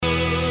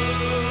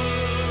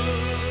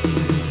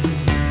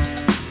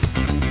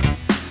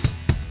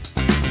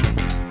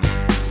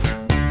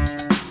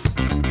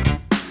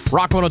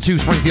Rock 102,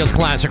 Springfield's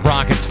Classic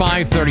Rock. It's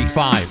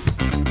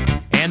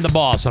 5:35. And the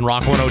boss on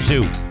Rock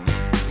 102.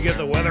 You get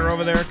the weather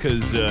over there?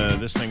 Because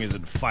this thing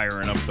isn't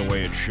firing up the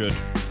way it should.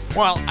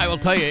 Well, I will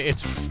tell you,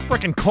 it's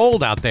freaking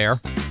cold out there,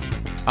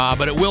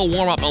 but it will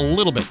warm up a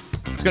little bit.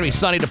 It's going to be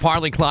sunny to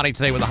partly cloudy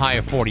today with a high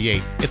of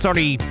 48. It's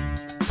already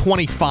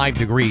 25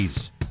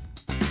 degrees,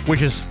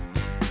 which is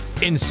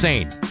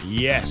insane.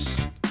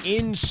 Yes.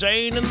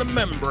 Insane in the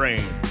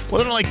membrane.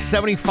 Wasn't it like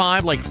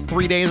 75 like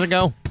 3 days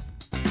ago?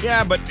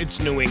 Yeah, but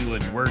it's New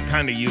England. We're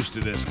kind of used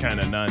to this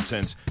kind of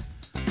nonsense.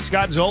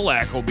 Scott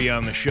Zolak will be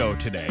on the show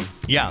today.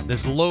 Yeah,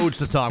 there's loads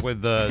to talk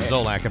with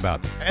Zolak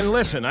about. And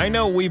listen, I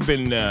know we've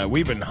been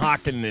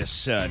hawking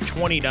this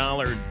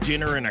 $20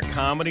 dinner and a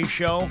comedy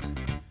show,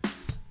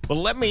 but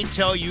let me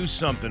tell you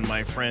something,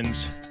 my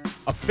friends.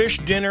 A fish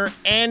dinner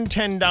and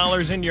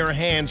 $10 in your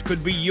hands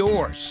could be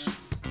yours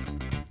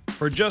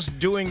for just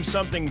doing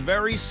something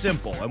very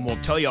simple, and we'll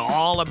tell you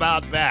all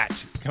about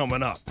that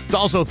coming up. It's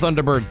also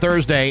Thunderbird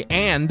Thursday,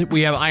 and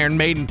we have Iron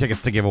Maiden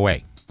tickets to give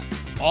away.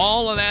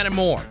 All of that and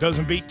more.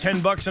 Doesn't beat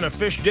 $10 in a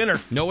fish dinner.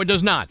 No, it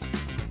does not.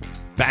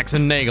 Bax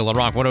and Nagle on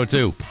Rock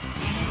 102.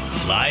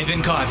 Live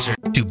in concert.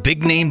 Do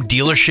big-name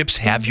dealerships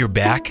have your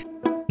back?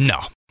 No.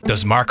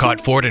 Does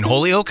Marcotte Ford in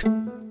Holyoke?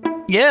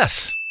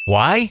 Yes.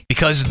 Why?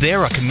 Because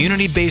they're a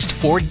community-based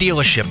Ford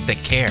dealership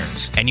that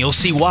cares. And you'll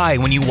see why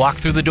when you walk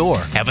through the door.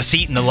 Have a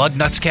seat in the Lug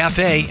Nuts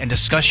Cafe and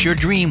discuss your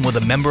dream with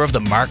a member of the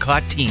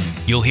Marcotte team.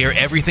 You'll hear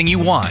everything you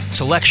want,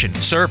 selection,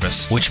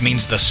 service, which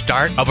means the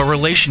start of a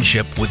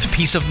relationship with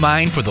peace of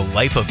mind for the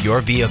life of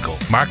your vehicle.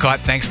 Marcotte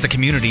thanks the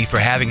community for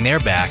having their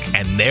back,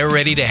 and they're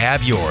ready to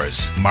have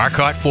yours.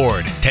 Marcotte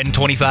Ford,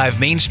 1025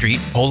 Main Street,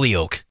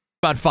 Holyoke.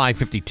 About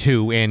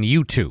 5:52 and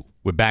U2.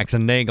 With Bax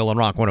and Nagle on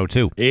Rock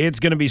 102. It's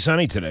going to be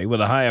sunny today with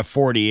a high of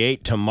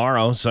 48.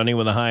 Tomorrow, sunny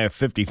with a high of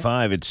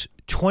 55. It's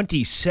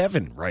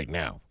 27 right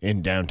now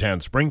in downtown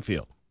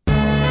Springfield.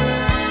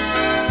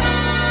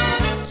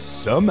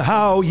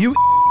 Somehow you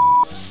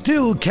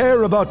still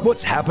care about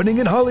what's happening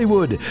in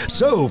Hollywood.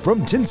 So,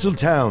 from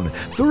Tinseltown,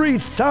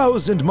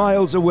 3,000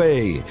 miles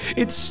away,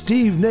 it's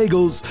Steve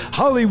Nagle's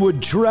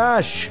Hollywood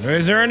Trash.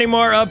 Is there any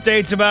more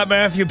updates about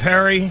Matthew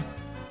Perry?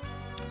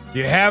 Do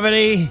you have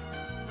any?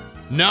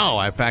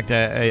 No, in fact,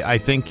 I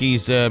think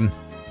he's still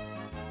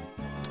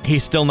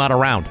not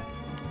around.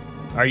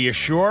 Are you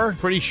sure?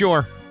 Pretty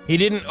sure. He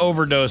didn't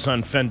overdose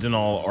on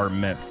fentanyl or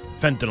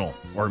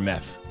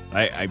meth.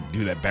 I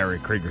do that Barry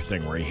Krieger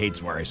thing where he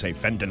hates where I say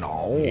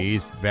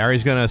fentanyl.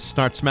 Barry's going to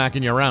start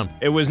smacking you around.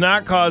 It was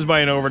not caused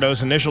by an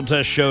overdose. Initial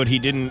tests showed he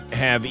didn't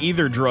have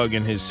either drug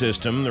in his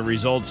system. The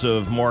results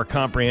of more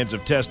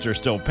comprehensive tests are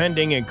still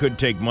pending and could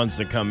take months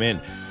to come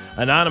in.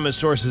 Anonymous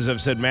sources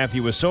have said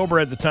Matthew was sober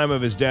at the time of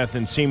his death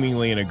and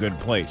seemingly in a good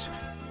place.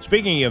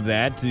 Speaking of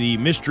that, the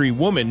mystery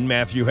woman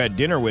Matthew had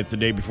dinner with the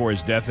day before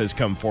his death has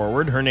come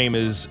forward. Her name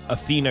is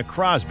Athena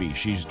Crosby.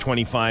 She's a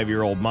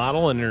 25-year-old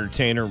model, an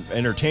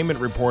entertainment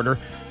reporter,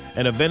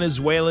 and a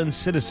Venezuelan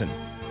citizen.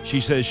 She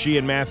says she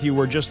and Matthew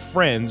were just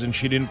friends, and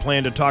she didn't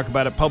plan to talk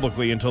about it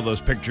publicly until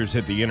those pictures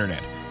hit the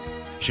internet.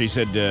 She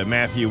said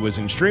Matthew was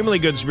in extremely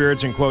good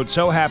spirits and, quote,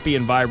 so happy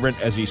and vibrant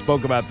as he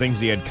spoke about things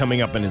he had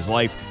coming up in his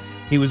life.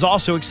 He was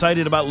also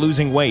excited about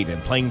losing weight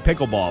and playing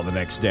pickleball the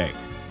next day.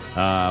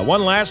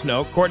 One last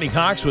note, Courtney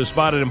Cox was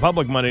spotted in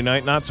public Monday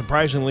night. Not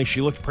surprisingly,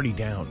 she looked pretty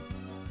down.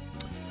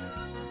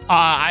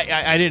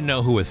 I didn't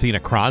know who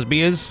Athena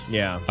Crosby is.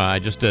 Yeah. I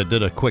just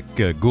did a quick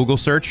Google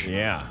search.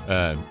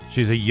 Yeah.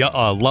 She's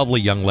a lovely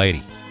young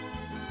lady.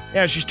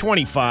 Yeah, she's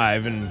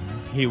 25, and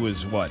he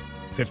was, what,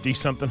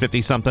 50-something?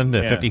 50-something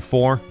to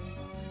 54.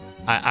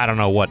 I don't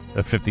know what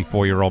a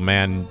 54-year-old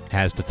man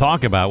has to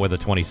talk about with a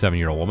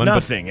 27-year-old woman.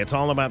 Nothing. It's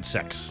all about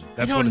sex.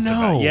 That's what it's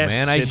know, about. Yes,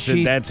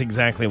 man. That's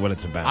exactly what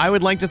it's about. I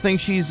would like to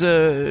think she's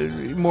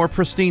more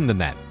pristine than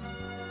that.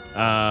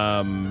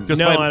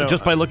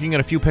 Just by looking at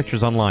a few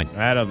pictures online.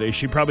 I don't think.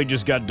 She probably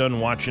just got done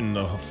watching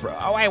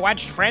I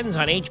watched Friends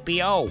on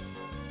HBO.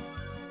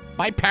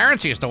 My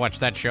parents used to watch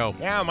that show.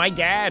 Yeah, my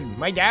dad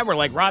were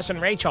like Ross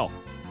and Rachel.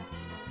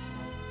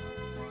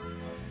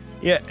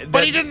 Yeah,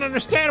 but he didn't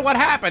understand what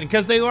happened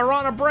because they were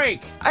on a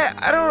break.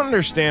 I don't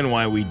understand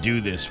why we do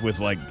this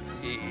with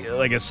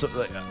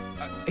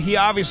he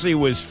obviously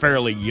was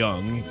fairly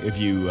young. If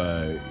you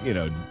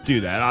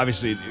do that,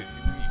 obviously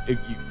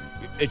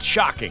it's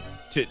shocking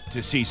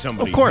to see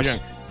somebody. Of course, young.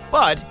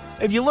 But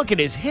if you look at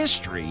his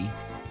history,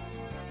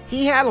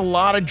 he had a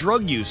lot of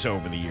drug use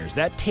over the years.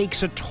 That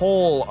takes a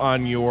toll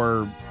on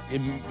your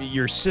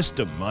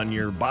system, on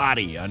your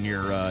body, on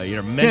your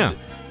mental. Yeah.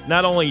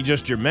 Not only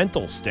just your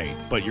mental state,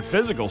 but your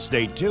physical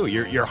state, too.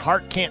 Your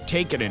heart can't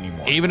take it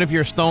anymore. Even if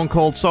you're stone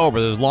cold sober,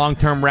 there's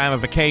long-term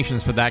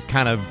ramifications for that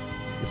kind of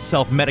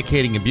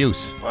self-medicating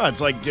abuse. Well,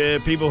 it's like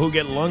people who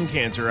get lung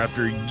cancer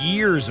after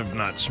years of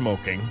not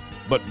smoking,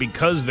 but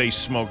because they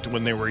smoked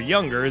when they were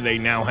younger, they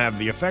now have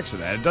the effects of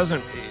that.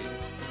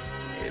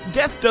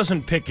 Death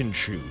doesn't pick and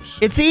choose.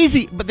 It's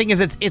easy, but the thing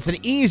is, it's an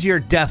easier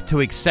death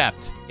to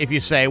accept if you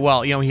say,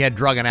 well, he had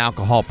drug and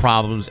alcohol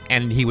problems,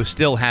 and he was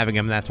still having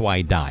them, that's why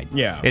he died.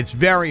 Yeah. It's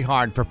very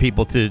hard for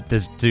people to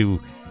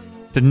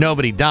to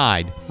nobody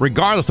died,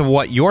 regardless of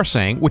what you're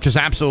saying, which is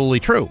absolutely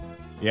true.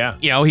 Yeah.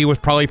 He was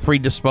probably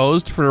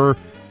predisposed for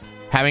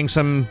having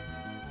some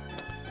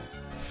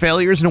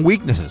failures and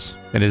weaknesses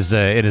in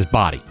his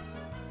body.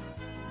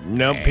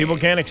 No, people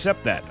can't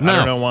accept that. No. I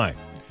don't know why.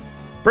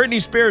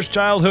 Britney Spears'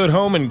 childhood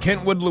home in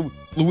Kentwood,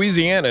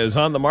 Louisiana is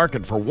on the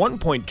market for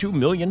 $1.2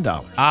 million.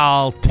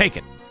 I'll take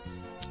it.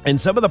 And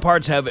some of the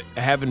parts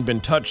haven't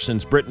been touched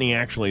since Britney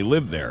actually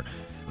lived there.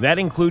 That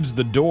includes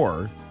the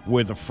door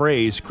with the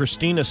phrase,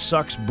 "Christina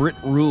sucks, Brit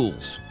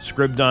rules,"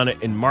 scribbled on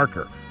it in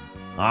marker.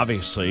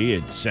 Obviously,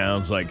 it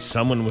sounds like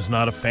someone was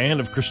not a fan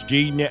of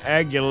Christina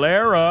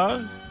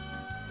Aguilera.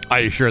 Are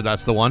you sure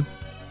that's the one?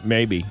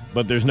 Maybe,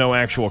 but there's no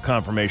actual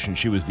confirmation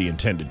she was the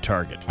intended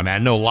target. I mean, I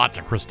know lots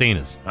of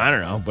Christinas. I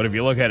don't know, but if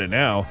you look at it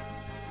now,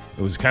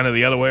 it was kind of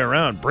the other way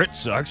around. Brit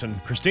sucks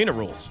and Christina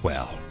rules.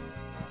 Well,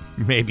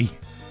 maybe.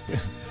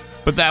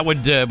 But that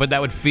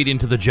would feed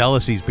into the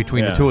jealousies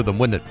between the two of them,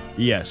 wouldn't it?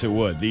 Yes, it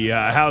would. The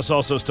house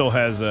also still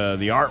has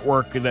the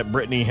artwork that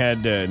Britney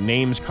had,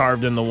 names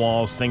carved in the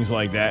walls, things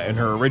like that, and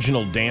her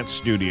original dance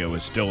studio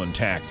is still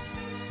intact.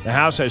 The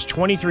house has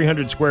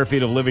 2,300 square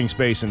feet of living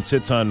space and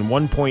sits on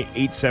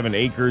 1.87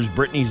 acres.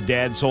 Britney's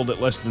dad sold it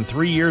less than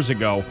 3 years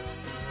ago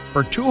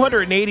for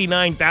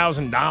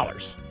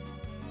 $289,000.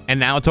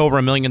 And now it's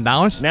over $1 million?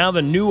 Now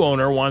the new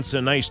owner wants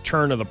a nice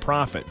turn of the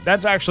profit.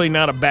 That's actually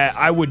not a bad...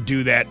 I would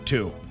do that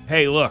too.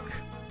 Hey, look.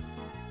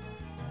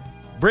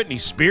 Britney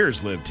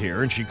Spears lived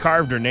here, and she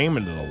carved her name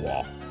into the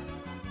wall.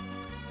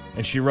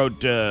 And she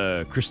wrote,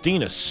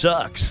 "Christina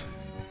sucks."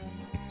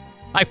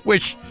 I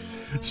wish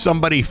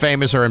somebody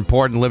famous or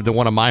important lived in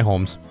one of my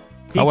homes.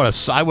 I would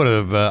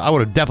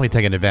have definitely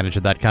taken advantage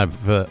of that kind of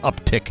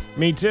uptick.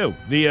 Me too.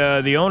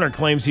 The owner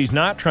claims he's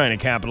not trying to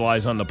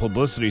capitalize on the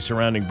publicity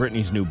surrounding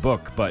Britney's new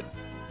book, but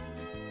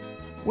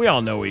we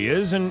all know he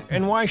is,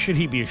 and why should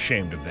he be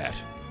ashamed of that?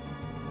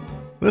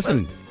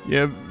 Listen,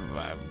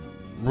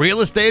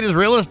 real estate is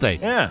real estate.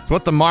 Yeah. It's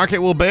what the market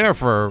will bear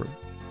for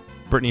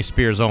Britney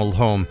Spears' old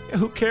home.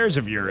 Who cares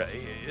if you're...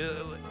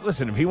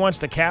 listen, if he wants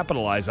to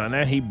capitalize on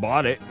that, he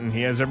bought it, and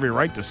he has every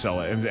right to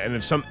sell it. And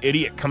if some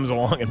idiot comes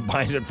along and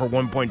buys it for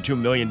 $1.2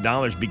 million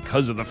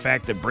because of the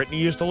fact that Britney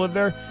used to live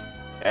there,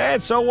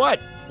 so what?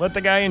 Let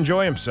the guy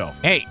enjoy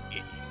himself. Hey,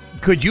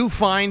 could you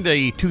find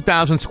a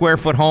 2,000 square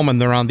foot home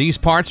and they're on these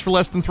parts for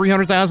less than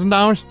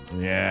 $300,000?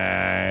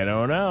 Yeah, I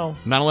don't know.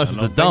 Not unless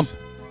it's a dump.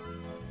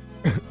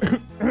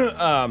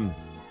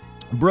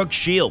 Brooke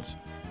Shields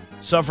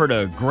suffered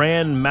a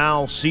grand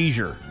mal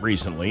seizure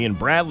recently, and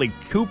Bradley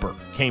Cooper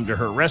came to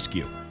her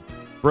rescue.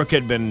 Brooke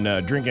had been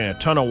drinking a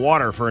ton of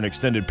water for an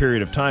extended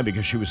period of time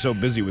because she was so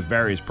busy with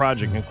various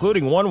projects,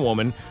 including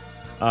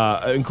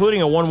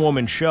a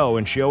one-woman show,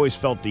 and she always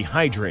felt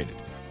dehydrated.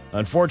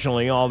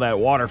 Unfortunately, all that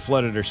water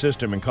flooded her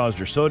system and caused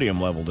her sodium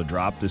level to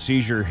drop. The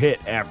seizure hit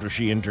after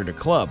she entered a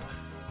club.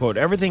 Quote,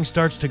 "Everything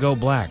starts to go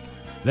black.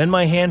 Then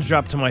my hands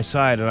drop to my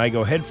side and I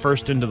go head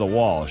first into the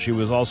wall." She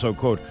was also,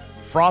 quote,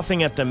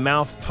 "frothing at the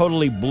mouth,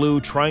 totally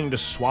blue, trying to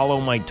swallow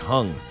my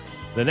tongue."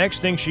 The next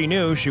thing she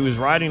knew, she was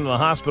riding to the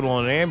hospital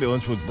in an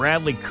ambulance with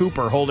Bradley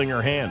Cooper holding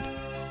her hand.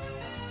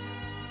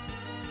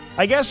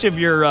 I guess if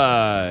you're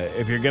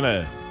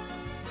gonna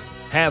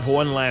have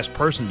one last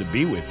person to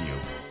be with you,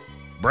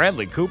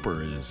 Bradley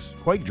Cooper is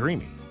quite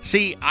dreamy.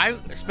 See, I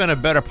spent a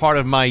better part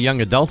of my young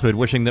adulthood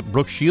wishing that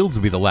Brooke Shields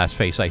would be the last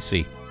face I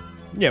see.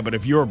 Yeah, but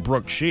if you're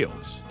Brooke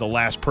Shields, the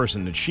last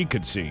person that she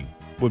could see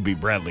would be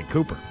Bradley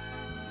Cooper.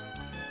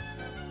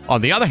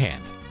 On the other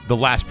hand, the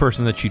last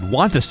person that she'd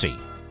want to see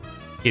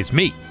is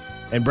me.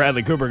 And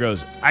Bradley Cooper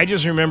goes, "I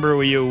just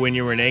remember you when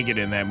you were naked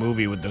in that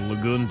movie with the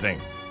lagoon thing."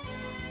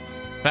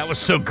 That was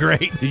so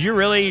great. Did you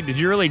really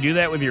do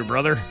that with your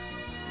brother?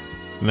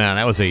 No,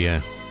 that was a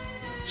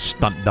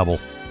stunt double.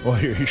 Well,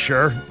 are you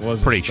sure?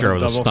 Pretty sure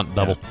it was a stunt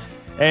double.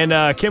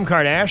 Yeah. And Kim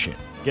Kardashian,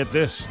 get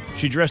this.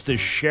 She dressed as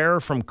Cher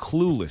from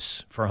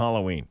Clueless for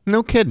Halloween.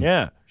 No kidding.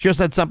 Yeah. She just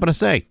had something to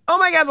say. "Oh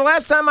my God, the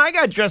last time I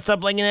got dressed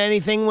up like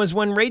anything was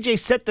when Ray J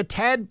set the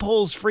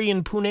tadpoles free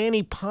in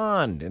Punani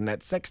Pond." And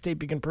that sex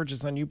tape you can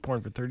purchase on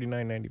YouPorn for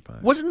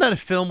 $39.95. Wasn't that a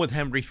film with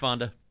Henry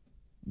Fonda?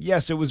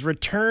 Yes, it was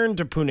returned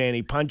to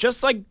Punani Pond,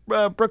 just like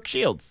Brooke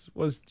Shields.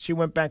 She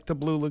went back to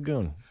Blue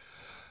Lagoon.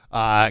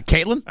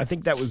 Caitlin? I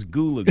think that was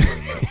Goo Lagoon,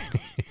 though.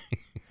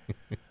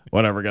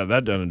 Well, I never got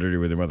that done and dirty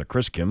with your mother,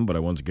 Chris Kim, but I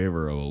once gave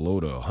her a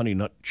load of Honey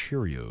Nut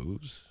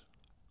Cheerios.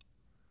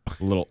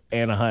 A little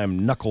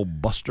Anaheim Knuckle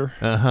Buster.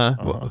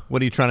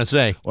 What are you trying to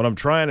say? What I'm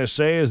trying to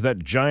say is that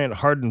giant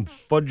hardened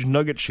fudge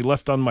nugget she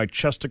left on my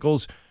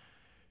chesticles,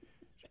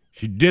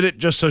 she did it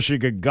just so she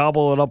could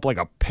gobble it up like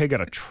a pig at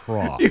a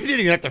trough. You didn't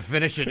even have to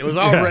finish it. It was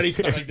already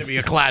starting to be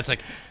a classic.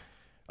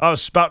 I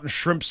was spouting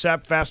shrimp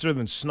sap faster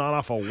than snot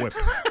off a whip.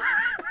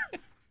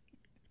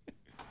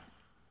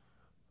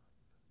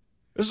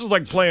 This is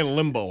like playing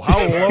limbo.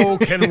 How low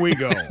can we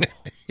go?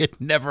 It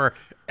never,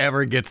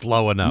 ever gets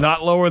low enough.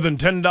 Not lower than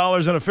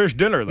 $10 in a fish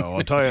dinner, though,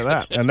 I'll tell you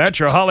that. And that's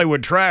your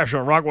Hollywood trash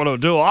on Rock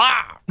 102.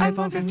 Ah!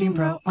 iPhone 15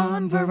 Pro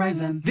on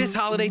Verizon. This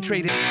holiday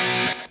trade.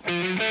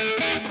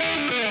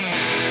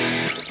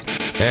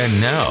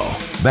 And now,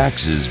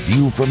 Bax's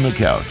View from the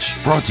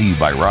Couch, brought to you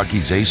by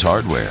Rocky's Ace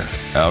Hardware.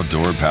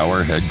 Outdoor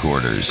power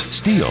headquarters,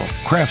 Steel,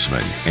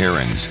 Craftsman,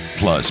 Aaron's,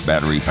 plus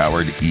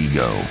battery-powered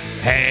Ego.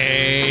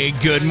 Hey,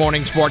 good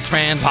morning, sports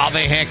fans. How the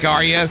heck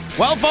are you?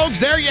 Well, folks,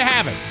 there you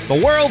have it.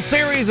 The World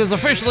Series is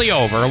officially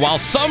over. While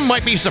some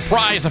might be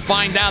surprised to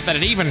find out that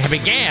it even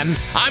began,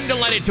 I'm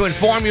delighted to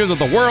inform you that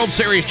the World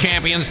Series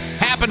champions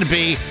happen to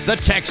be the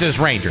Texas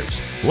Rangers.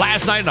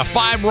 Last night in a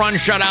 5-run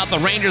shutout, the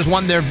Rangers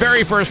won their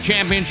very first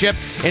championship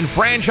in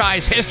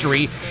franchise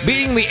history,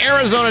 beating the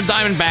Arizona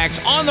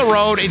Diamondbacks on the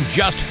road in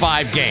just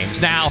 5 games.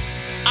 Now,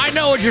 I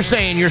know what you're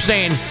saying. You're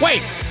saying,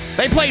 wait,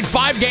 they played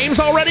 5 games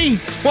already?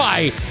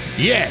 Why,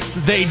 yes,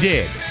 they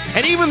did.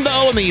 And even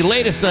though in the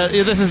latest,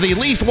 this is the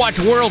least watched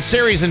World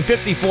Series in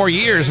 54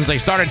 years since they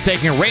started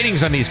taking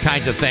ratings on these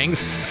kinds of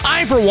things,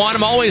 I, for one,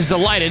 am always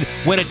delighted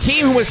when a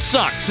team who has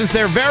sucked since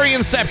their very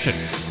inception,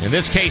 in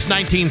this case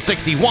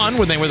 1961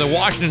 when they were the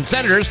Washington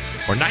Senators,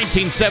 or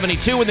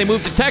 1972 when they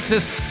moved to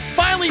Texas,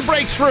 finally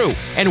breaks through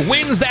and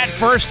wins that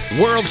first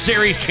World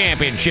Series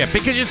championship.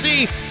 Because you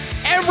see,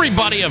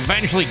 everybody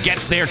eventually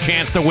gets their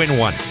chance to win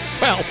one.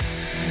 Well,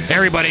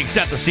 everybody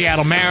except the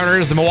Seattle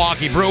Mariners, the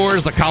Milwaukee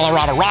Brewers, the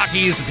Colorado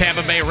Rockies, the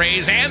Tampa Bay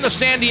Rays, and the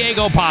San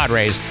Diego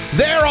Padres.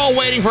 They're all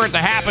waiting for it to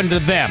happen to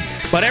them.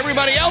 But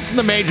everybody else in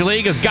the Major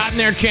League has gotten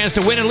their chance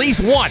to win at least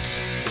once.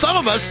 Some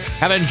of us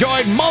have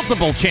enjoyed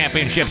multiple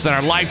championships in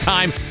our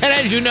lifetime, and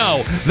as you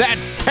know,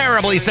 that's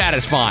terribly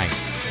satisfying.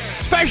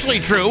 Especially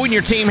true when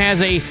your team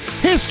has a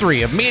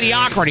history of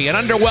mediocrity and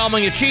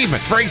underwhelming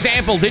achievements. For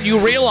example, did you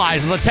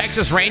realize the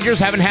Texas Rangers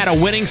haven't had a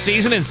winning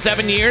season in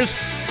 7 years?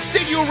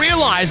 Did you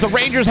realize the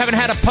Rangers haven't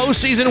had a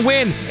postseason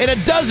win in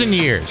a dozen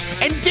years?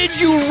 And did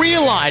you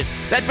realize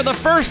that for the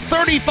first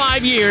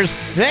 35 years,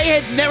 they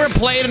had never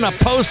played in a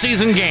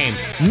postseason game?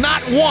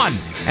 Not one.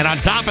 And on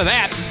top of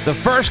that, the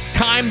first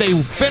time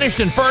they finished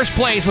in first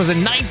place was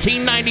in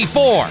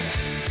 1994.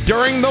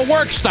 During the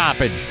work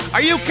stoppage.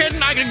 Are you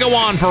kidding? I could go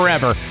on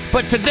forever.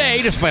 But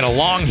today, despite a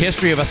long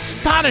history of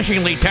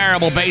astonishingly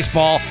terrible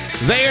baseball,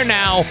 they are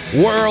now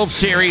World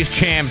Series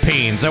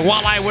champions. And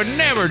while I would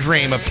never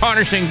dream of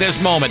tarnishing this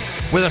moment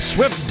with a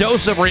swift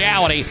dose of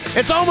reality,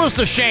 it's almost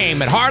a shame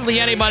that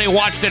hardly anybody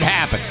watched it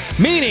happen.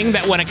 Meaning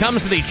that when it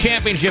comes to the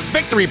championship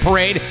victory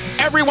parade,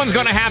 everyone's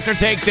going to have to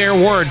take their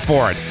word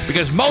for it,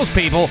 because most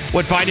people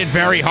would find it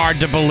very hard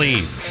to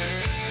believe.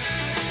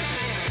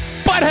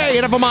 But hey,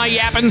 enough of my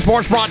yapping.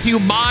 Sports brought to you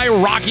by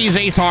Rocky's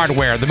Ace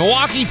Hardware. The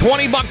Milwaukee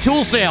 $20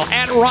 tool sale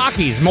at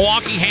Rocky's.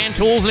 Milwaukee hand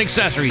tools and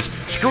accessories,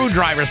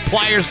 screwdrivers,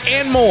 pliers,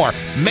 and more.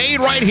 Made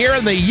right here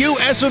in the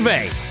U.S. of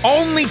A.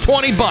 Only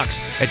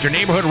 $20 at your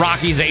neighborhood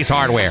Rocky's Ace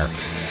Hardware.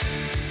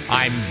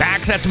 I'm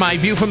Bax. That's my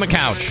view from the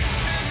couch.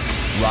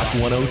 Rock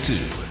 102,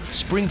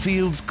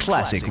 Springfield's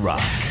classic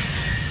rock.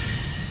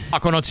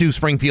 Rock 102,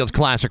 Springfield's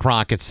classic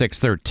rock at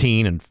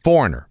 6:13, and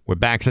Foreigner with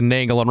Bax and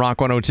Nagle on Rock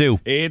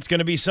 102. It's going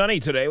to be sunny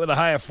today with a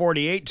high of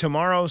 48.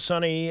 Tomorrow,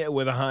 sunny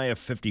with a high of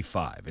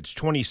 55. It's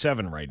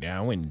 27 right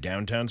now in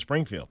downtown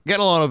Springfield. Get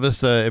a lot of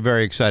this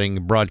very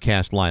exciting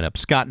broadcast lineup.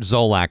 Scott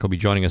Zolak will be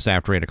joining us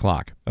after 8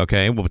 o'clock.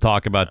 Okay, we'll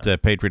talk about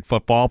Patriot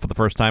football for the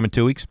first time in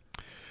 2 weeks.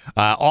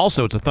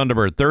 Also, it's a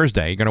Thunderbird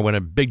Thursday. You're going to win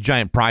a big,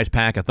 giant prize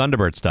pack of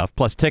Thunderbird stuff,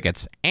 plus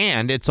tickets.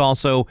 And it's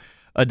also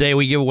a day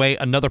we give away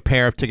another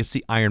pair of tickets to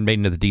the Iron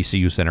Maiden at the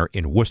DCU Center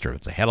in Worcester.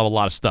 It's a hell of a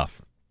lot of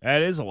stuff.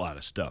 That is a lot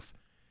of stuff.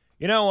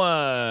 You know,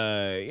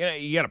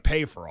 you got to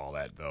pay for all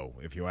that, though,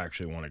 if you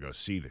actually want to go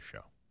see the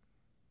show.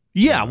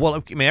 Yeah, well,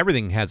 I mean,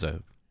 everything has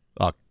a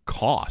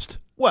cost.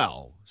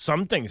 Well,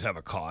 some things have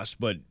a cost,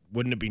 but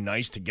wouldn't it be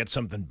nice to get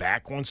something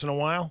back once in a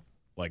while?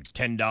 Like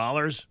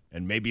 $10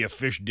 and maybe a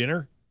fish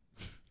dinner?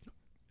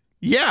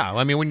 Yeah,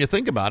 I mean, when you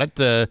think about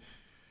it,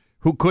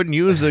 who couldn't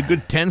use a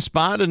good 10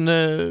 spot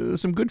and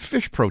some good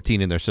fish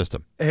protein in their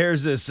system?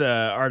 Here's this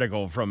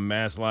article from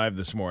Mass Live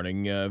this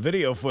morning.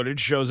 Video footage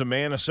shows a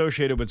man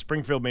associated with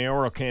Springfield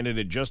mayoral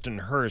candidate Justin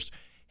Hurst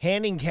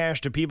handing cash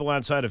to people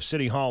outside of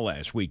City Hall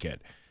last weekend.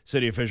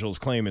 City officials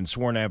claim in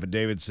sworn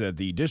affidavits that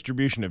the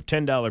distribution of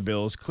 $10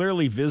 bills,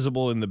 clearly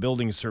visible in the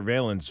building's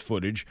surveillance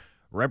footage,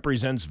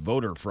 represents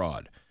voter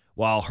fraud.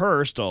 While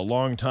Hurst, a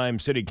longtime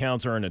city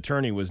councilor and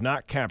attorney, was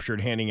not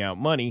captured handing out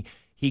money,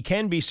 he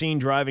can be seen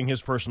driving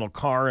his personal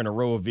car in a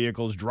row of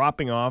vehicles,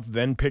 dropping off,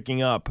 then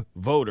picking up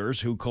voters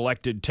who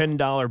collected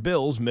 $10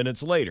 bills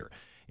minutes later.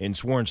 In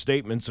sworn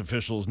statements,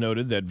 officials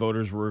noted that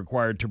voters were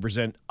required to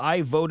present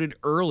 "I voted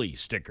early"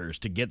 stickers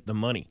to get the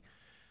money.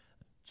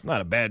 It's not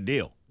a bad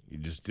deal. You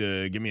just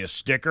give me a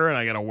sticker, and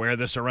I got to wear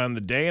this around the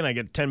day, and I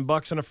get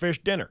 $10 and a fish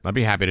dinner. I'd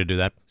be happy to do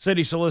that.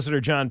 City Solicitor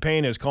John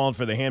Payne has called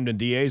for the Hamden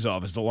DA's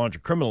office to launch a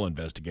criminal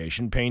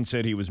investigation. Payne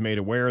said he was made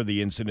aware of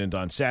the incident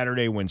on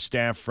Saturday when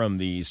staff from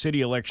the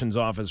city elections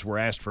office were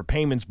asked for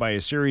payments by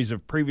a series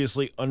of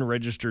previously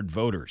unregistered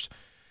voters.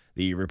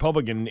 The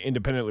Republican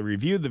independently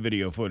reviewed the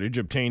video footage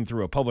obtained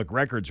through a public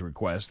records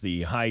request.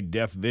 The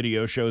high-def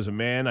video shows a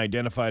man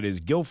identified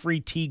as Gilfrey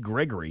T.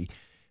 Gregory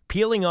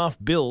peeling off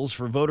bills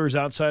for voters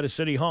outside of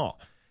City Hall.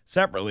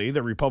 Separately,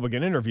 the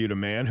Republican interviewed a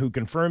man who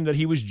confirmed that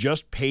he was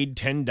just paid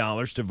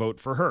 $10 to vote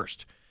for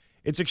Hurst.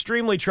 It's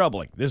extremely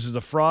troubling. This is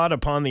a fraud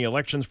upon the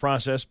elections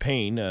process,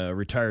 Payne, a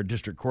retired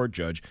district court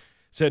judge,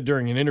 said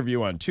during an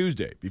interview on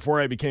Tuesday.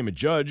 Before I became a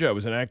judge, I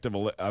was active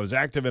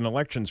in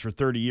elections for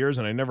 30 years,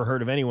 and I never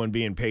heard of anyone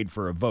being paid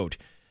for a vote.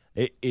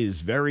 It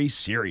is very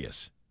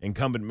serious.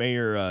 Incumbent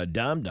Mayor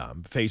Dom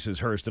Dom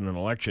faces Hurst in an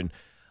election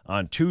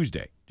on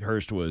Tuesday.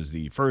 Hurst was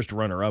the first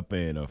runner-up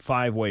in a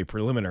 5-way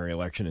preliminary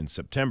election in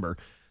September.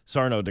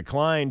 Sarno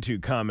declined to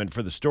comment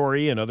for the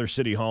story, and other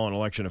City Hall and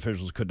election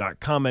officials could not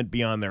comment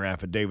beyond their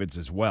affidavits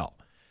as well.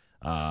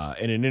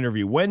 In an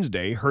interview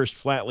Wednesday, Hurst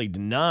flatly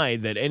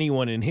denied that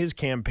anyone in his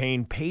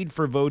campaign paid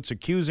for votes,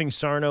 accusing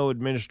Sarno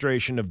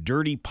administration of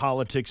dirty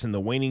politics in the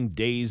waning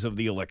days of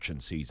the election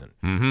season.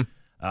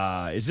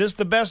 Is this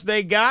the best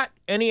they got?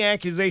 Any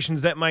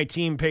accusations that my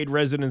team paid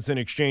residents in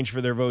exchange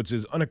for their votes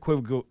is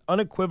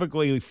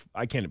unequivocally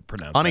I can't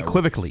pronounce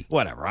Unequivocally.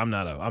 Whatever. I'm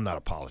not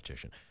a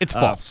politician. It's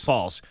false.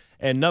 False.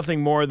 And nothing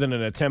more than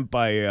an attempt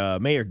by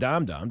Mayor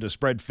Dom Dom to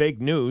spread fake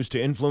news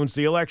to influence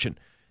the election.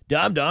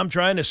 Dom Dom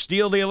trying to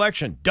steal the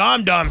election.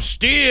 Dom Dom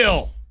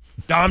steal.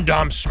 Dom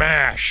Dom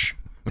smash.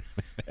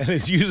 And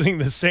is using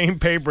the same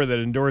paper that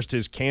endorsed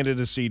his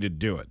candidacy to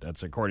do it.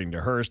 That's according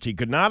to Hurst. He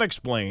could not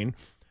explain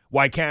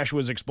why cash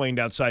was explained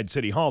outside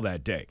City Hall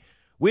that day.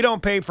 We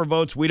don't pay for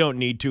votes we don't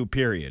need to,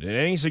 period. And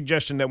any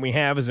suggestion that we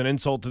have is an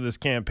insult to this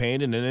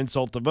campaign and an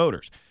insult to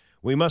voters.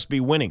 We must be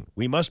winning.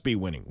 We must be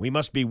winning. We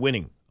must be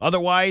winning.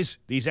 Otherwise,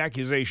 these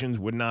accusations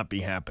would not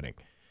be happening.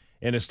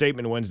 In a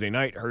statement Wednesday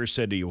night, Hurst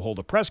said he will hold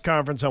a press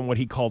conference on what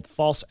he called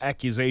false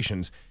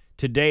accusations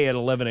today at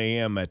 11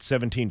 a.m. at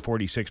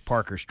 1746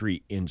 Parker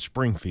Street in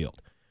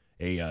Springfield.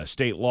 A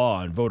state law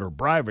on voter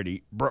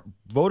bribery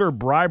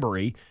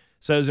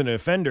says an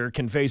offender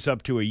can face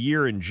up to a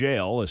year in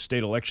jail. A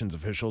state elections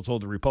official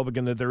told the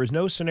Republican that there is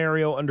no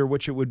scenario under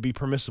which it would be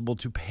permissible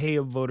to pay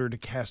a voter to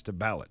cast a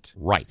ballot.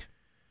 Right.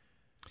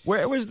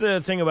 Where was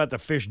the thing about the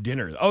fish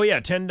dinner? Oh, yeah,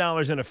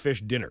 $10 and a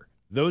fish dinner.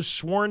 Those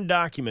sworn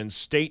documents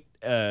state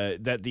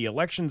that the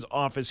elections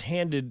office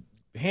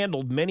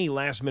handled many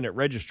last-minute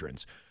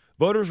registrants.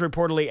 Voters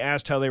reportedly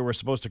asked how they were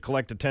supposed to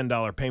collect a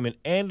 $10 payment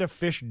and a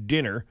fish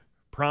dinner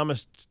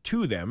promised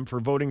to them for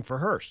voting for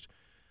Hurst.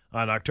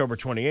 On October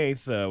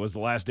 28th was the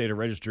last day to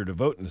register to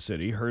vote in the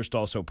city. Hurst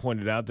also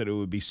pointed out that it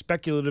would be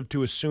speculative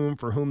to assume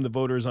for whom the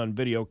voters on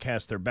video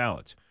cast their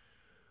ballots.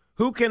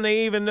 Who can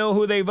they even know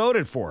who they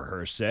voted for,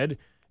 Hurst said.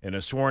 In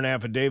a sworn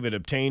affidavit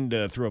obtained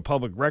through a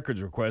public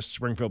records request,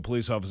 Springfield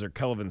police officer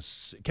Kevin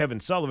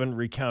Sullivan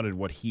recounted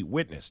what he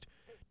witnessed.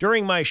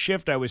 During my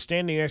shift, I was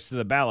standing next to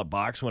the ballot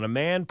box when a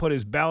man put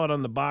his ballot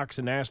on the box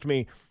and asked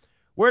me,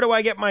 "Where do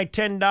I get my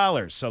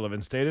 $10?"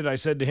 Sullivan stated. I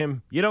said to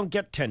him, "You don't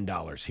get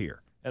 $10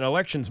 here." An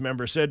elections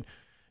member said,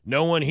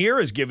 "No one here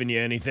has given you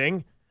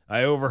anything."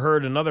 I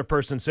overheard another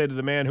person say to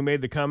the man who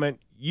made the comment,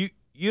 You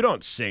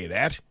don't say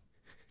that."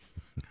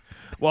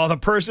 While the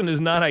person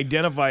is not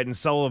identified in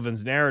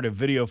Sullivan's narrative,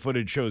 video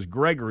footage shows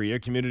Gregory, a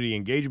community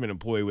engagement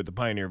employee with the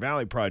Pioneer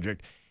Valley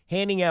Project,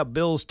 handing out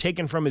bills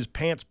taken from his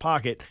pants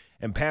pocket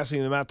and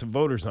passing them out to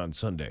voters on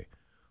Sunday.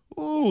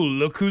 Ooh,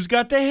 look who's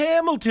got the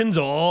Hamiltons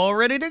all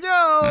ready to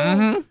go.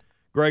 Mm-hmm.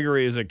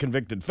 Gregory is a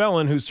convicted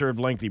felon who served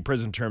lengthy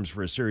prison terms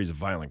for a series of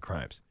violent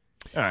crimes.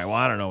 All right, well,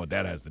 I don't know what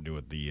that has to do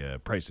with the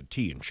price of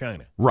tea in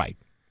China. Right.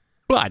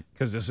 But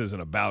because this isn't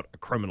about a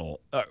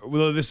criminal,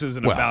 this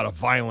isn't about a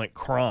violent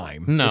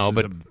crime. No,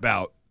 this is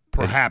about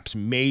perhaps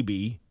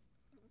maybe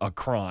a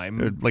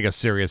crime, like a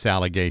serious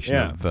allegation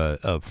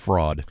of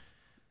fraud.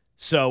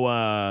 So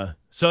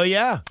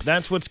yeah,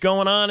 that's what's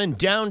going on in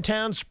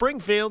downtown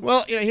Springfield.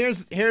 Well,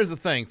 here's the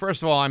thing.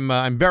 First of all,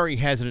 I'm very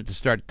hesitant to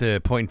start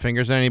pointing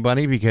fingers at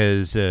anybody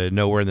because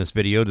nowhere in this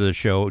video does it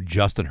show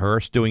Justin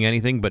Hurst doing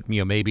anything, but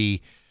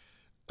maybe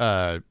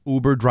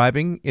Uber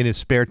driving in his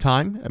spare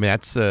time. I mean,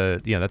 that's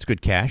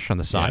good cash on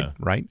the side,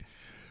 right?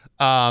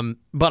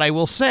 But I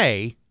will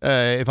say,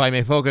 if I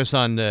may focus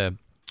on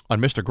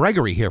Mr.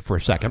 Gregory here for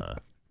a second,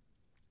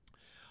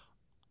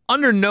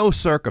 under no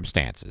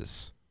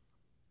circumstances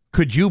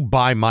could you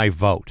buy my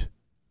vote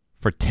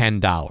for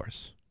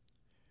 $10.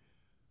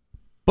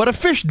 But a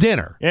fish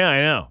dinner, I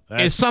know,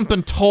 is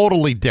something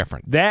totally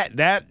different.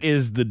 That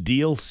is the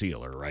deal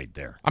sealer right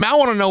there. I mean, I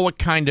want to know what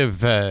kind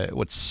of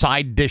what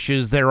side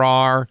dishes there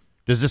are.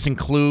 Does this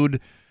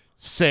include,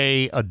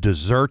 say, a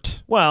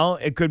dessert? Well,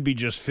 it could be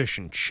just fish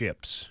and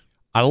chips.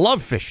 I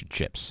love fish and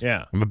chips.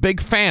 Yeah, I'm a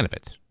big fan of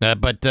it.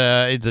 But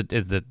is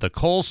it the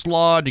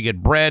coleslaw? Do you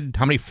get bread?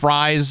 How many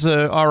fries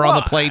are on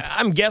the plate?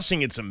 I'm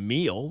guessing it's a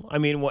meal. I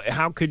mean,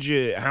 how could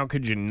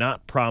you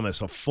not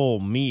promise a full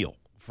meal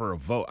for a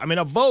vote? I mean,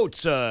 a vote's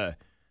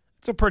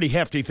it's a pretty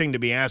hefty thing to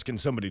be asking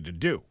somebody to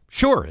do.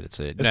 Sure,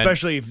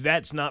 especially if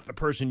that's not the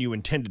person you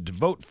intended to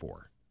vote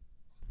for.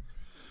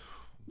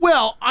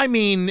 Well, I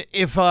mean,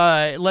 if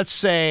let's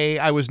say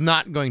I was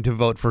not going to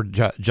vote for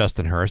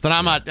Justin Hurst, and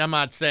I'm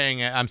not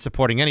saying I'm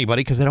supporting anybody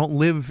because I don't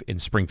live in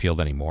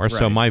Springfield anymore, right.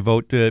 So my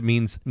vote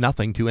means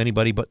nothing to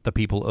anybody but the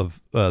people of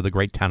the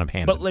great town of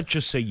Hampton. But let's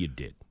just say you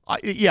did.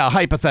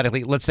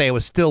 Hypothetically, let's say I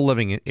was still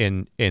living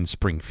in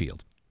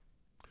Springfield.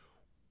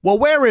 Well,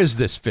 where is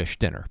this fish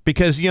dinner?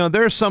 Because,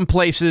 there are some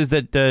places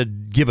that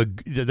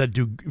that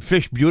do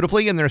fish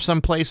beautifully, and there are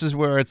some places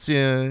where it's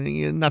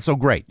not so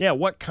great. Yeah,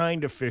 what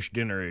kind of fish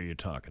dinner are you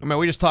talking about? I mean, are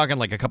we just talking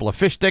like a couple of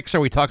fish sticks, or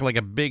are we talking like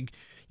a big,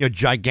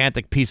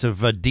 gigantic piece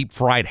of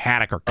deep-fried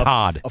haddock or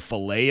cod? A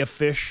fillet of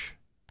fish?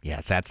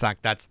 Yes, that's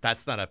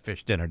not a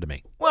fish dinner to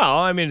me. Well,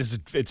 I mean,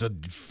 it's a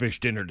fish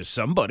dinner to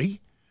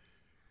somebody.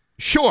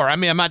 Sure, I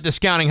mean, I'm not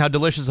discounting how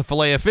delicious a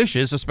fillet of fish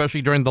is,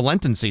 especially during the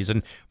Lenten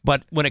season.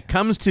 But when it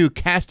comes to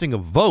casting a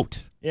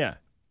vote, yeah,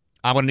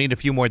 I'm going to need a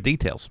few more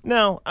details.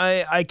 No,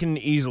 I can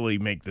easily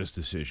make this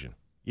decision.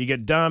 You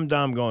get Dom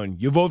going,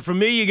 you vote for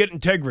me, you get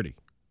integrity.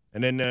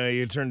 And then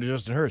you turn to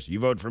Justin Hurst. You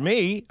vote for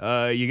me,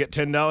 you get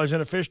 $10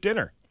 and a fish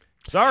dinner.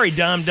 Sorry,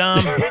 Dom.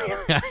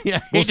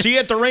 We'll see you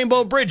at the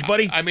Rainbow Bridge,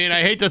 buddy. I mean,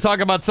 I hate to talk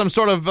about some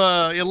sort of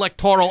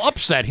electoral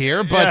upset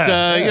here, but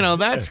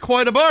that's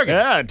quite a bargain.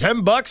 Yeah,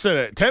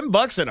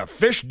 $10 and a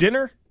fish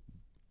dinner.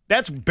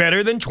 That's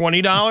better than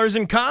 $20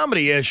 in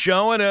comedy, a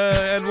show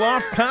at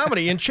Loft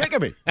Comedy in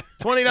Chicopee.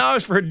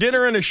 $20 for a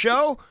dinner and a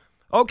show.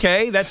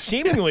 Okay, that's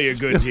seemingly a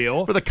good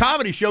deal. For the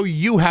comedy show,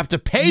 you have to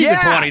pay the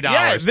 $20.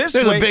 Yeah, There's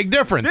a big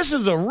difference. This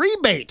is a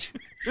rebate.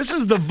 This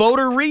is the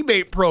voter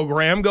rebate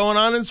program going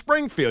on in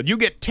Springfield. You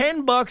get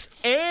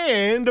 $10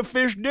 and a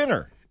fish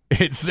dinner.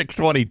 It's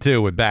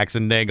 622 with Bax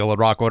and Nagle at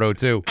Rock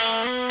 102.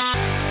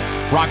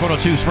 Rock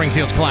 102,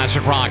 Springfield's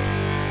Classic Rock.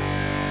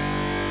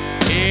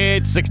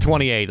 It's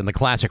 628 in the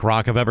Classic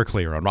Rock of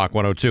Everclear on Rock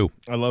 102.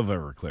 I love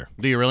Everclear.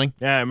 Do you really?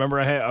 Yeah, I remember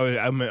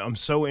I'm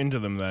so into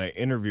them that I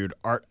interviewed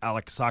Art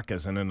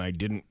Alexakis and then I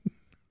didn't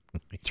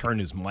turn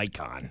his mic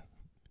on.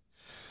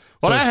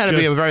 Well, that had to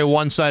be a very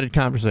one-sided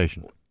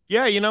conversation.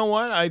 Yeah, you know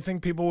what? I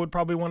think people would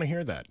probably want to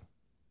hear that.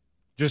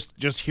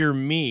 Just hear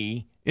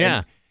me.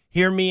 Yeah.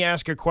 Hear me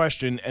ask a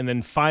question and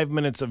then 5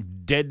 minutes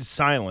of dead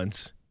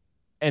silence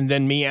and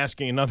then me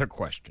asking another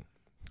question.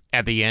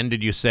 At the end,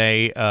 did you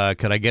say,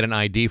 could I get an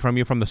ID from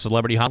you from the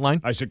celebrity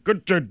hotline? I said,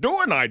 could you do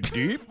an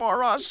ID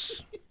for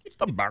us? It's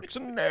the Bax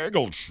and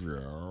Nagle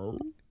Show.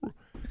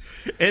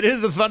 It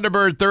is a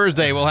Thunderbird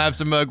Thursday. We'll have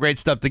some great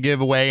stuff to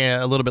give away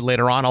a little bit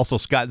later on. Also,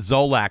 Scott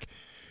Zolak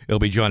will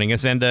be joining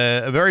us. And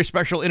a very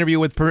special interview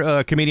with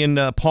comedian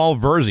Paul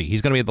Verzi.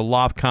 He's going to be at the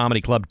Loft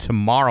Comedy Club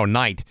tomorrow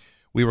night.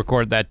 We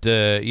recorded that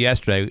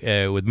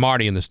yesterday with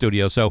Marty in the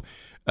studio. So,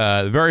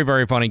 very,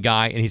 very funny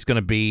guy, and he's going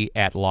to be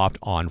at Loft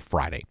on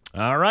Friday.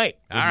 All right.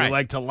 Would you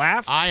like to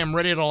laugh? I am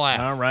ready to laugh.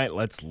 All right,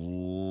 let's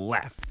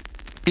laugh.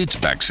 It's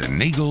Bax and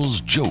Nagle's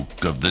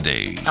Joke of the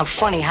Day. I'm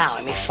funny how?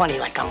 I mean, funny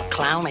like I'm a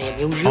clown, I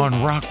amuse you.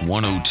 On Rock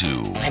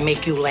 102. I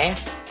make you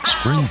laugh.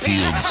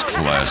 Springfield's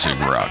Classic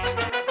Rock.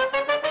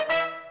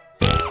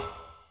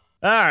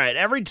 All right,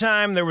 every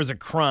time there was a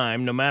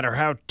crime, no matter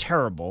how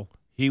terrible,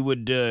 he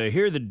would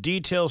hear the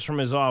details from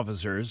his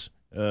officers,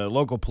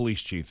 local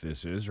police chief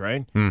this is,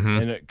 right?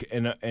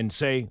 Mm-hmm. And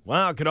say,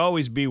 well, it could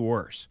always be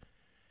worse.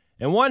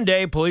 And one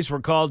day, police were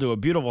called to a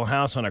beautiful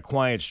house on a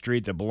quiet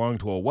street that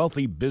belonged to a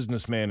wealthy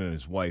businessman and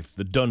his wife,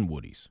 the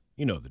Dunwoodies.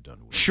 You know the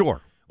Dunwoodies.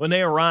 Sure. When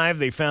they arrived,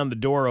 they found the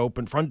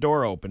front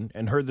door open,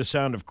 and heard the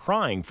sound of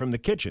crying from the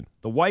kitchen.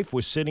 The wife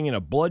was sitting in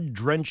a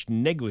blood-drenched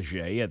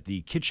negligee at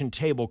the kitchen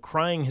table,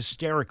 crying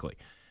hysterically.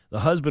 The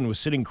husband was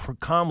sitting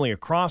calmly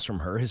across from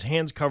her, his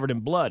hands covered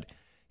in blood.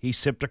 He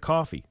sipped a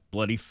coffee.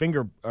 Bloody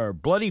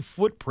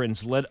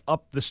footprints led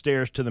up the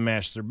stairs to the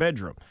master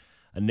bedroom.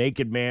 A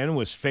naked man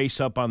was face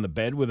up on the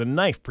bed with a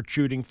knife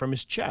protruding from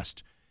his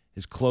chest.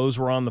 His clothes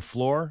were on the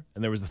floor,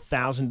 and there was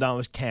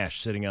 $1,000 cash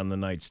sitting on the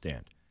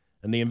nightstand.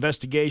 And the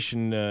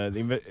investigating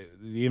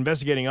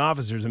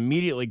officers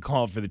immediately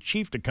called for the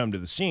chief to come to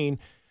the scene.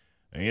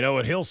 And you know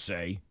what he'll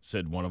say,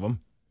 said one of them.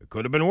 It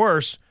could have been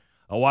worse.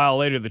 A while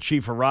later, the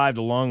chief arrived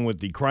along with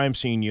the crime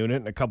scene unit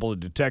and a couple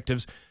of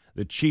detectives.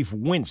 The chief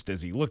winced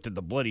as he looked at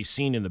the bloody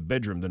scene in the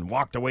bedroom, then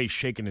walked away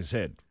shaking his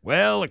head.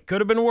 Well, it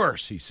could have been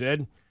worse, he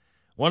said.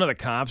 One of the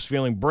cops,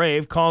 feeling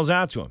brave, calls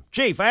out to him.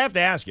 Chief, I have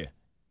to ask you,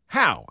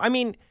 how? I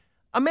mean,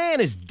 a man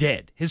is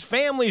dead. His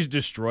family's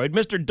destroyed.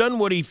 Mr.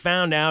 Dunwoody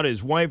found out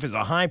his wife is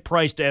a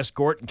high-priced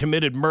escort and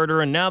committed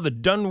murder, and now the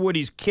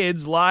Dunwoody's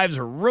kids' lives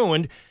are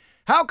ruined.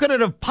 How could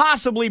it have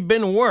possibly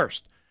been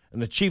worse?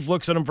 And the chief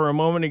looks at him for a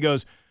moment and he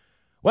goes,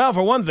 well,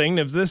 for one thing,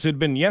 if this had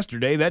been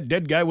yesterday, that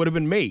dead guy would have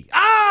been me.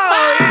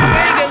 Oh, he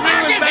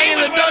was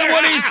banging the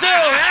Dunwoodies, too.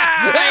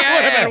 That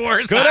would have been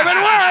worse. Could have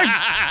been worse.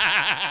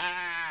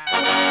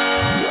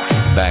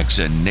 Bax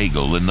and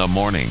Nagle in the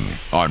morning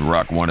on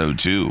Rock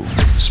 102,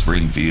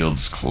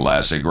 Springfield's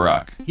Classic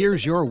Rock.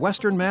 Here's your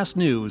Western Mass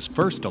News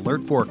First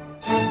Alert for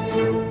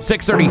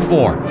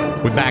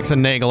 6:34 with Bax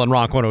and Nagle on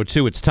Rock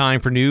 102. It's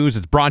time for news.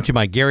 It's brought to you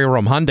by Gary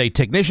Rome Hyundai.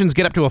 Technicians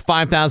get up to a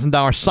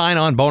 $5,000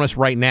 sign-on bonus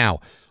right now.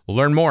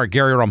 Learn more at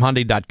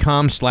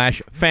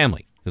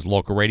GaryRomeHyundai.com/family. His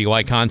local radio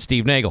icon,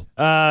 Steve Nagle.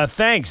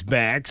 Thanks,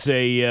 Bax.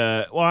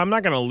 Well, I'm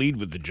not going to lead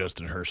with the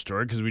Justin Hurst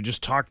story because we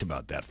just talked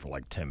about that for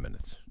like 10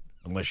 minutes.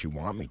 Unless you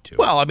want me to.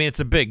 Well, I mean,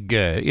 it's a big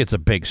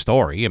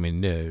story. I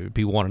mean,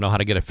 people want to know how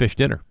to get a fish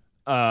dinner.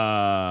 You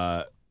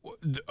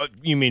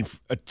mean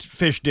a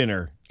fish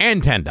dinner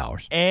and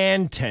 $10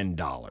 and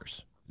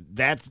 $10?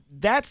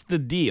 That's the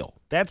deal.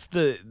 That's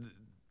the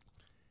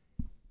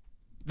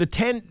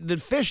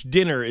fish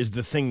dinner is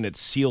the thing that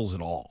seals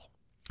it all.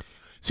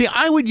 See,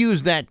 I would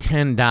use that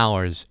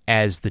 $10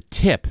 as the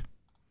tip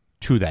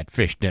to that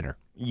fish dinner.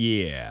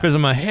 Yeah. Because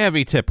I'm a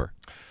heavy tipper.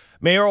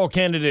 Mayoral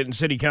candidate and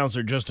city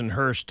councilor Justin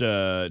Hurst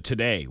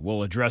today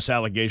will address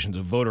allegations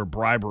of voter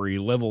bribery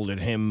leveled at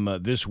him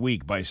this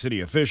week by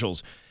city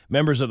officials.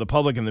 Members of the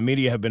public and the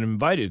media have been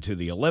invited to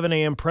the 11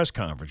 a.m. press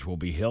conference, will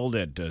be held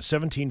at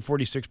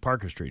 1746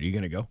 Parker Street. Are you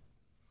going to go?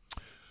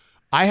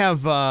 I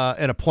have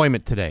an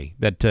appointment today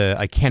that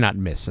I cannot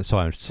miss, and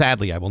so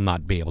sadly I will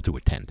not be able to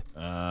attend.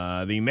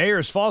 The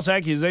mayor's false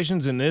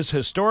accusations in this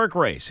historic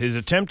race, his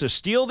attempt to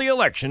steal the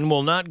election,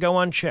 will not go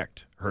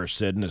unchecked, Hurst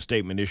said in a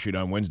statement issued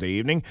on Wednesday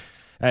evening.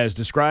 As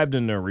described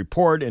in a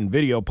report and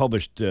video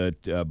published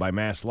by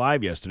Mass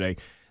Live yesterday,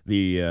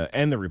 the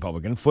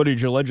Republican,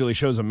 footage allegedly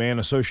shows a man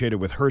associated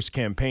with Hurst's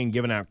campaign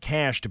giving out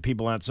cash to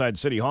people outside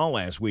City Hall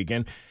last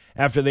weekend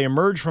after they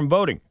emerged from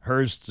voting.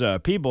 Hurst's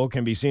people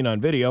can be seen on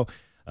video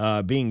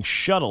being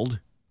shuttled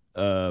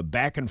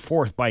back and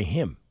forth by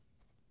him.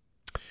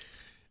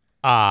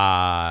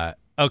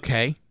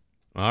 Okay.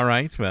 All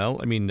right. Well,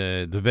 I mean,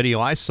 the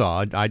video I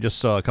saw, I just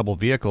saw a couple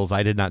vehicles.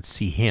 I did not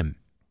see him.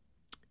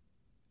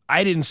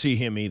 I didn't see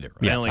him either.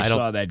 Yes, I only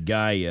saw that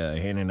guy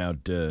handing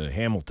out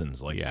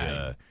Hamiltons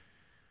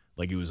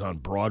like he was on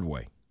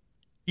Broadway.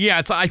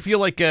 Yeah, I feel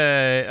like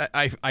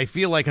I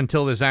feel like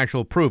until there's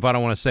actual proof, I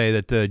don't want to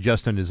say that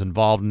Justin is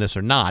involved in this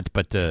or not,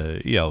 but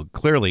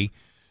clearly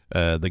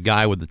the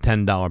guy with the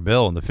 $10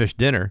 bill and the fish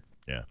dinner.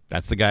 Yeah,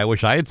 that's the guy I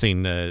wish I had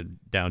seen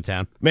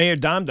downtown. Mayor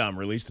Dom Dom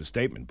released a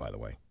statement, by the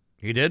way.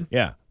 He did?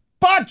 Yeah.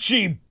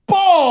 Bocce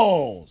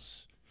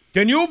balls!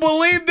 Can you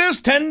believe this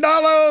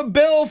 $10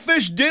 bill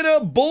fish dinner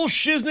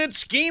bullshiznit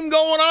scheme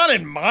going on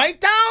in my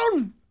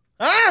town?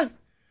 Huh?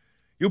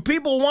 You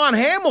people want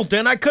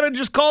Hamilton, I could have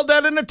just called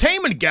that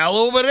entertainment gal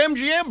over at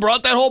MGM,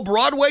 brought that whole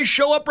Broadway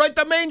show up right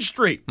to Main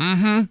Street.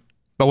 Mm-hmm.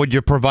 But would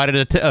you provide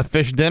a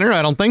fish dinner?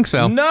 I don't think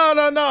so.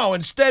 No.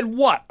 Instead,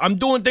 what? I'm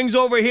doing things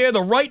over here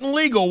the right and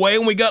legal way,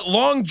 and we got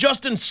Long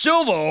Justin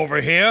Silva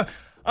over here.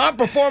 I'm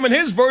performing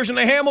his version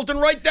of Hamilton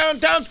right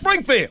downtown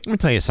Springfield. Let me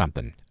tell you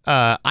something.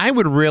 I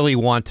would really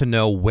want to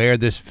know where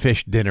this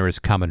fish dinner is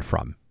coming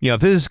from. If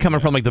this is coming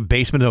from like the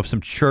basement of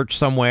some church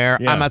somewhere,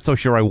 I'm not so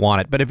sure I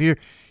want it. But if you're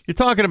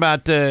talking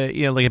about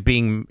like it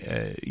being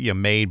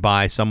made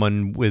by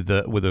someone with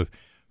a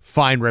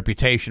fine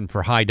reputation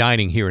for high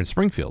dining here in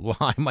Springfield, well,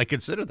 I might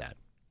consider that.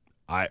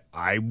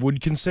 I would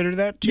consider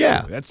that, too.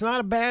 Yeah. That's not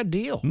a bad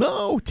deal.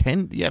 No,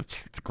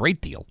 it's a great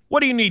deal.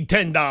 What do you need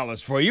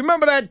 $10 for? You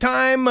remember that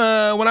time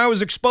when I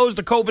was exposed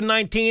to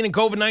COVID-19 and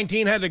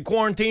COVID-19 had to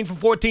quarantine for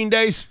 14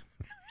 days?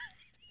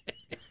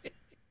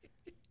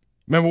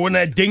 Remember when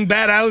that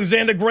dingbat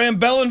Alexander Graham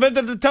Bell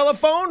invented the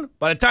telephone?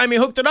 By the time he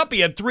hooked it up,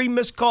 he had 3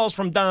 missed calls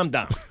from Dom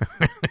Dom.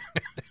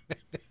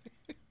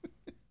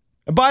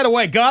 And by the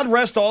way, God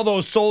rest all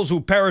those souls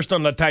who perished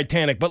on the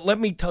Titanic. But let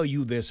me tell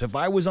you this. If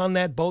I was on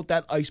that boat,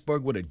 that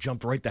iceberg would have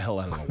jumped right the hell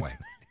out of the way.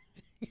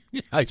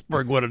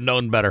 Iceberg would have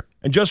known better.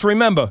 And just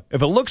remember,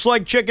 if it looks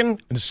like chicken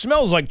and it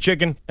smells like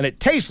chicken and it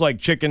tastes like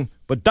chicken,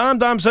 but Dom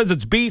Dom says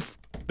it's beef,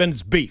 then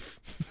it's beef.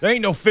 There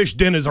ain't no fish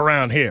dinners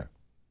around here.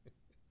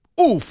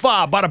 Ooh,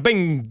 fa, bada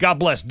bing, God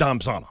bless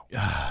Dom Sano.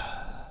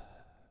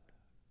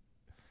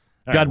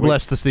 God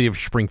bless the city of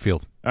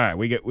Springfield. All right,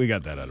 we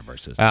got that out of our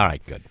system. All right,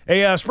 good.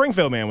 A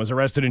Springfield man was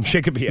arrested in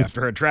Chicopee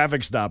after a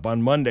traffic stop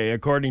on Monday.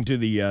 According to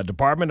the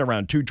department,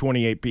 around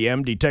 2:28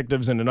 p.m.,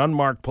 detectives in an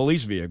unmarked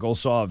police vehicle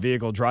saw a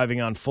vehicle driving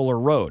on Fuller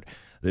Road.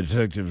 The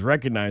detectives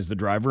recognized the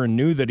driver and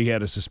knew that he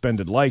had a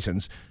suspended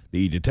license.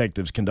 The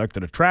detectives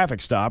conducted a traffic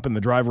stop, and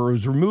the driver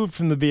was removed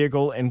from the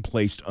vehicle and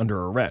placed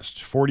under arrest.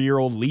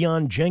 40-year-old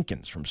Leon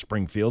Jenkins from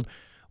Springfield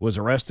was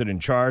arrested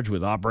and charged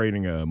with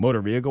operating a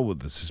motor vehicle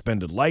with a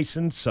suspended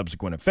license,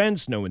 subsequent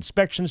offense, no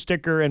inspection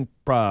sticker, and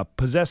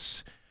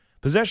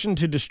possession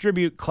to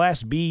distribute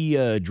Class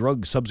B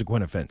drug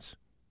subsequent offense.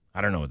 I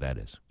don't know what that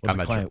is.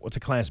 What's a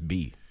Class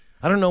B?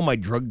 I don't know my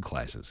drug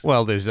classes.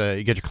 Well, there's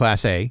you get your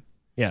Class A.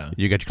 Yeah.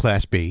 You get your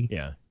Class B.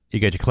 Yeah. You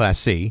get your Class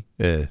C.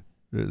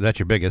 That's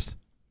your biggest.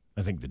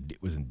 I think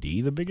wasn't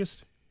D the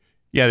biggest?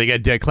 Yeah, they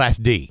get Class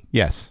D.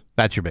 Yes,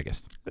 that's your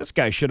biggest. This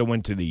guy should have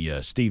went to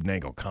the Steve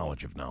Nagle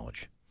College of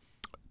Knowledge.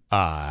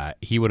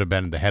 He would have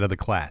been the head of the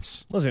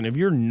class. Listen, if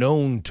you're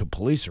known to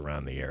police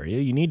around the area,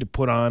 you need to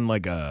put on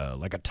like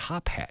a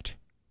top hat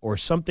or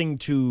something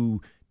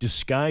to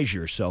disguise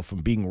yourself from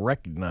being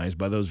recognized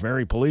by those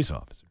very police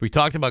officers. We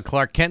talked about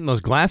Clark Kent and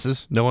those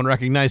glasses. No one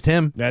recognized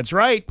him. That's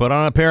right. Put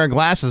on a pair of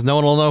glasses. No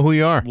one will know who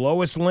you are.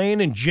 Lois Lane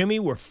and Jimmy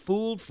were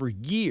fooled for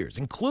years,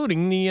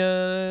 including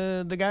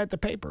the guy at the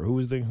paper. Who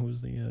was the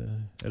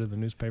head of the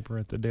newspaper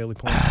at the Daily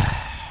Point?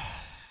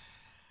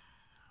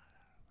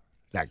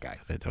 That guy.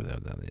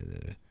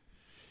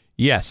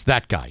 Yes,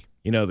 that guy.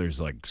 You know, there's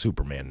like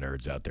Superman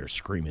nerds out there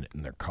screaming it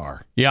in their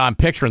car. Yeah, I'm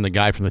picturing the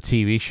guy from the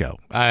TV show.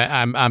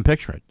 I'm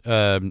picturing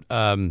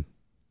it.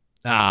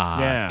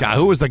 Yeah. God,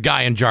 who was the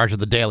guy in charge of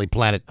the Daily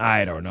Planet?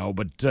 I don't know,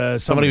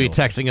 but Somebody will will. be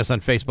texting us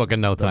on Facebook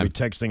in no They'll time. be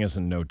texting us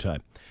in no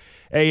time.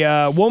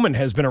 A woman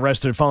has been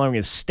arrested following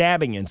a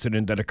stabbing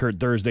incident that occurred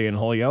Thursday in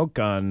Holyoke.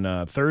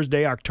 On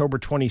Thursday, October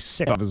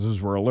 26th,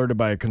 officers were alerted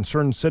by a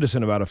concerned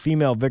citizen about a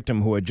female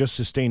victim who had just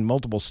sustained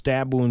multiple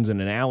stab wounds in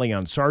an alley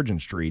on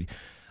Sargent Street.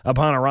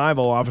 Upon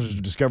arrival,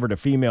 officers discovered a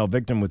female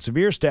victim with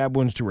severe stab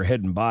wounds to her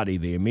head and body.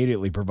 They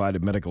immediately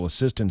provided medical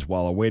assistance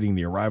while awaiting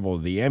the arrival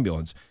of the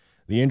ambulance.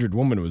 The injured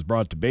woman was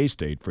brought to Bay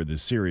State for the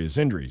serious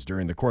injuries.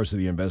 During the course of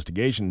the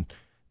investigation,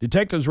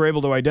 detectives were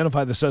able to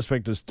identify the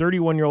suspect as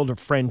 31-year-old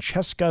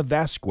Francesca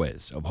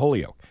Vasquez of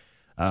Holyoke.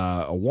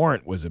 A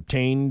warrant was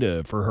obtained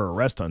for her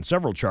arrest on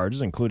several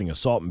charges, including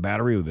assault and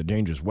battery with a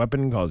dangerous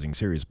weapon causing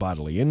serious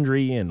bodily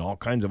injury and all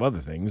kinds of other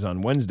things.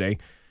 On Wednesday,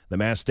 the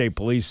Mass State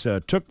Police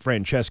took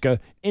Francesca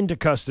into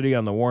custody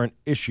on the warrant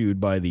issued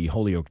by the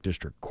Holyoke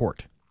District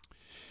Court.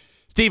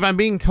 Steve, I'm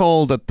being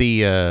told that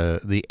the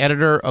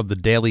editor of the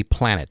Daily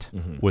Planet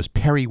was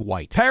Perry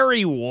White.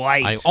 Perry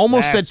White. I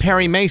almost said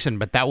Perry Mason,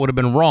 but that would have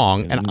been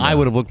wrong, and I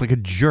would have looked like a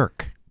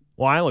jerk.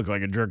 Well, I look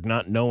like a jerk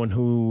not knowing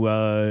who,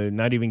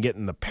 not even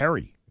getting the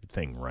Perry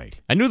thing right.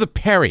 I knew the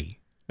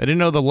Perry. I didn't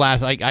know the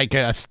last.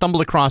 I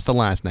stumbled across the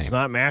last name. It's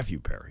not Matthew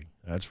Perry,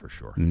 that's for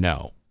sure.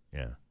 No.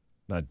 Yeah.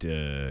 Not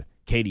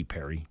Katy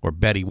Perry. Or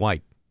Betty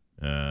White.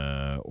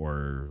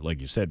 Or,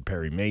 like you said,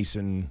 Perry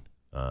Mason.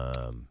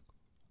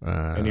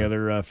 Any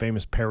other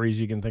famous Perrys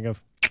you can think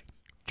of?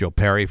 Joe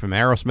Perry from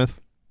Aerosmith.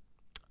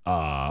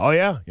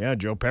 Yeah,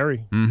 Joe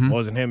Perry.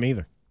 Wasn't him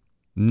either.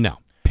 No.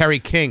 Perry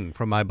King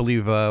from, I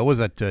believe, what was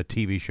that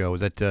TV show?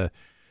 Was that,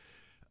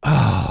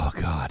 oh,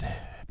 God.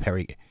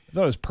 Perry. I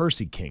thought it was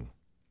Percy King.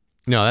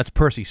 No, that's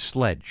Percy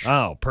Sledge.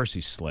 Oh,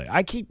 Percy Sledge.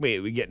 I keep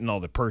getting all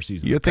the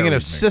Percys. You're thinking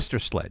of Sister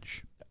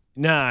Sledge.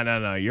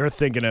 No. You're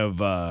thinking of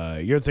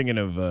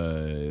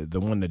the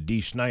one that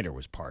Dee Snider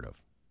was part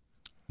of.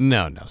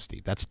 No,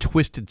 Steve. That's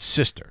Twisted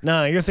Sister.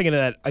 No, you're thinking of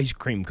that ice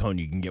cream cone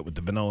you can get with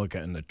the vanilla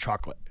and the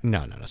chocolate.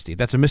 No, Steve.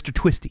 That's a Mr.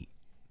 Twisty.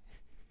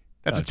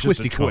 That's a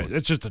twisty cone.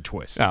 It's just a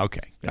twist. Oh,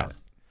 okay.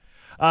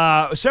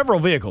 Yeah. Several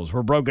vehicles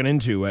were broken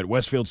into at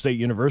Westfield State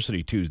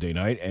University Tuesday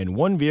night, and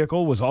one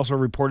vehicle was also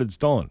reported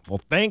stolen. Well,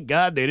 thank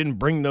God they didn't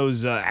bring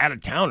those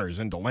out-of-towners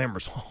into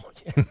Lambert's Hall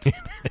yet.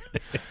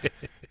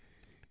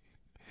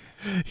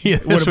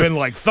 It would have been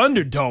like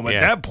Thunderdome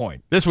at that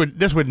point. This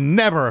would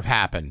never have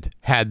happened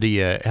had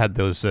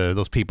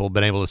those people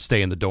been able to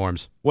stay in the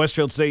dorms.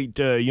 Westfield State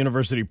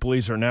University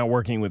police are now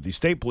working with the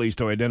state police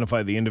to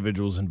identify the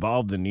individuals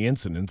involved in the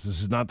incidents.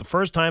 This is not the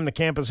first time the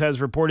campus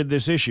has reported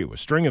this issue. A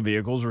string of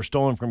vehicles were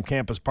stolen from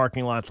campus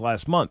parking lots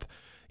last month.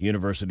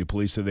 University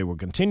police said they will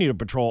continue to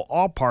patrol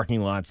all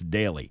parking lots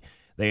daily.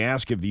 They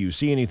ask if you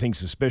see anything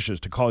suspicious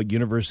to call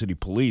university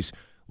police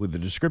with the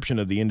description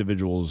of the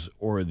individuals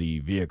or the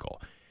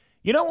vehicle.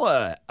 You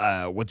know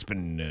what's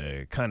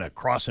been kind of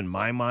crossing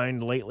my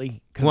mind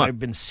lately? Because I've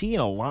been seeing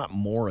a lot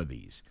more of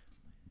these.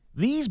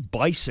 These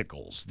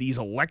bicycles, these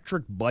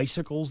electric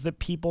bicycles that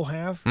people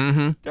have,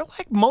 they're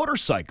like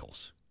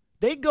motorcycles.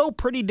 They go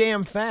pretty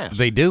damn fast.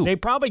 They do. They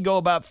probably go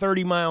about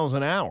 30 miles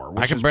an hour.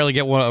 I can barely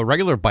get a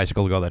regular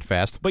bicycle to go that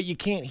fast. But you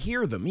can't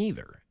hear them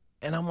either.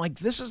 And I'm like,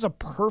 this is a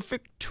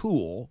perfect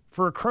tool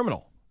for a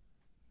criminal.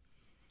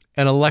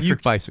 An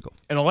electric bicycle.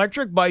 An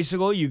electric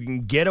bicycle, you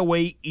can get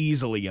away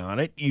easily on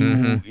it.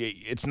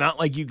 It's not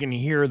like you can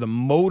hear the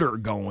motor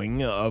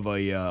going of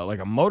like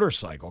a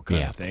motorcycle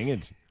kind of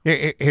thing.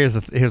 Here's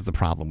the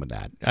problem with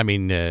that. I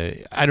mean,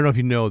 I don't know if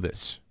you know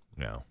this.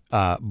 No.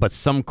 But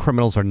some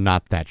criminals are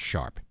not that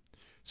sharp.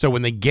 So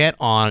when they get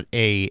on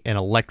an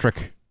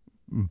electric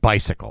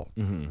bicycle,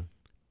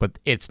 but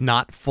it's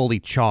not fully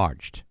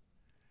charged,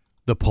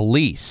 the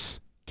police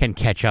can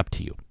catch up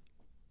to you.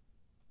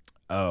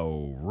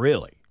 Oh,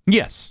 really?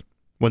 Yes,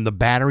 when the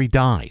battery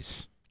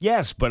dies.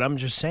 Yes, but I'm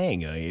just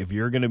saying, if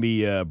you're going to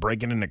be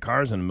breaking into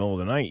cars in the middle of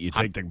the night, you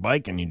take the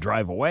bike and you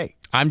drive away.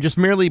 I'm just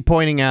merely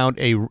pointing out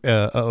a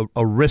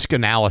risk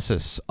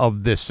analysis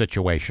of this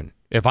situation.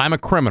 If I'm a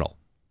criminal,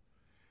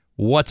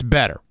 what's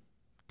better?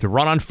 To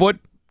run on foot,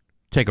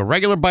 take a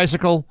regular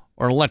bicycle,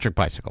 or an electric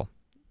bicycle?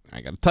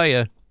 I got to tell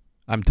you,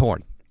 I'm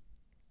torn.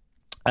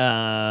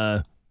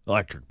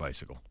 Electric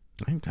bicycle.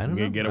 I don't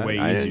know. Get away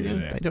easy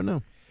with that. I don't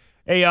know.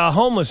 A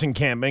homeless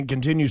encampment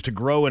continues to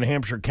grow in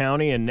Hampshire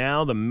County, and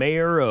now the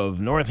mayor of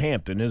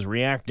Northampton is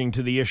reacting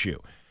to the issue.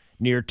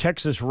 Near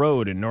Texas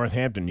Road in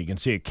Northampton, you can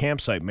see a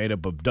campsite made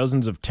up of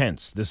dozens of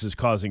tents. This is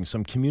causing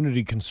some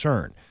community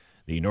concern.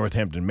 The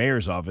Northampton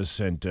mayor's office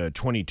sent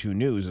 22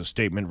 News a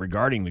statement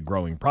regarding the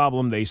growing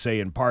problem. They say,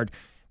 in part,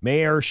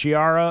 Mayor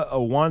Chiara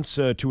wants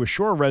to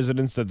assure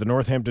residents that the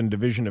Northampton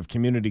Division of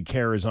Community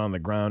Care is on the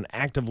ground,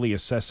 actively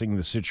assessing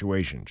the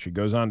situation. She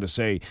goes on to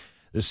say,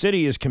 the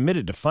city is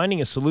committed to finding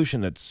a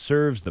solution that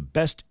serves the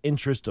best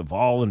interest of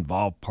all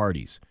involved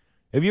parties.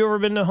 Have you ever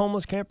been to a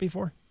homeless camp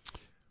before?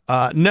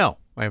 No,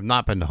 I have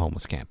not been to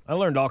homeless camp. I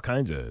learned all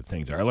kinds of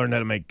things there. I learned how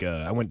to make,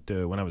 I went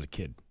when I was a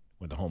kid,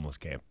 went to homeless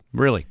camp.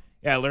 Really?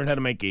 Yeah, I learned how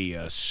to make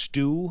a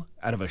stew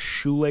out of a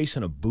shoelace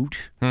and a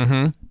boot.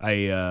 Mm-hmm.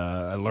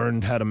 I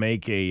learned how to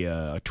make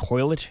a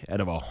toilet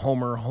out of a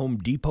Homer Home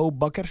Depot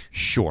bucket.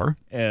 Sure.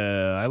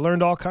 I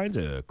learned all kinds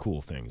of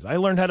cool things. I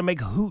learned how to make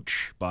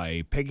hooch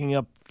by picking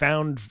up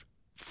found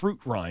fruit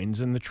rinds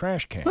in the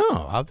trash can.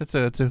 Oh, that's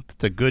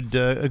a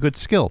good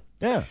skill.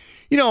 Yeah.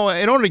 You know,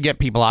 in order to get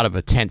people out of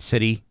a tent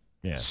city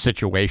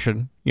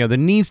situation, there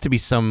needs to be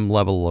some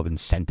level of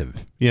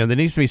incentive. There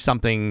needs to be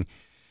something.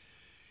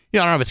 I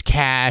don't know if it's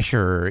cash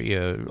or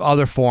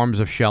other forms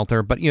of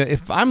shelter, but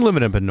if I'm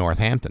living up in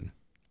Northampton,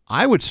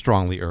 I would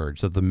strongly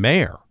urge that the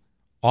mayor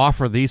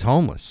offer these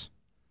homeless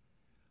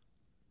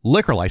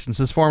liquor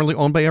licenses formerly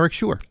owned by Eric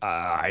Schur.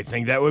 I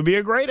think that would be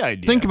a great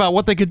idea. Think about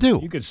what they could do.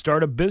 You could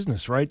start a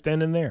business right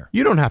then and there.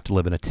 You don't have to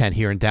live in a tent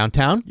here in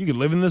downtown. You could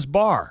live in this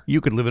bar. You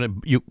could live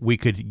in we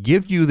could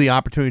give you the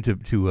opportunity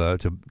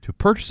to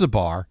purchase a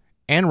bar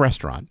and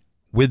restaurant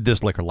with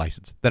this liquor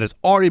license that has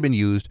already been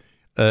used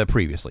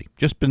previously,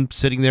 just been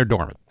sitting there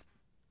dormant.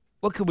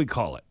 What could we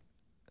call it?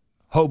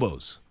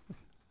 Hobos.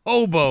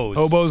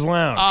 Hobos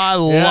Lounge. I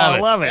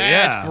love it.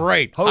 That's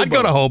great. Hobos. I'd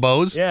go to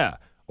Hobos. Yeah.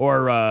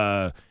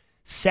 Or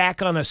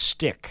sack on a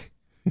stick.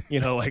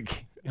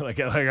 Like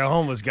a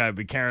homeless guy would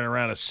be carrying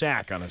around a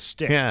sack on a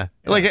stick. Yeah.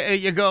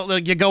 Like you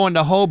go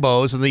into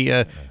Hobos and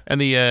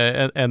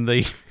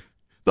the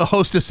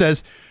hostess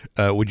says,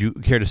 "Would you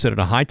care to sit in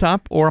a high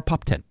top or a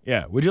pop tent?"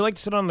 Yeah. Would you like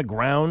to sit on the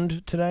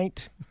ground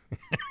tonight?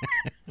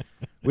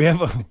 We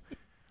have a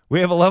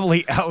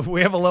lovely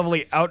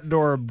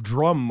outdoor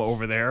drum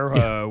over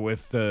there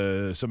with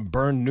some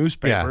burned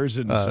newspapers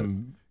and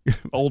some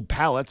old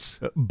pallets.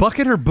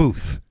 Bucket or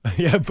booth?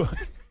 Yeah.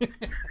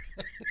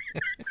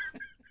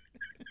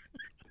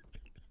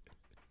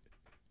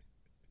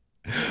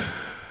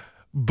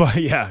 But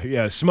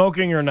yeah,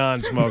 smoking or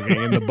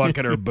non-smoking in the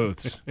bucket or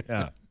booths.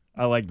 Yeah,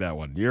 I like that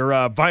one.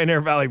 Your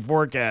Pioneer Valley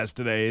forecast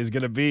today is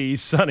going to be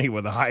sunny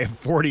with a high of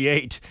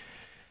 48.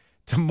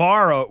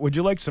 Tomorrow, would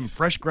you like some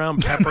fresh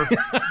ground pepper?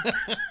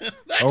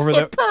 That's over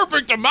the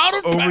perfect amount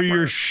of pepper. Over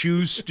your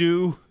shoe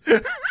stew.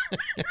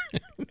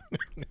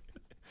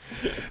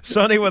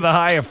 Sunny with a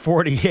high of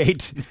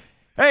 48.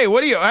 Hey,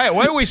 what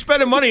are we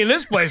spending money in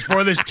this place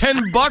for? There's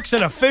 $10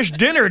 and a fish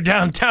dinner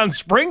downtown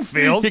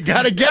Springfield. You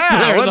got to get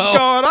there, what's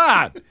going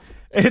on?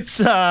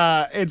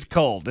 It's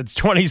cold. It's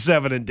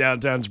 27 in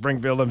downtown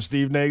Springfield. I'm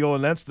Steve Nagle,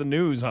 and that's the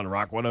news on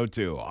Rock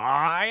 102.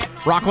 Rock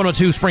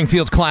 102,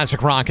 Springfield's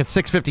classic rock at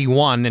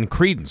 6:51, and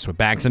Credence with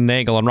Bax and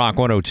Nagle on Rock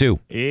 102.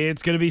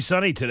 It's going to be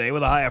sunny today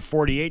with a high of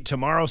 48.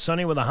 Tomorrow,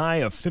 sunny with a high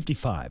of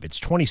 55. It's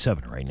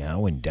 27 right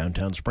now in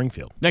downtown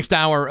Springfield. Next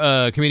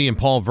hour, comedian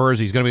Paul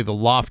Verzi is going to be at the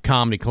Loft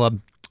Comedy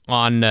Club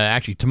on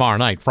actually tomorrow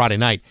night, Friday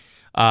night.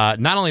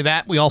 Not only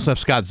that, we also have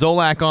Scott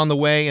Zolak on the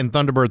way and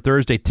Thunderbird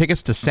Thursday.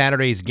 Tickets to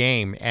Saturday's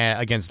game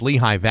against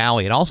Lehigh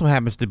Valley. It also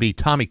happens to be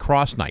Tommy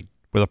Cross night,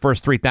 where the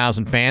first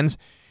 3,000 fans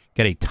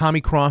get a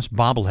Tommy Cross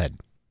bobblehead.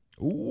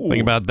 Ooh.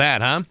 Think about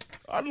that, huh?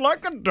 I'd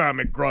like a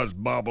Tommy Cross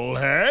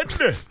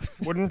bobblehead,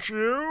 wouldn't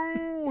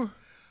you?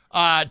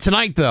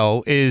 Tonight,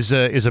 though, is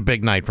a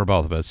big night for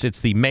both of us.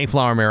 It's the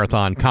Mayflower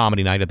Marathon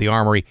Comedy Night at the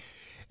Armory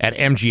at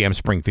MGM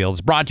Springfield.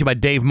 It's brought to you by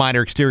Dave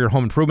Miner Exterior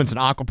Home Improvements and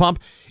Aqua Pump.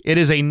 It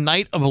is a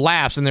night of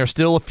laughs, and there's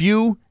still a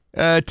few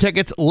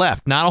tickets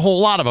left. Not a whole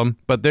lot of them,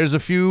 but there's a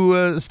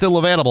few still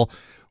available.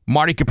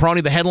 Marty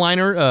Caproni, the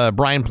headliner,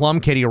 Brian Plum,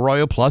 Katie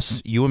Arroyo,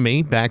 plus you and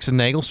me, Bax and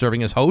Nagle,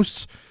 serving as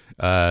hosts.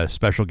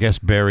 Special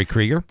guest Barry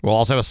Krieger. We'll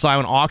also have a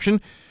silent auction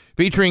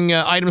featuring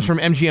items from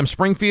MGM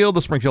Springfield,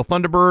 the Springfield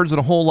Thunderbirds, and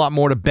a whole lot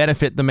more to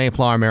benefit the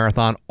Mayflower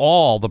Marathon.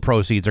 All the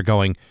proceeds are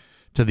going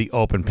to the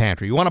open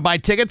pantry. You want to buy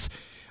tickets?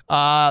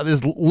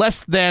 There's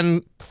less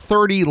than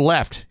 30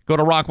 left. Go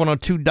to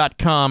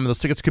rock102.com. Those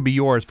tickets could be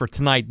yours for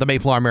tonight, the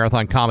Mayflower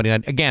Marathon Comedy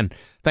Night. Again,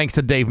 thanks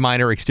to Dave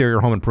Miner,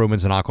 Exterior Home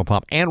Improvements and Aqua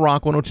Pump, and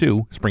Rock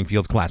 102,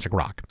 Springfield's classic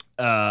rock.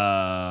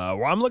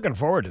 Well, I'm looking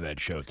forward to that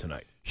show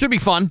tonight. Should be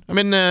fun. I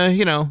mean,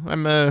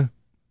 I'm a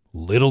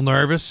little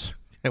nervous.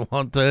 I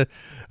won't lie.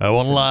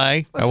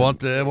 Listen, I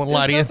won't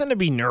lie to you. There's nothing to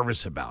be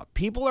nervous about.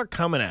 People are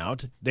coming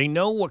out. They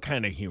know what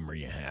kind of humor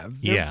you have.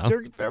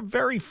 They're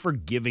very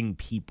forgiving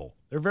people.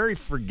 They're a very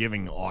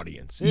forgiving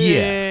audience.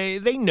 Yeah.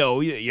 They know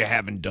you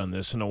haven't done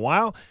this in a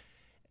while.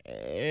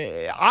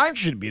 I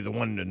should be the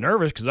one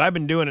nervous because I've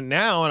been doing it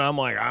now, and I'm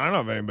like, I don't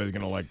know if anybody's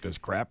going to like this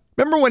crap.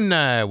 Remember when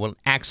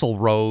Axl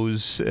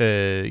Rose,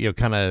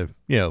 kind of,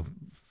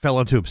 fell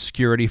into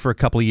obscurity for a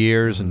couple of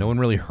years, and no one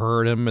really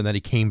heard him, and then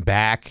he came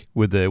back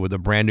with a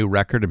brand new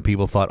record, and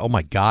people thought, oh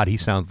my God, he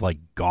sounds like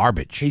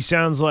garbage. He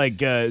sounds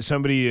like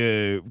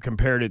somebody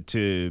compared it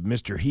to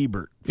Mr.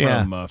 Hebert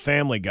from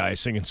Family Guy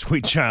singing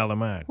 "Sweet Child of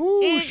Mine."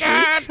 Ooh, sweet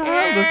child of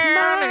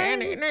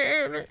mine.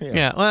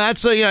 Yeah, well,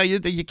 that's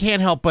you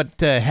can't help but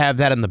have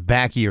that in the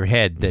back of your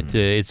head that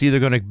it's either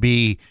going to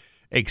be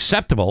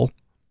acceptable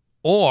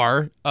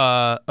or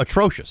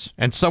atrocious,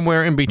 and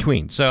somewhere in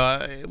between.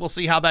 So we'll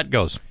see how that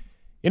goes.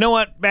 You know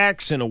what,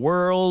 Bax? In a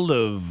world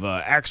of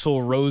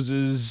Axl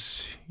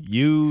Roses,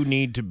 you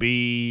need to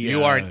be...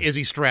 You are an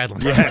Izzy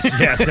Stradlin.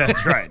 Yes,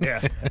 that's right,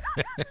 yeah.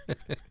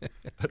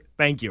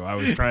 Thank you. I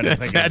was trying to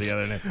think of the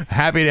other name.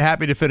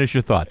 Happy to finish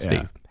your thoughts,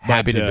 Steve.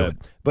 Happy to do it.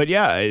 But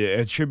yeah,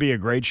 it should be a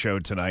great show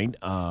tonight.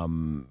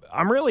 I'm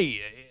really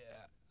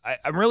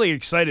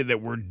excited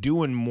that we're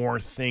doing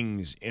more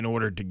things in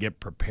order to get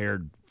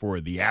prepared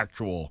for the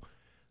actual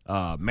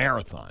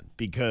marathon,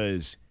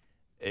 because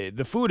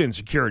the food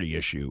insecurity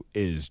issue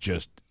is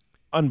just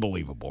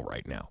unbelievable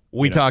right now.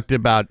 We talked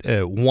about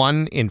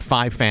 1 in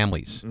 5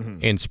 families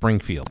in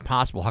Springfield.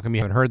 Possible. How come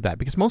you haven't heard that?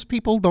 Because most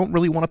people don't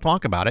really want to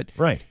talk about it.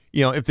 Right.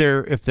 You know, if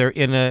they're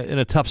in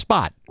a tough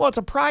spot. Well, it's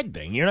a pride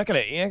thing. You're not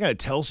gonna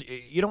tell.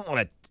 You don't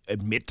want to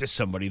admit to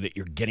somebody that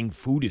you're getting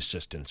food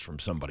assistance from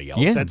somebody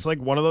else. Yeah. That's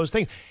like one of those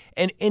things.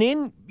 And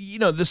in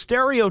the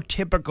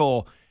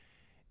stereotypical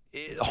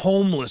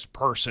homeless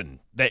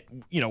person that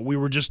we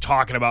were just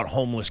talking about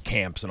homeless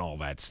camps and all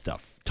that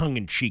stuff, tongue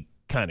in cheek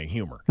kind of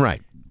humor.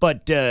 Right.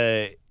 But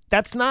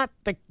that's not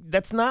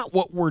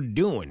what we're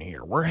doing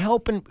here. We're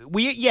helping.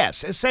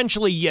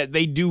 Essentially,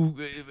 they do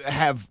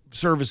have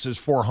services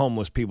for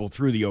homeless people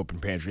through the Open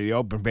Pantry. The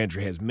Open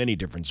Pantry has many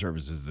different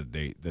services that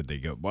they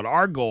go. But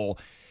our goal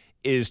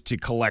is to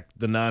collect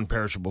the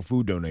non-perishable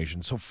food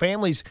donations. So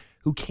families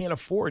who can't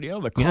afford,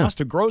 the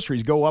cost of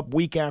groceries go up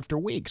week after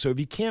week. So if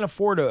you can't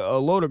afford a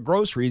load of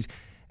groceries,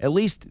 at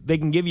least they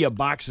can give you a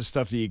box of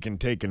stuff that you can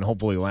take and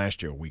hopefully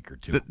last you a week or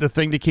two. The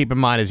thing to keep in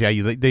mind is,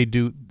 they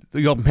do.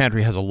 The Open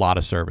Pantry has a lot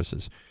of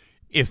services.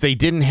 If they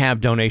didn't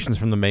have donations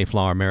from the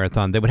Mayflower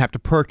Marathon, they would have to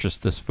purchase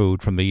this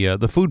food from the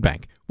food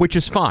bank, which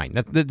is fine.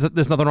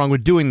 There's nothing wrong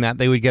with doing that.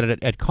 They would get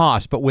it at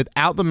cost. But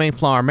without the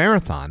Mayflower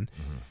Marathon,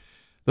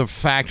 the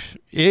fact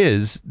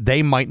is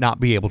they might not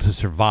be able to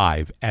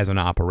survive as an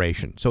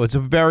operation. So it's a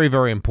very,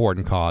 very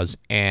important cause,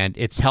 and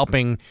it's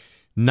helping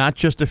not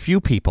just a few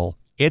people.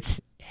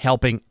 It's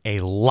helping a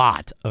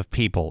lot of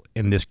people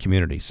in this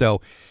community.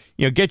 So,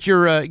 get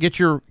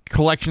your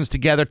collections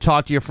together,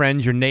 talk to your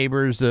friends, your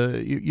neighbors,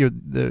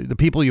 the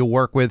people you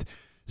work with.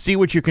 See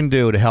what you can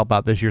do to help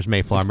out this year's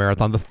Mayflower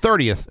Marathon, the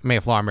 30th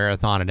Mayflower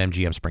Marathon at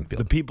MGM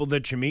Springfield. The people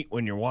that you meet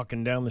when you're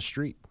walking down the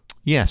street.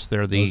 Yes,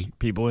 they're Those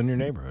people in your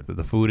neighborhood.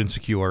 The food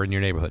insecure in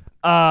your neighborhood.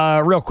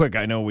 Real quick,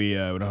 I know we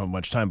don't have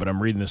much time, but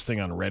I'm reading this thing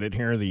on Reddit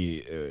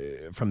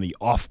here, from the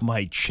Off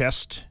My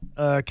Chest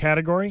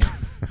category.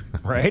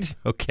 Right?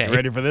 Okay. You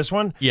ready for this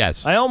one?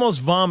 Yes. I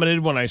almost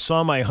vomited when I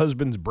saw my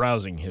husband's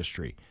browsing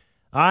history.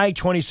 I,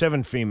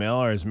 27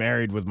 female, is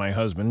married with my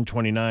husband,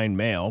 29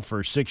 male,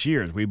 for 6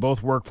 years. We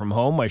both work from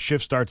home. My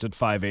shift starts at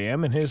 5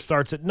 a.m. and his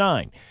starts at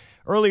 9.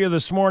 Earlier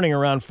this morning,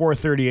 around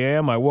 4:30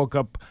 a.m., I woke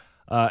up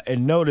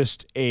and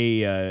noticed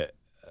a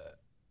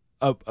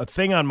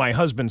thing on my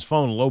husband's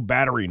phone, low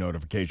battery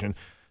notification.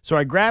 So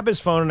I grab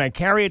his phone and I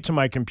carry it to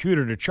my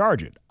computer to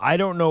charge it. I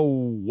don't know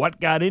what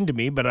got into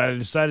me, but I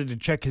decided to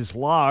check his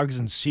logs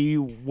and see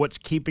what's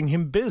keeping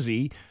him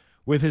busy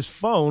with his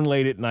phone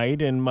late at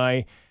night. And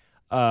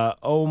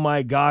oh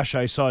my gosh,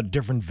 I saw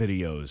different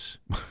videos,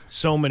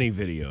 so many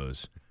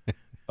videos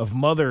of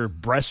mother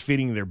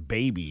breastfeeding their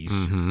babies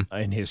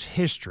and his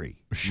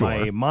history. Sure.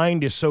 My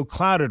mind is so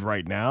clouded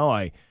right now.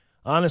 I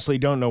honestly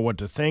don't know what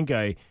to think.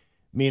 I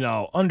mean,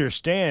 I'll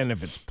understand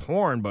if it's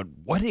porn, but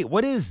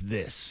what is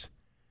this?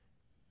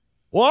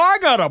 Well, I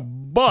got a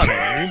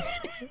buddy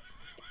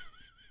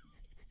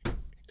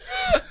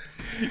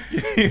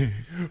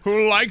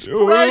who likes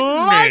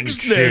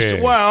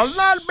this. Well,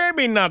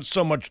 maybe not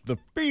so much the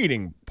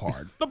feeding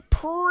part, the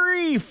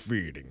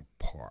pre-feeding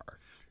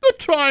part. The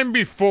time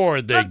before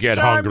they get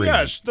hungry.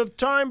 Yes, the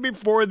time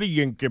before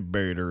the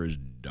incubator is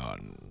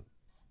done.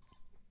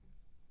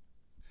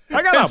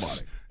 I got a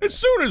buddy. As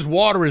soon as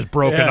water is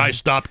broken, I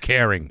stop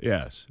caring.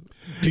 Yes.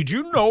 Did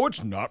you know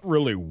it's not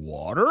really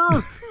water?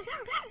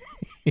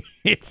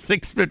 It's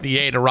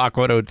 6:58 at Rock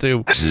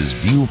 102. This is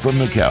View from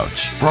the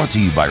Couch, brought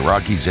to you by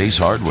Rocky's Ace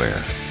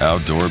Hardware.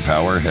 Outdoor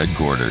power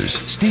headquarters,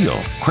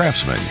 Steel,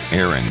 Craftsman,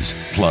 Aaron's,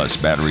 plus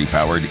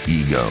battery-powered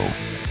Ego.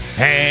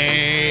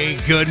 Hey,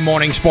 good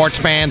morning, sports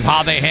fans.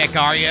 How the heck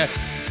are you?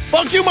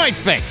 Folks, you might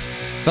think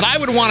that I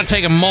would want to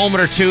take a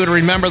moment or two to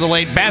remember the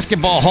late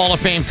Basketball Hall of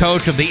Fame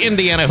coach of the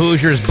Indiana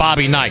Hoosiers,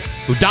 Bobby Knight,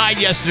 who died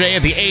yesterday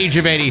at the age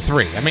of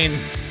 83. I mean,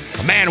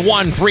 the man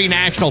won 3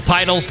 national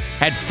titles,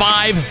 had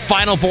 5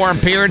 Final Four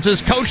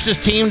appearances, coached his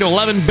team to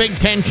 11 Big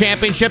Ten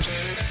championships,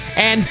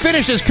 and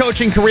finished his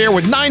coaching career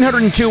with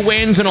 902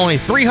 wins and only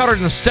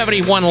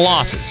 371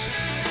 losses.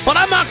 But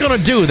I'm not going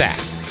to do that.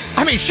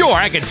 I mean, sure,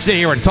 I could sit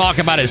here and talk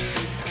about his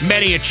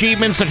many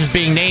achievements, such as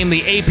being named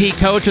the AP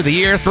Coach of the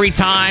Year 3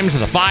 times, or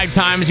the 5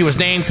 times he was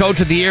named Coach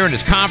of the Year in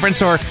his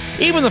conference, or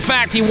even the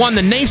fact he won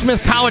the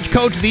Naismith College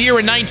Coach of the Year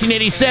in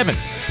 1987.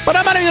 But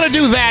I'm not even going to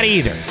do that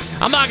either.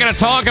 I'm not going to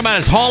talk about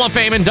his Hall of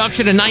Fame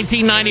induction in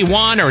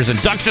 1991 or his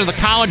induction to the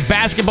College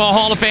Basketball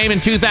Hall of Fame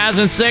in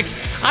 2006.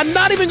 I'm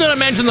not even going to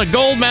mention the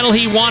gold medal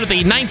he won at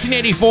the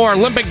 1984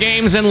 Olympic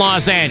Games in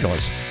Los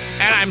Angeles.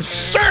 And I'm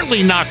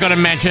certainly not going to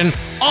mention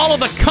all of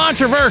the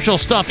controversial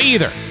stuff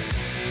either.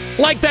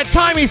 Like that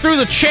time he threw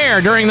the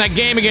chair during that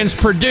game against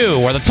Purdue,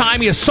 or the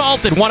time he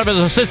assaulted one of his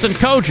assistant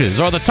coaches,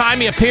 or the time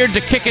he appeared to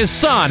kick his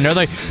son, or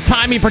the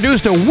time he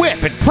produced a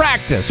whip at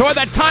practice, or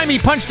that time he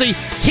punched the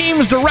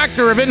team's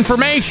director of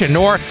information,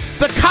 or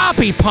the cop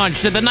he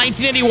punched at the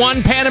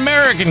 1981 Pan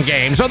American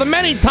Games, or the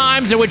many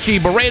times in which he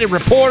berated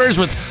reporters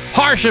with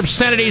harsh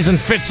obscenities and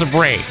fits of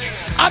rage.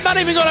 I'm not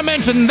even going to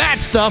mention that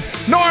stuff,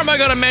 nor am I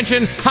going to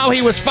mention how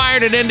he was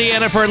fired at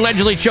Indiana for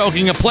allegedly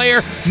choking a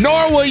player,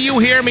 nor will you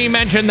hear me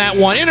mention that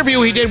one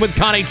interview he did with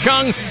Connie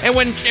Chung in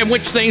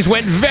which things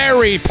went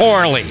very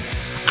poorly.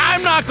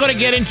 I'm not going to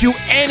get into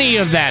any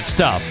of that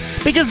stuff,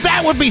 because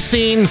that would be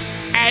seen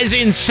as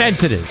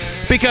insensitive,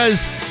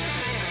 because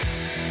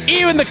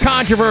even the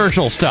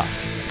controversial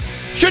stuff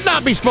should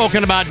not be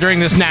spoken about during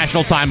this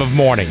national time of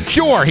mourning.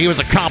 Sure, he was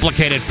a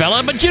complicated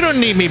fella, but you don't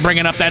need me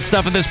bringing up that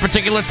stuff at this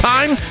particular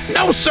time.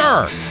 No,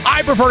 sir.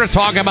 I prefer to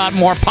talk about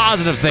more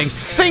positive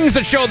things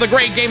that show the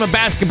great game of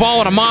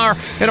basketball in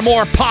a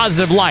more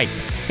positive light.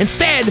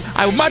 Instead,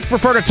 I would much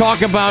prefer to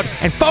talk about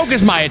and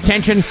focus my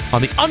attention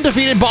on the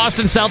undefeated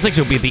Boston Celtics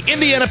who beat the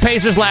Indiana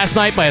Pacers last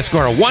night by a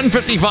score of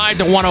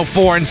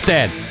 155-104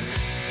 instead.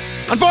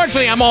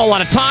 Unfortunately, I'm all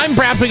out of time.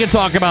 Perhaps we can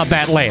talk about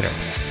that later.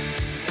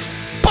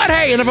 But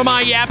hey, enough of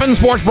my yapping.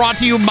 Sports brought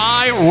to you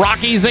by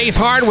Rocky's Ace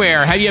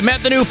Hardware. Have you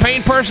met the new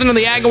paint person in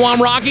the Agawam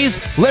Rockies?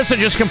 Lissa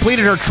just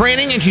completed her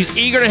training, and she's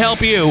eager to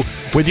help you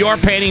with your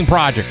painting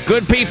project.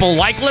 Good people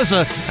like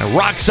Lissa and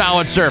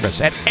rock-solid service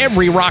at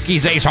every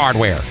Rocky's Ace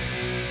Hardware.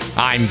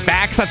 I'm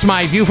Bax. That's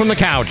my view from the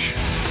couch.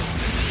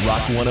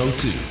 Rock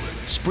 102.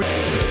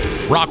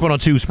 Rock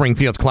 102,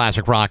 Springfield's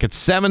Classic Rock. It's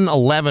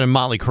 7-11 in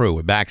Motley Crue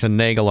with Bax and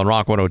Nagle on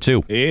Rock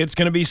 102. It's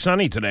going to be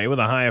sunny today with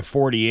a high of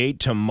 48.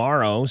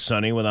 Tomorrow,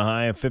 sunny with a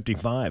high of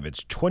 55.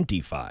 It's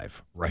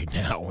 25 right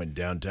now in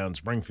downtown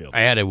Springfield.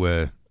 I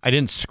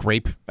didn't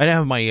scrape. I didn't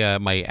have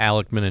my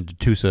Alecman and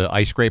Tusa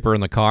ice scraper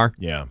in the car.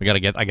 Yeah.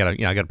 I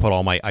gotta put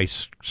all my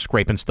ice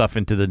scraping stuff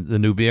into the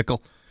new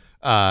vehicle.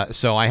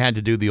 So I had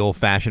to do the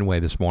old-fashioned way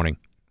this morning.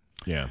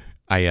 Yeah.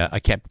 I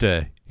kept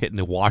hitting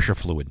the washer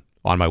fluid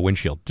on my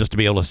windshield just to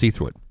be able to see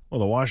through it. Well,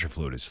 the washer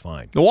fluid is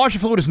fine. The washer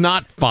fluid is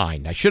not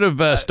fine. I should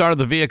have started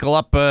the vehicle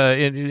up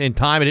in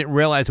time. I didn't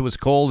realize it was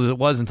cold as it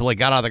was until I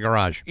got out of the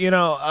garage. You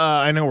know,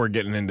 I know we're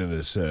getting into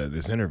this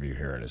interview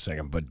here in a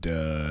second, but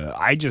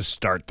I just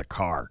start the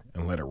car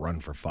and let it run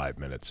for 5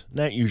 minutes.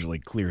 That usually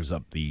clears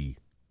up the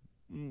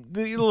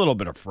little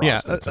bit of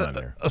frost that's on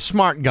there. A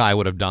smart guy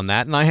would have done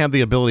that, and I have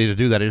the ability to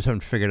do that. I just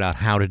haven't figured out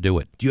how to do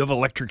it. Do you have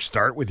electric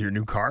start with your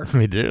new car?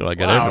 I do. I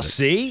got everything.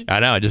 See? I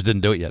know. I just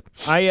didn't do it yet.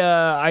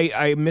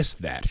 I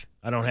missed that.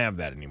 I don't have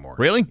that anymore.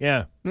 Really?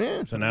 Yeah.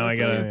 Yeah. So now I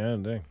got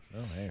to...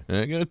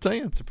 I got to tell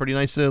you, it's a pretty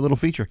nice little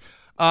feature.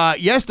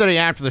 Yesterday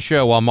after the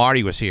show, while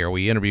Marty was here,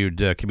 we interviewed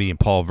comedian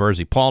Paul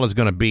Verzi. Paul is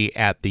going to be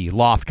at the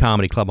Loft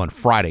Comedy Club on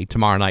Friday,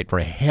 tomorrow night, for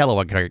a hell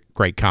of a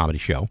great comedy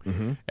show.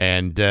 Mm-hmm.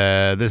 And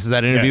this is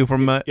that interview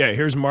from...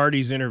 here's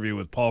Marty's interview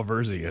with Paul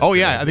Verzi yesterday. Oh,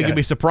 yeah, I think you'll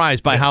be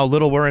surprised by how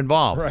little we're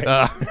involved. Right.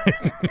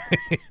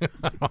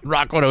 On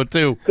Rock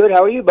 102. Good,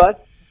 how are you, bud?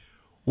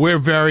 We're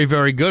very,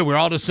 very good. We're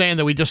all just saying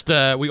that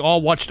we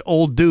all watched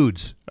Old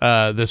Dudes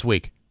this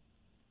week.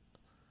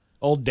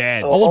 Old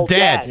dads. Old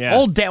dads. Yeah.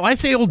 Old dad. Why did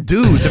I say old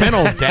dudes? I meant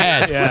old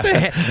dads. Yeah. What the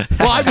heck?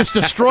 Well, I just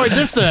destroyed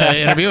this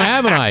interview,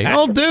 haven't I?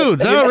 Old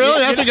dudes. Oh, really?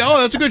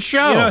 That's a good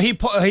show. You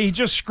know, he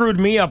just screwed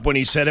me up when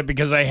he said it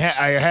because I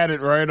had it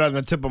right on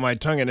the tip of my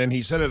tongue, and then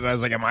he said it, and I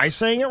was like, am I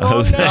saying it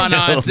wrong now?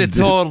 No, it's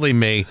totally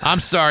me.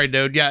 I'm sorry,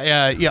 dude.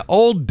 Yeah.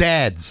 Old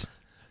dads.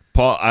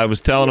 Paul, I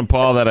was telling him,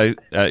 Paul,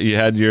 that you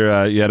had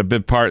a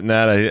big part in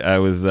that. I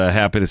was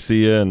happy to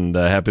see you and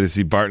happy to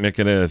see Bartnick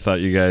in it. I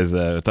thought you guys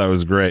thought it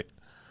was great.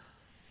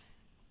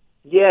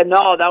 Yeah,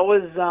 no, that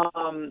was,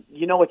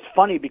 it's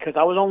funny because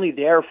I was only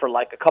there for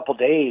like a couple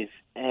days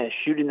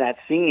shooting that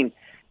scene.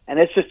 And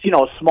it's just,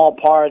 a small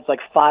part. It's like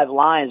 5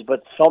 lines,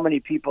 but so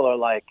many people are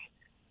like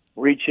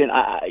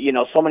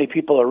so many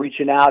people are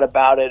reaching out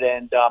about it.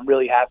 And I'm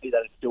really happy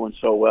that it's doing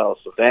so well.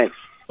 So thanks.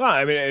 Well,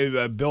 I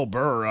mean, Bill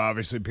Burr,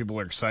 obviously people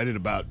are excited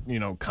about,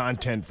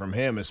 content from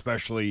him,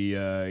 especially,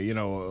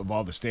 of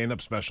all the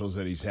stand-up specials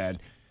that he's had.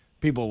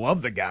 People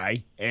love the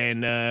guy,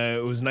 and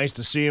it was nice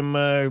to see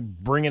him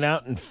bring it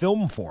out in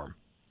film form.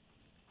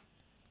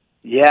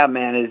 Yeah,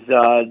 man, his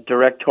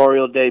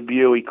directorial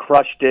debut, he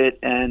crushed it,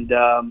 and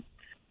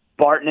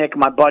Bartnick,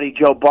 my buddy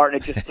Joe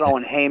Bartnick, just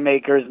throwing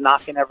haymakers,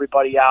 knocking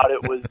everybody out.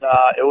 It was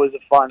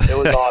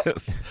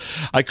awesome.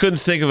 I couldn't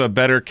think of a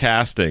better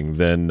casting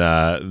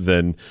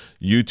than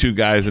you two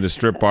guys in a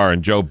strip bar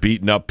and Joe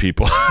beating up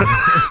people.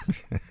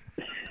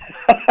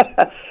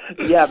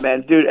 Yeah,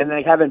 man, dude, and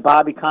then having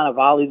Bobby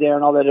Cannavale there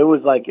and all that, it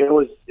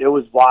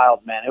was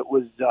wild, man. It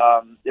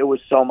was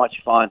so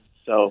much fun.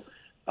 So,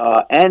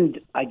 and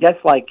I guess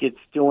like it's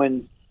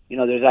doing,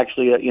 there's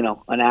actually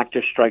an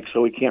actor strike,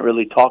 so we can't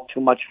really talk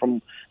too much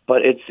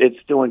but it's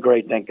doing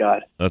great, thank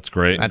God. That's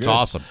great. That's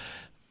awesome.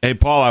 Hey,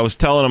 Paul, I was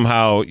telling him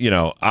how,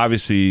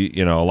 obviously,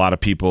 a lot of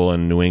people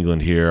in New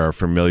England here are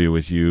familiar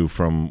with you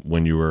from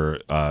when you were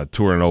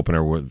touring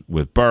opener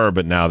with Burr,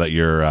 but now that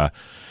you're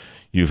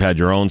you've had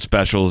your own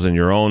specials and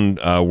your own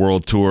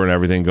world tour and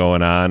everything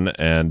going on.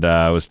 And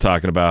I was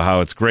talking about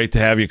how it's great to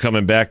have you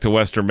coming back to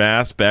Western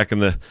Mass back in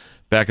the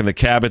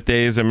Cabot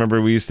days. I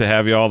remember we used to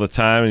have you all the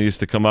time, and you used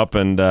to come up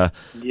and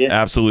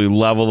absolutely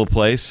level the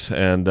place.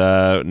 And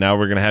now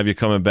we're going to have you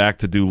coming back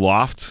to do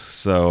Loft.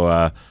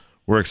 So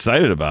we're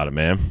excited about it,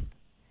 man.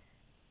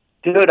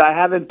 Dude, I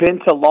haven't been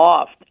to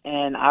Loft,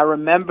 and I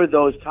remember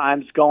those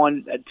times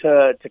going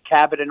to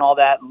Cabot and all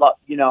that, and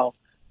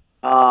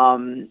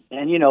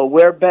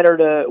where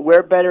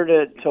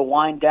better to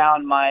wind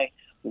down my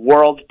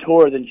world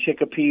tour than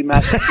Chicopee,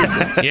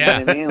 Massachusetts. Yeah,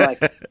 you know what I mean, like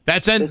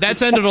that's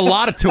ended a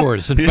lot of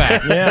tours. In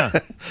fact, Yeah.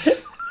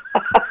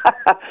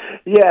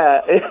 yeah.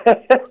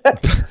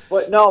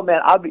 But no, man,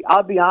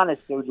 I'll be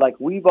honest, dude. Like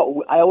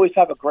I always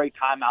have a great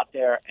time out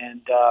there,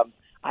 and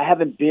I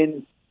haven't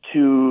been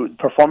to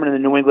performing in the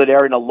New England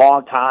area in a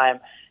long time.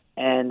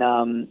 And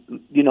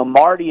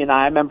Marty and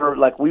I remember,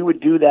 like, we would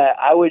do that.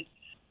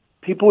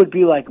 People would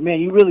be like, "Man,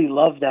 you really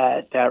love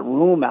that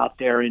room out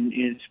there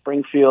in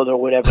Springfield or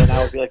whatever." And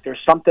I would be like,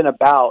 "There's something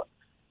about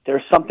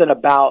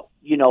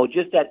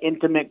just that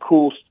intimate,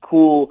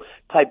 cool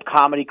type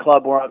comedy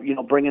club where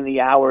I'm, bringing the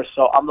hour."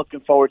 So I'm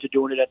looking forward to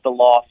doing it at the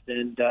Loft.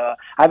 And I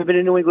haven't been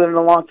in New England in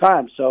a long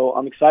time, so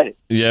I'm excited.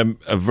 Yeah,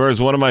 Verz,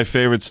 one of my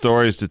favorite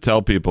stories to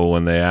tell people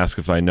when they ask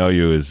if I know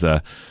you is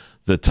the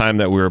time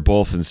that we were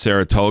both in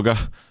Saratoga.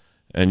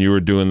 And you were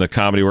doing the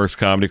Comedy Works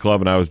Comedy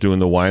Club, and I was doing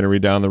the winery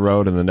down the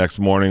road. And the next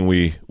morning,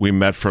 we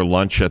met for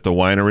lunch at the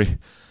winery.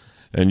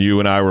 And you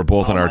and I were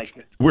both in our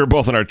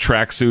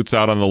tracksuits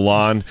out on the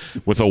lawn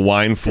with a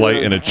wine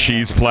flight and a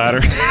cheese platter.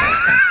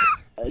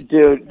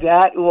 Dude,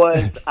 that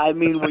was,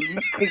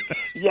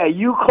 when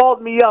you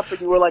called me up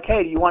and you were like,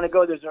 "Hey, do you want to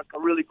go? There's a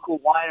really cool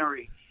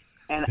winery."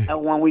 And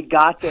when we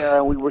got there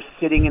and we were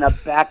sitting in a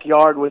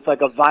backyard with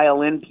like a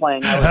violin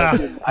playing, I was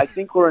like, "I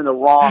think we're in the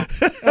wrong."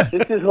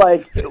 This is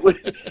like, it was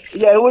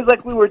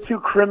like we were two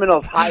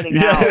criminals hiding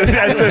out.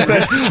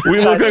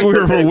 We looked like we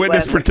were for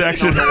witness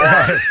protection.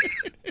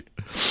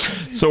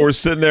 So we're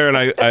sitting there, and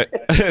I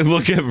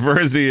look at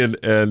Verzi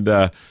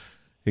and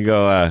he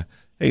go,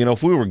 "Hey,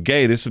 if we were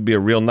gay, this would be a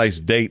real nice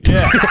date."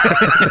 Yeah.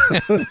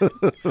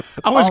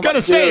 I was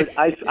gonna say, dude,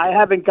 I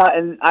haven't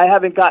gotten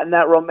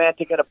that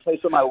romantic at a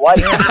place with my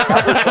wife.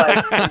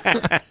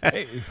 I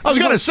was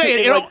gonna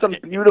say like some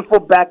beautiful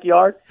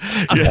backyard.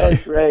 Yeah.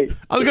 That's great.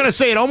 I was gonna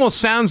say it almost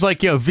sounds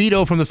like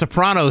Vito from The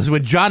Sopranos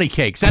with Johnny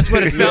Cakes. That's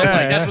what it felt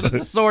like. That's what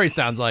the story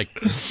sounds like.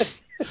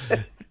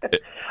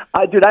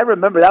 Dude, I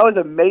remember that was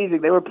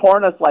amazing. They were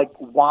pouring us like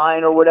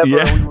wine or whatever,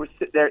 and we were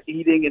sitting there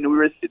eating, and we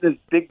were sitting in this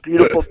big,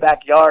 beautiful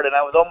backyard, and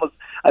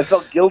I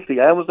felt guilty.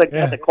 I almost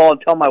had to call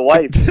and tell my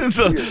wife.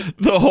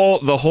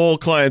 the whole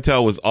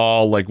clientele was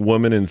all like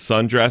women in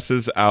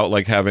sundresses out,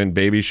 like having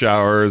baby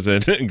showers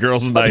and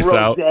girls' nights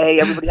out.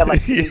 Everybody had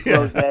like pink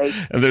rosé.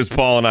 And there's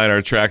Paul and I in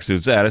our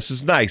tracksuits. This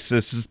is nice.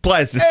 This is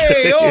pleasant.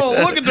 Hey,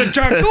 look at the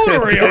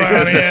charcuterie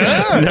around here.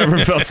 Never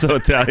felt so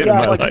Italian in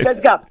my life. You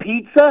guys got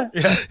pizza?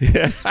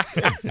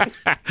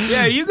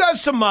 Yeah, you got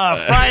some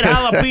fried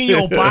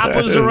jalapeno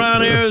poppers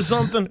around here or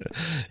something?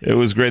 It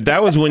was great.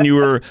 That was when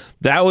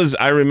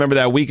I remember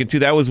that weekend too.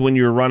 That was when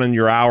you were running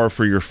your hour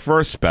for your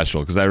first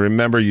special, because I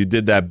remember you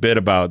did that bit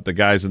about the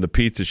guys in the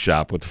pizza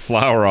shop with the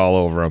flour all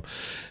over them.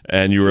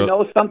 And you were...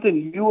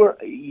 something?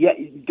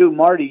 Dude,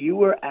 Marty, you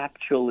were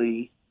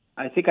actually,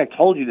 I think I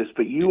told you this,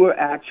 but you were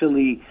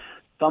actually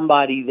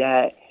somebody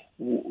that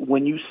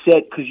when you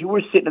said, because you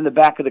were sitting in the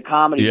back of the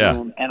comedy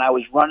room and I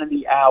was running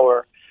the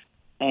hour.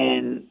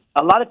 And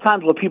a lot of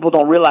times what people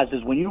don't realize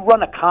is when you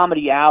run a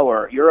comedy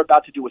hour, you're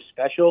about to do a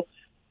special.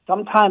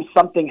 Sometimes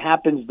something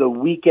happens the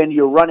weekend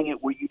you're running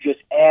it where you just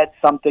add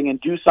something and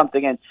do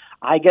something. And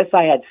I guess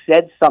I had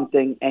said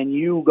something, and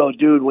you go,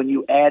 "Dude, when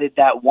you added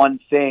that one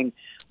thing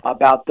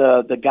about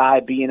the guy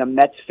being a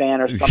Mets fan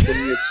or something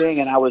in your thing,"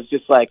 and I was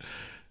just like,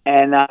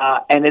 and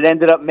it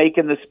ended up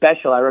making the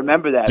special. I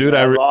remember that. Dude,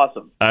 that was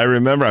awesome. I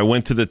remember I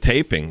went to the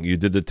taping. You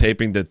did the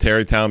taping at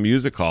Tarrytown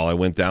Music Hall. I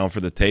went down for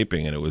the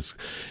taping, and it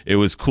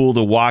was cool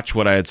to watch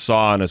what I had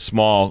saw in a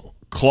small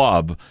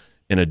club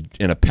in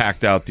a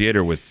packed out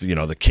theater with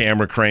the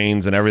camera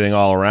cranes and everything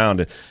all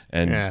around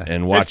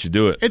and watch you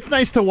do it. It's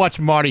nice to watch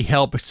Marty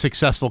help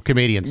successful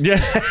comedians.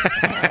 Yeah.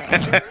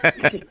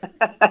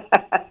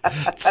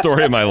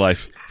 Story of my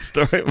life.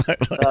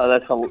 Oh,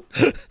 that's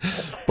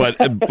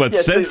but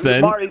since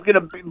then, Marty's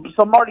gonna be,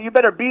 so Marty, you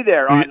better be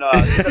there. On,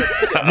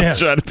 I'll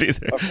try to be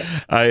there.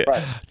 Okay.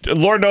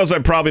 Lord knows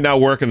I'm probably not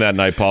working that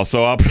night, Paul.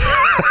 So I'll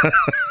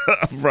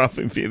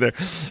probably be there.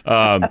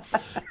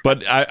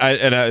 But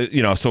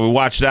so we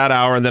watched that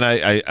hour, and then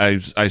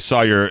I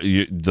saw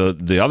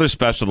the other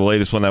special, the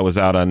latest one that was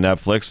out on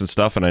Netflix and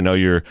stuff. And I know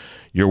you're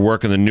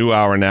working the new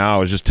hour now. I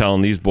was just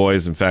telling these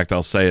boys. In fact,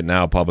 I'll say it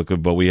now publicly.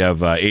 But we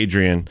have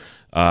Adrian.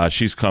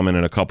 She's coming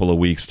in a couple of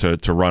weeks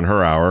to run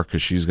her hour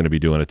because she's going to be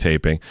doing a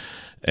taping.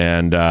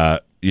 And,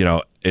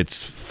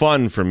 it's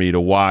fun for me to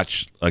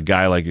watch a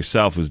guy like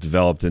yourself who's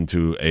developed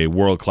into a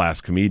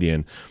world-class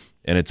comedian.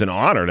 And it's an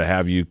honor to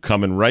have you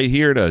coming right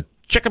here to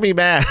Chicopee,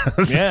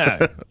 Mass.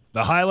 Yeah,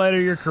 the highlight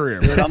of your career.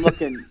 Dude,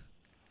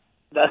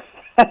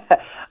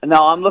 No,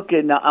 I'm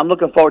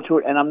looking forward to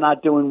it, and I'm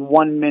not doing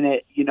 1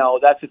 minute.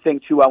 That's the thing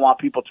too. I want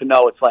people to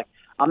know. It's like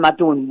I'm not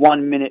doing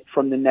 1 minute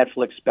from the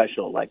Netflix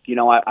special. Like,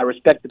 I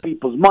respect the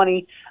people's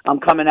money. I'm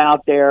coming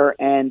out there,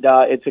 and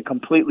it's a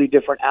completely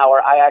different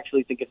hour. I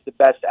actually think it's the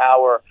best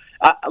hour.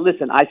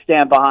 Listen, I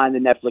stand behind the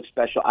Netflix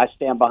special. I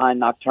stand behind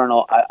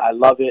Nocturnal. I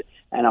love it,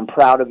 and I'm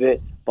proud of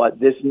it. But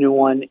this new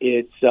one,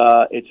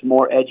 it's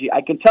more edgy.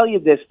 I can tell you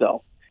this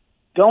though.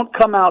 Don't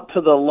come out to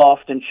the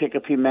Loft in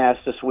Chicopee, Mass.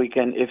 this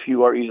weekend if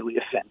you are easily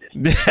offended.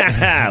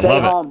 Stay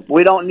home.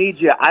 We don't need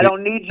you. I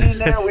don't need you in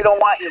there. We don't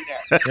want you in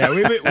there. Yeah,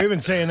 we've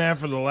been saying that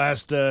for the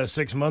last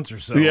 6 months or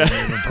so. Yeah.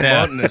 We've been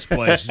promoting this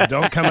place.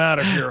 Don't come out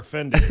if you're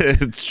offended.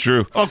 It's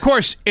true. Of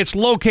course, it's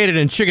located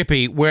in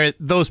Chicopee where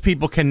those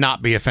people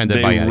cannot be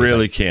offended by anything. They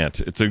really can't.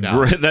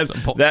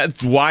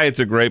 That's why it's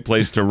a great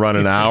place to run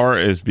an hour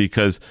is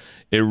because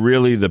it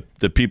really the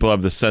people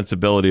have the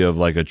sensibility of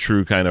like a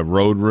true kind of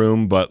road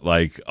room, but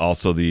like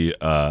also the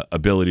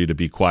ability to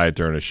be quiet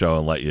during a show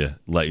and let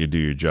you do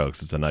your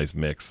jokes. It's a nice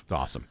mix. It's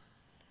awesome.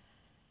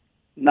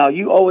 No,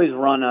 you always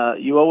run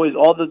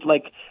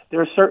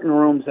there are certain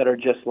rooms that are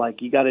just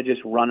like you got to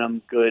just run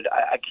them good.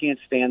 I can't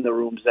stand the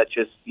rooms that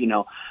just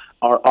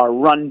are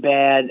run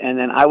bad. And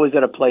then I was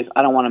at a place,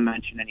 I don't want to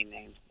mention any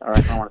names. All right,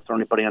 I don't want to throw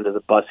anybody under the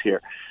bus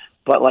here.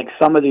 But like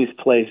some of these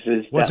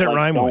places, what's it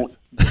rhyme with?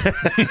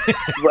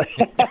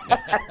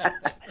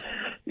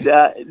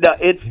 No,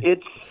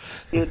 it's.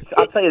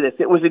 I'll tell you this: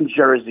 it was in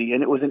Jersey,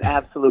 and it was an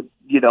absolute,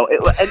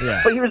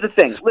 But here's the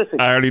thing: listen,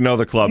 I already know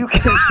the club.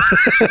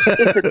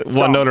 It's a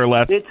one note or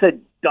less. It's a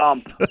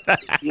dump.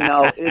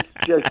 It's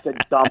just a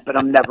dump, and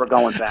I'm never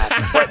going back.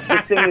 But the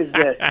thing is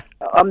that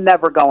I'm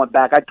never going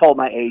back. I told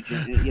my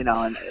agent,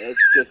 and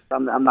it's just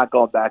I'm not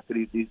going back to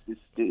these.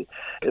 The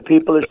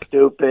people are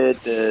stupid.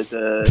 There's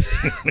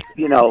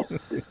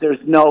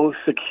no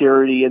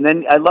security. And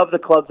then I love the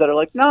clubs that are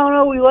like,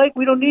 no,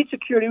 we don't need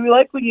security. We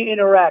like when you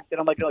interact. And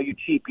I'm like, no, you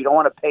cheap. You don't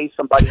want to pay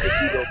somebody to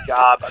do their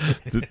job.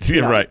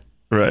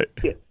 Right.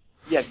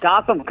 Yeah,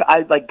 Gotham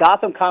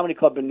Comedy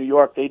Club in New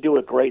York, they do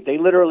it great. They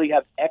literally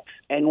have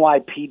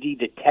ex-NYPD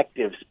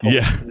detectives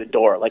posting the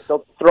door. Like,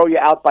 they'll throw you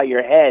out by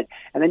your head,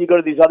 and then you go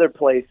to these other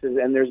places,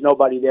 and there's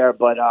nobody there.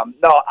 But,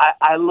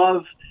 I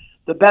love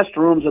the best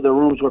rooms are the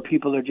rooms where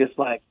people are just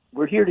like,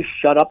 we're here to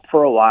shut up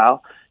for a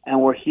while,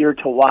 and we're here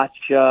to watch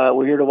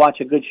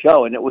a good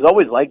show. And it was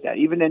always like that,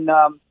 even in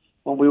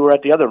when we were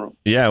at the other room.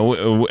 Yeah,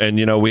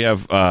 and we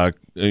have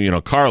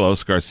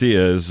Carlos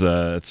Garcia is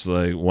it's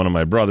like one of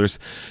my brothers.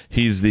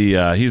 He's the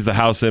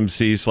house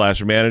MC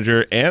 /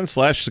 manager and /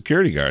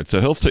 security guard.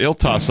 So he'll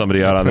toss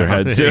somebody out on their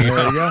head too. There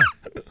you go.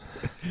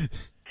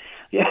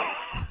 Yeah.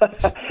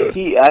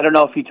 I don't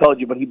know if he told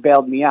you, but he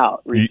bailed me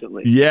out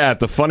recently. Yeah, at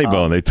the Funny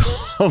Bone. They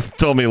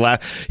told me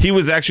he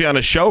was actually on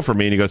a show for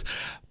me, and he goes,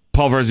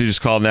 Paul Verzi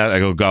just called now. I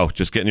go,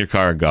 just get in your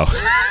car and go.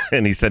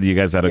 And he said you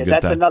guys had a good time.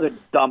 That's another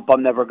dump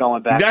I'm never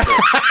going back to.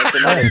 That's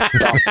another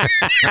dump.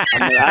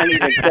 I don't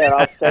even care.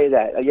 I'll say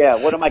that.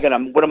 Yeah, what am I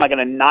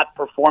gonna not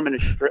perform in a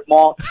strip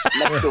mall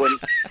next to a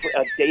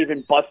Dave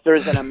and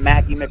Buster's and a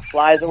Maggie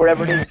McFly's or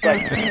whatever it is? It's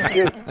like,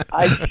 dude,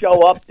 I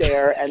show up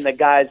there and the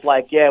guy's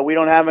like, yeah, we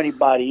don't have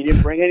anybody. You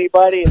didn't bring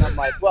anybody? And I'm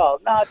like,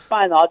 well, no, it's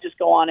fine. I'll just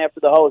go on after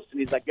the host.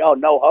 And he's like, oh,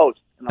 no host.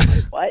 And I'm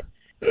like, what?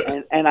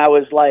 And I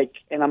was like,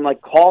 and I'm like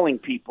calling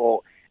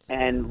people,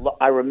 and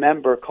I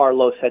remember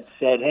Carlos had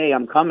said, hey,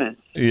 I'm coming.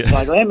 Yeah. So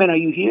I go, hey, man, are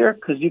you here?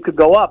 Because you could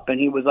go up. And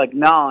he was like,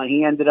 no. And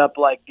he ended up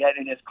like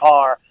getting his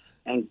car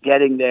and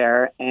getting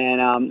there.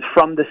 And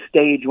from the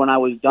stage when I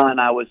was done,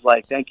 I was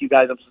like, thank you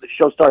guys. The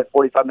show started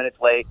 45 minutes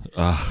late.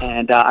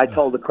 And I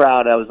told the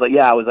crowd, I was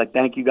like,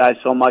 thank you guys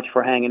so much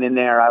for hanging in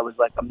there. I was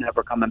like, I'm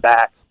never coming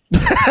back.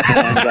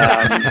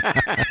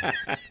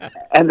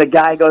 And the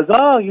guy goes,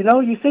 oh, you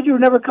said you were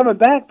never coming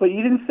back, but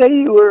you didn't say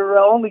you were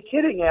only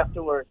kidding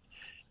afterwards.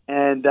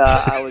 And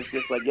I was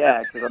just like,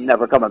 yeah, because I'm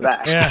never coming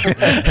back. Yeah.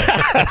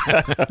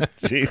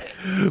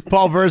 Jeez.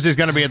 Paul Verzi is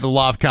going to be at the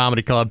Loft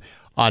Comedy Club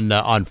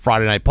on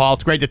Friday night. Paul,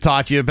 it's great to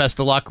talk to you. Best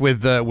of luck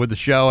with the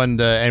show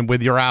and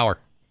with your hour.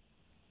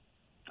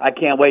 I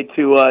can't wait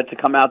to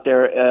come out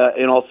there.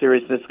 In all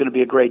seriousness, it's going to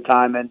be a great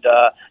time. And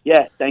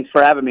thanks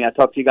for having me. I'll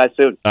talk to you guys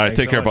soon. All right,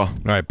 take care, Paul. All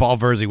right, Paul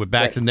Verzi with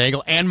Bax and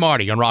Nagle and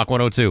Marty on Rock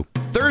 102.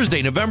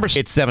 Thursday, November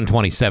 6th,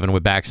 7:27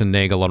 with Bax and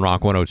Nagle on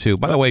Rock 102.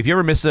 By the way, if you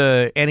ever miss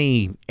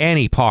any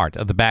part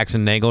of the Bax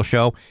and Nagle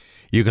show,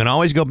 you can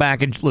always go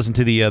back and listen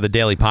to the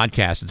daily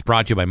podcast. It's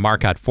brought to you by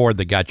Marcotte Ford.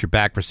 They got your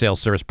back for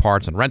sales, service,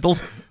 parts, and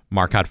rentals.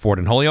 Marcotte Ford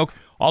in Holyoke.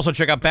 Also,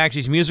 check out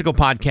Baxy's musical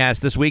podcast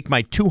this week,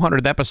 my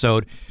 200th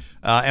episode.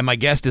 And my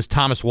guest is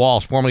Thomas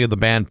Walsh, formerly of the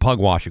band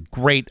Pugwash, a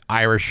great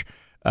Irish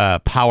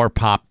power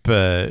pop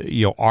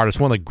artist,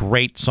 one of the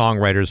great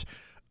songwriters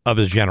of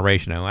his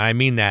generation. And I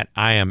mean that.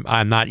 I'm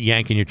not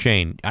yanking your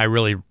chain.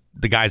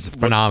 The guy's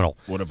phenomenal.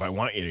 What if I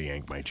want you to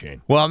yank my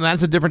chain? Well,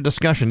 that's a different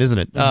discussion, isn't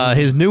it?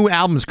 His new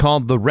album is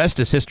called The Rest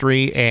is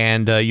History,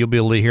 and you'll be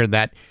able to hear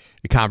that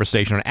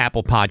conversation on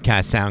Apple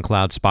Podcasts,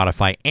 SoundCloud,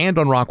 Spotify, and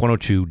on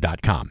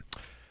rock102.com.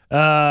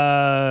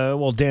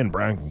 Well, Dan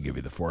Brown can give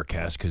you the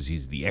forecast because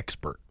he's the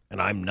expert.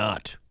 And I'm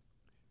not.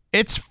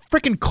 It's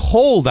freaking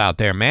cold out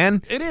there,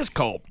 man. It is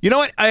cold. You know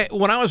what?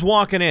 When I was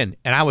walking in,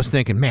 and I was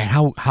thinking,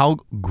 man, how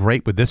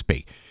great would this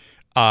be?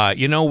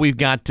 We've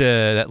got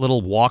that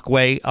little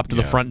walkway up to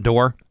the front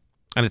door,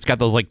 and it's got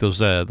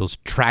those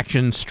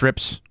traction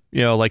strips.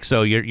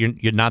 So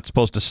you're not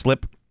supposed to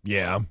slip.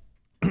 Yeah.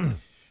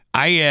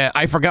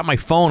 I forgot my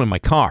phone in my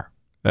car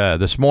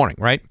this morning,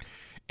 right?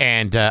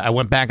 And I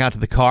went back out to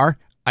the car.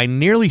 I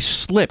nearly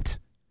slipped,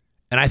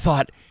 and I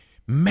thought,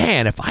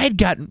 man, if I had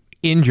gotten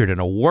injured in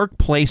a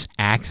workplace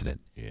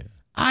accident,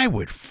 I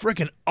would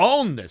freaking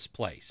own this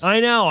place. I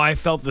know. I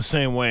felt the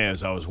same way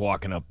as I was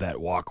walking up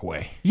that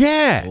walkway.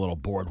 Yeah. The little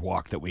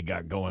boardwalk that we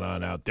got going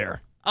on out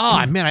there.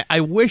 Oh, man,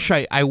 I wish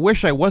I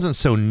wasn't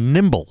so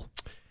nimble.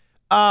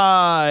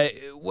 I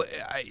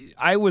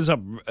was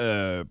up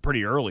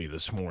pretty early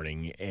this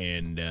morning,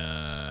 and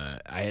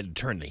I had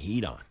to turn the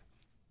heat on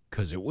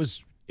because it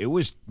was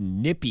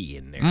nippy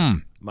in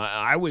there.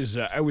 I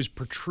was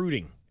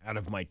protruding out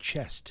of my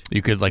chest.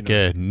 You could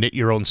knit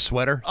your own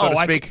sweater, so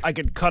to speak. I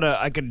could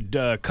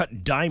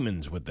cut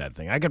diamonds with that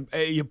thing. I could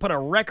you put a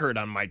record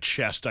on my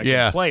chest. I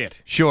could play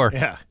it. Sure.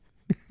 Yeah.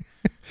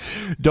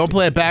 Don't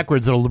play it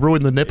backwards; it'll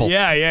ruin the nipple.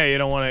 Yeah. You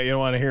don't want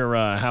to hear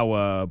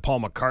how Paul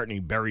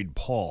McCartney buried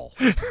Paul.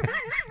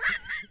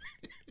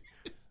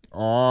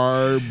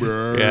 I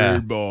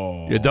buried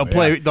Paul. Yeah,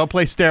 don't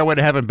play Stairway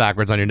to Heaven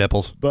backwards on your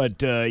nipples.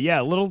 But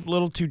a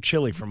little too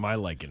chilly for my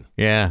liking.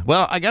 Yeah.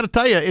 Well, I got to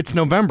tell you, it's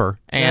November,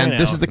 and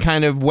this is the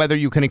kind of weather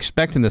you can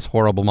expect in this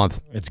horrible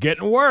month. It's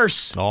getting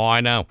worse. Oh, I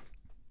know.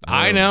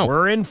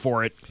 We're in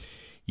for it.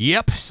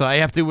 Yep. So I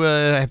have to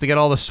get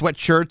all the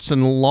sweatshirts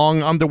and long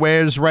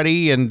underwears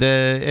ready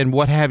and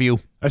what have you.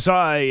 I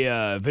saw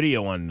a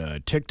video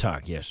on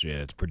TikTok yesterday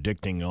that's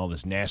predicting all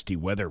this nasty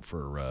weather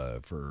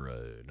for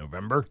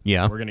November.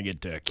 Yeah. We're going to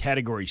get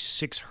Category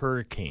 6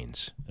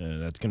 hurricanes.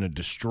 That's going to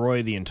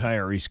destroy the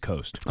entire East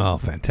Coast. Oh,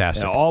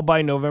 fantastic. All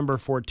by November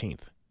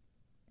 14th.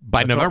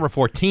 November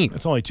 14th?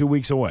 That's only 2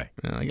 weeks away.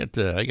 I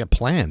got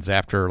plans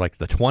after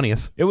the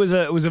 20th. It was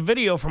a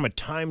video from a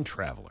time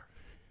traveler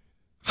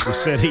who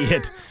said he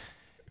had...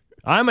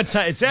 I'm a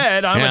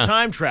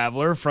time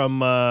traveler from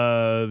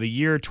the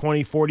year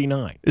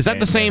 2049. Is that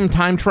the same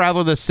time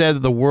traveler that said that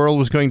the world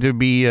was going to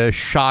be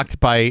shocked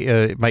by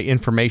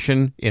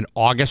information in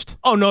August?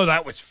 Oh, no,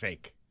 that was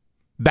fake.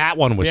 That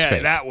one was fake. Yeah,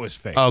 that was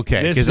fake.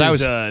 Okay.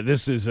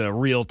 This is a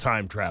real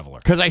time traveler.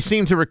 Because I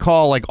seem to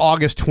recall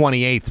August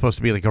 28th supposed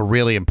to be a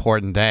really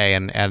important day,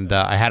 and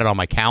I had it on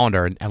my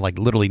calendar, and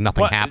literally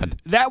nothing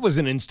happened. That was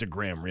an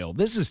Instagram reel.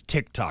 This is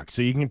TikTok,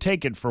 so you can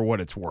take it for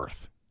what it's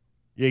worth.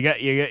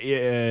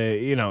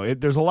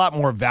 There's a lot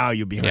more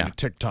value behind a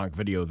TikTok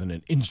video than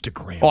an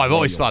Instagram. Oh, I've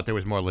always thought there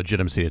was more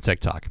legitimacy to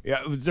TikTok.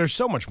 Yeah, there's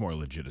so much more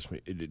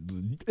legitimacy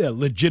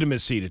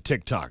to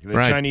TikTok. The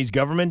right. Chinese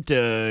government,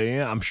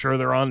 I'm sure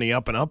they're on the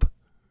up and up.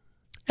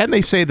 And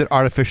they say that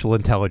artificial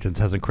intelligence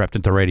hasn't crept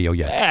into radio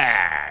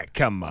yet.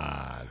 Come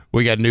on.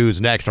 We got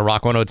news next to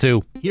Rock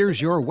 102. Here's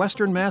your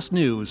Western Mass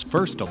News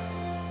first.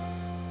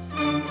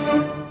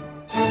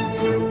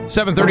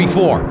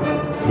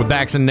 7:34. With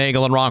Bax and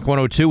Nagle on Rock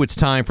 102, it's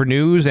time for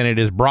news, and it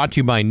is brought to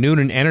you by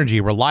Noonan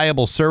Energy,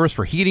 reliable service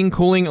for heating,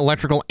 cooling,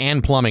 electrical,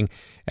 and plumbing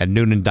at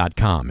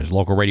Noonan.com. His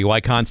local radio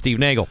icon, Steve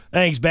Nagle.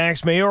 Thanks,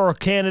 Bax. Mayoral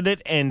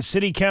candidate and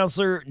city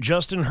councilor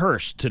Justin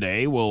Hurst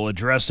today will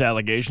address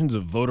allegations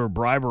of voter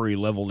bribery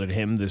leveled at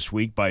him this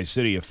week by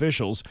city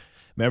officials.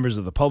 Members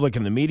of the public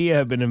and the media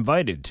have been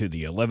invited to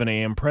the 11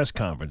 a.m. press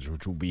conference,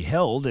 which will be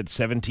held at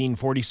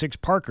 1746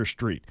 Parker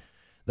Street.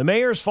 The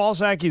mayor's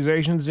false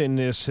accusations in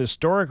this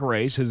historic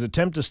race, his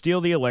attempt to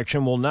steal the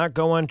election, will not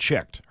go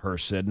unchecked,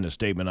 Hurst said in a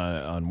statement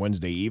on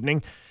Wednesday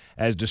evening.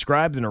 As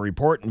described in a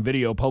report and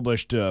video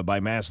published by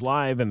Mass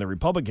Live and The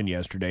Republican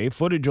yesterday,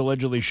 footage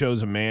allegedly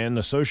shows a man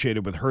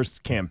associated with Hurst's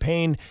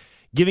campaign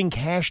giving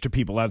cash to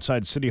people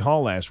outside City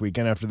Hall last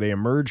weekend after they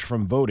emerged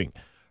from voting.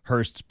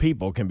 Hurst's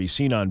people can be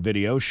seen on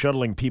video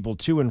shuttling people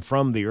to and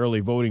from the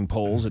early voting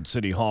polls at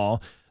City Hall.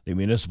 The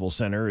municipal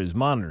center is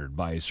monitored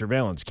by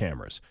surveillance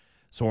cameras.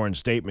 Sworn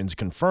statements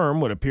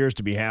confirm what appears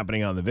to be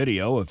happening on the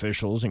video.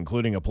 Officials,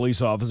 including a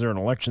police officer and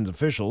elections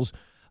officials,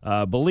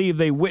 believe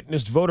they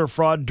witnessed voter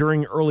fraud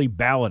during early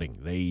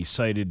balloting. They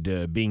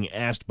cited being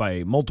asked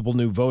by multiple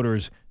new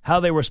voters how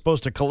they were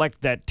supposed to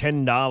collect that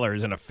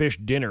 $10 and a fish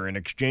dinner in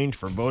exchange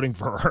for voting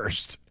for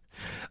Hurst.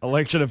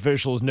 Election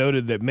officials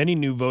noted that many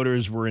new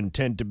voters were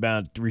intent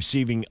about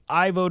receiving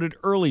I voted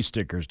early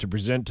stickers to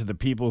present to the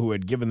people who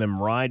had given them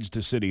rides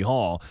to City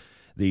Hall.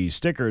 The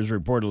stickers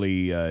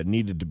reportedly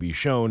needed to be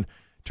shown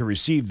to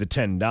receive the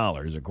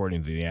 $10,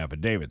 according to the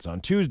affidavits.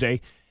 On Tuesday,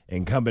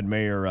 incumbent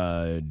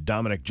Mayor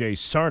Dominic J.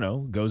 Sarno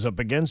goes up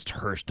against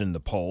Hurst in the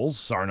polls.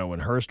 Sarno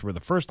and Hurst were the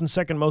first and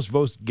second most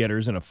vote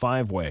getters in a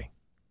five-way.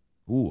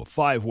 Ooh, a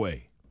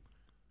five-way.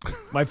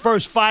 My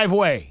first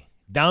five-way.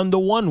 Down to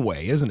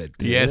one-way, isn't it?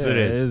 Yes, it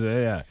is.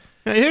 Yeah.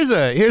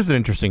 Here's an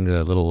interesting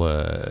little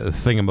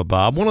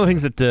thingamabob. One of the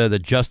things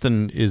that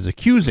Justin is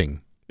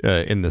accusing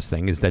in this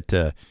thing is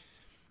that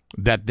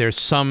there's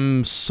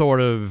some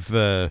sort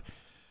of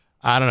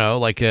I don't know,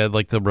 like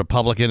the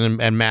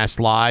Republican and Mass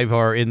Live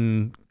are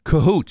in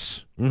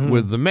cahoots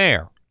with the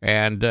mayor.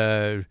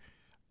 And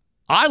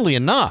oddly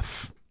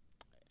enough,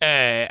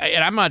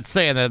 and I'm not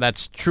saying that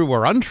that's true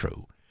or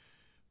untrue,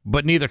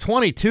 but neither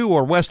 22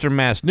 or Western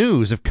Mass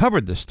News have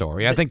covered this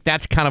story. I think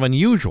that's kind of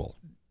unusual.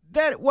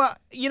 Well,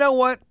 you know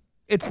what?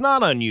 It's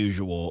not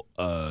unusual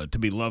to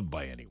be loved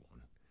by anyone.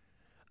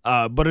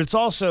 But it's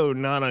also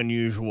not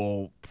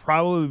unusual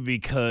probably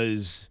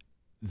because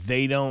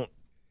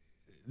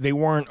they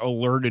weren't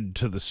alerted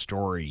to the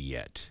story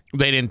yet.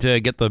 They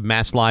didn't get the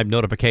Mass Live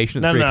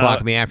notification at 3 o'clock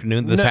in the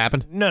afternoon that this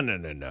happened?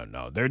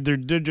 No. They're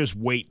just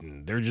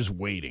waiting. They're just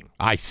waiting.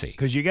 I see.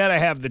 Because you got to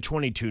have the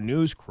 22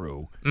 News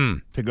crew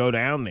to go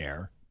down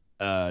there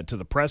to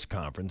the press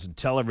conference and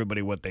tell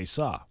everybody what they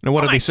saw. And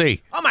what did they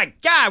see? Oh, my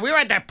God. We were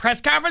at that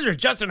press conference with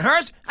Justin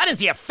Hurst. I didn't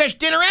see a fish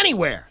dinner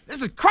anywhere.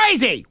 This is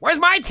crazy. Where's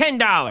my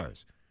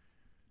 $10?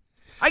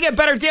 I get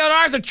better deal than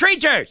Arthur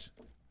Treacher's.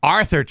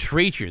 Arthur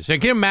Treacher's.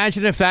 And can you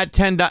imagine if that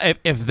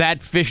if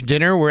that fish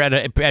dinner were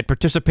at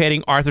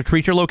participating Arthur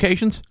Treacher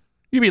locations?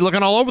 You'd be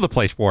looking all over the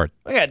place for it.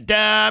 Look at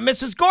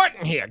Mrs.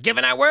 Gorton here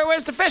giving out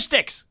where's the fish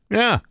sticks?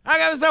 Yeah.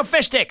 There was no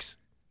fish sticks.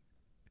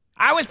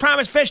 I was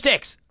promised fish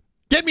sticks.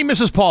 Get me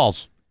Mrs.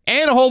 Paul's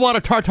and a whole lot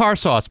of tartar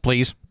sauce,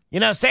 please. You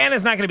know,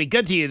 Santa's not going to be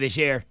good to you this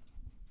year.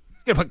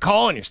 He's going to put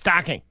coal in your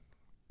stocking.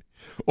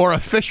 Or a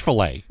fish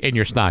fillet in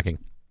your stocking.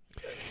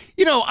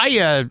 You know,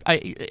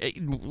 I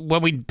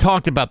when we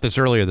talked about this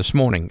earlier this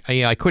morning,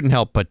 I couldn't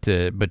help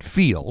but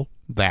feel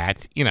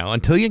that, you know,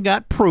 until you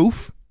got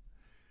proof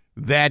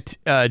that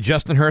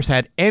Justin Hurst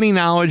had any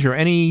knowledge or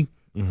any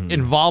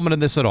involvement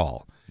in this at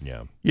all,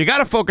 you got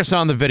to focus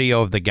on the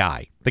video of the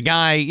guy. The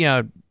guy, you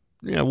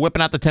know,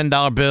 whipping out the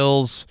 $10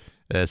 bills,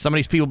 some of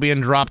these people being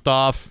dropped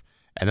off,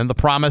 and then the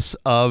promise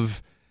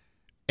of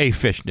a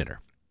fish dinner.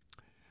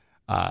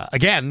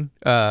 Again,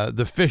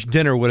 the fish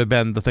dinner would have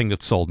been the thing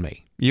that sold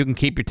me. You can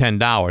keep your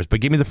 $10, but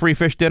give me the free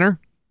fish dinner,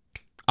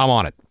 I'm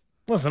on it.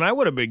 Listen, I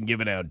would have been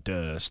giving out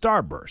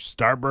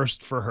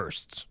Starburst for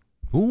Hearsts.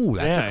 Ooh,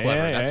 that's a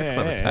clever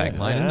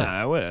tagline,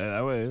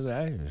 isn't it?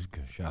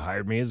 I should have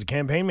hired me as a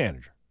campaign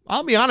manager.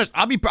 I'll be honest.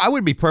 I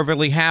would be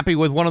perfectly happy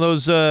with one of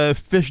those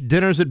fish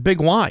dinners at Big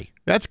Y.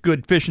 That's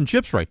good fish and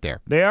chips right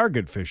there. They are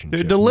good fish and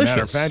chips. They're delicious.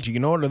 Matter of fact, you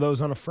can order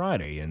those on a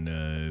Friday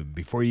and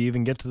before you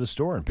even get to the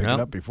store and pick it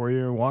up before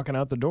you're walking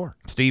out the door.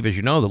 Steve, as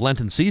you know, the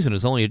Lenten season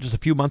is only just a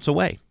few months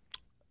away.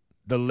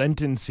 The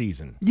Lenten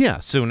season.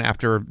 Yeah, soon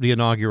after the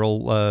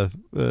inaugural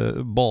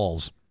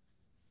balls.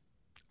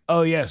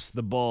 Oh, yes,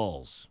 the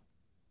balls.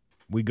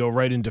 We go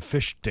right into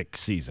fish stick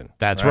season.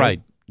 That's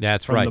right.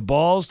 That's From right. the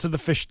balls to the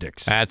fish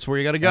sticks. That's where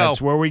you got to go.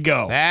 That's where we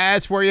go.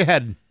 That's where you're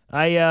heading.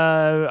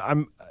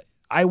 I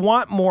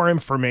want more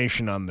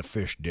information on the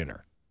fish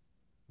dinner.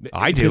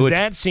 I do. Because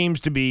that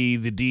seems to be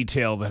the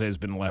detail that has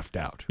been left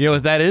out. You know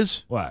what that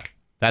is? What?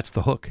 That's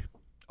the hook.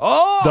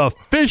 Oh! The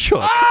fish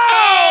hook.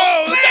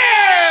 Oh,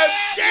 man!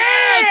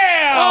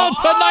 Damn! Oh,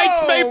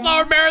 tonight's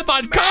Mayflower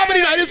Marathon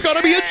Comedy Night is going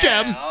to be a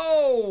gem.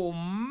 Oh,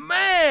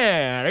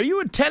 man. Are you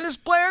a tennis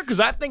player? Because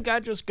I think I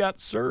just got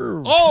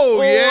served.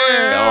 Oh,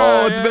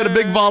 yeah. Oh, it's been a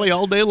big volley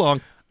all day long.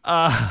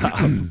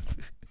 I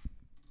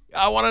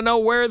want to know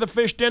where the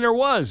fish dinner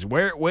was.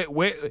 Where?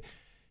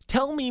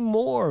 Tell me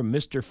more,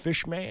 Mr.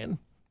 Fishman.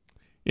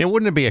 Yeah,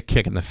 wouldn't it be a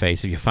kick in the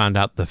face if you found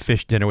out the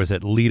fish dinner was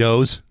at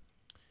Lido's?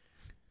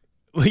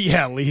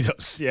 Yeah,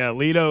 Lido's. Yeah,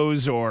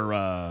 Lido's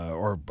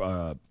or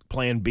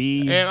Plan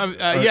B.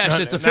 Yes,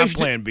 it's a fish. Not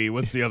Plan B.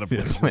 What's the other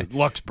place?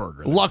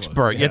 Luxburger.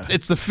 Luxburg. Yeah.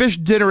 It's the fish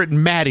dinner at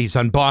Maddie's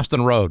on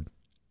Boston Road.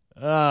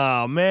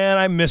 Oh, man,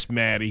 I miss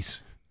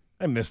Maddie's.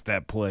 I miss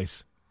that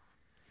place.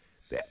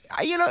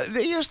 You know,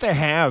 they used to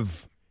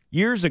have,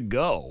 years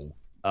ago,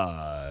 when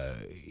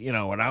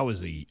I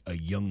was a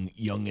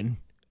youngin'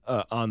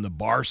 on the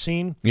bar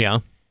scene. Yeah.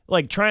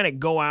 Like trying to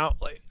go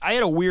out. Like, I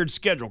had a weird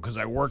schedule because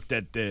I worked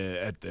at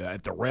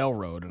the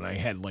railroad, and I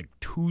had like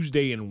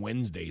Tuesday and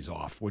Wednesdays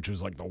off, which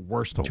was like the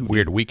worst.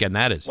 Weird weekend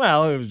that is.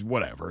 Well, it was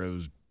whatever. It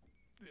was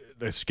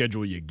the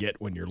schedule you get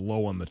when you're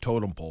low on the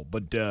totem pole.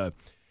 But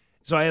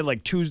so I had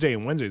like Tuesday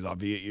and Wednesdays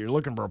off. You're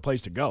looking for a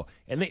place to go,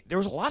 and there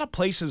was a lot of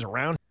places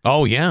around.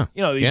 Oh yeah.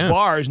 You know, these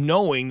bars,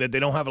 knowing that they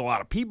don't have a lot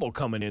of people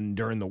coming in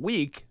during the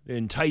week, they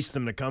entice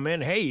them to come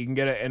in. Hey, you can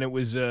get it, and it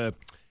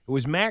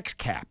was Max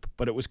Cap,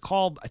 but I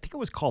think it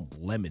was called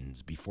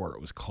Lemons before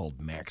it was called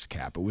Max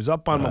Cap. It was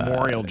up on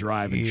Memorial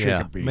Drive in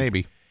Chicopee.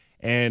 Maybe.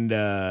 And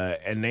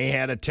they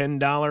had a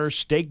 $10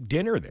 steak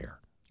dinner there.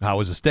 How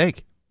was the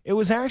steak? It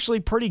was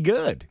actually pretty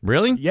good.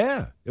 Really?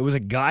 Yeah. It was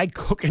a guy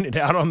cooking it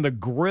out on the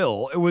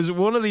grill. It was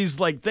one of these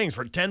like things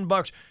for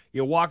 $10.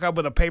 You walk up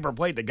with a paper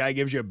plate. The guy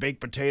gives you a baked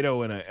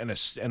potato and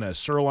a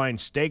sirloin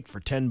steak for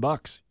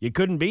 $10. You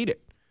couldn't beat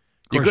it.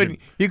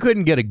 You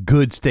couldn't get a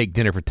good steak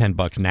dinner for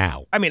 $10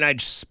 now. I mean,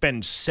 I'd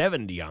spend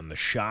 $70 on the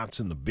shots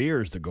and the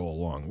beers to go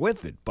along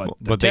with it, but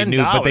they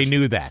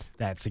knew that.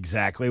 That's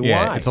exactly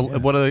Yeah, why.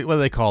 what do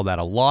they call that?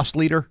 A loss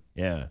leader?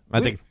 Yeah,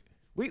 I think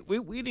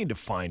we need to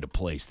find a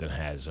place that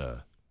has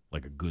a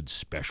good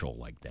special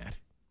like that.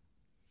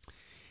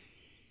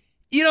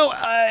 You know,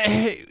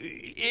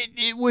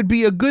 it would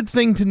be a good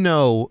thing to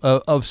know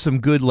of some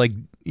good like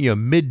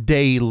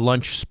midday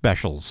lunch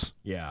specials.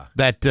 Yeah.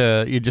 That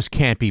you just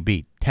can't be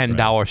beat.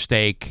 $10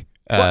 steak.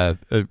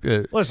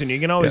 Listen, you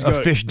can always a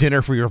go fish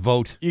dinner for your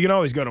vote. You can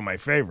always go to my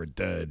favorite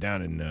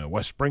down in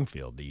West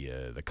Springfield,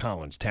 the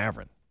Collins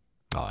Tavern.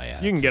 Oh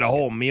yeah, you can get a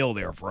whole meal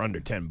there for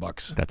under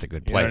 $10. That's a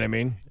good place. You know what I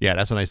mean? Yeah,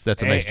 that's a nice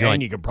joint.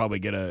 And you could probably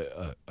get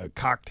a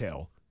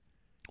cocktail.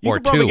 You Or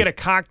could probably two. get a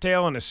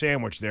cocktail and a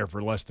sandwich there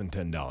for less than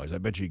 $10. I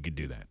bet you could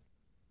do that.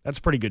 That's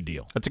a pretty good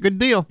deal. That's a good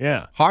deal.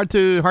 Yeah. Hard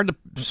to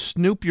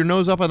snoop your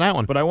nose up on that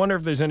one. But I wonder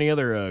if there's any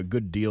other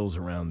good deals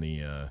around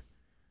the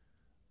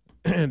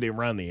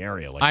around the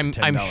area, like I'm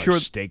the $10 sure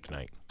steak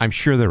night. I'm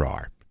sure there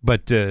are,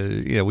 but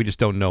we just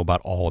don't know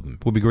about all of them.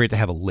 It would be great to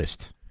have a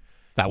list.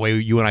 That way,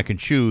 you and I can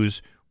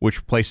choose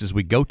which places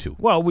we go to.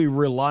 Well, we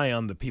rely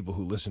on the people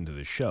who listen to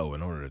the show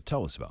in order to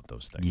tell us about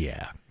those things.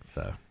 Yeah.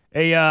 So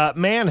a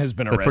man has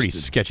been arrested. A pretty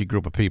sketchy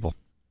group of people.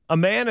 A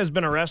man has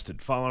been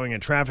arrested following a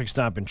traffic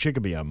stop in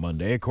Chicopee on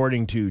Monday.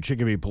 According to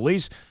Chicopee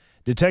police,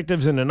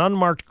 detectives in an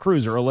unmarked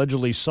cruiser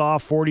allegedly saw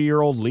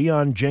 40-year-old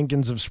Leon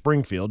Jenkins of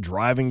Springfield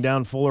driving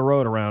down Fuller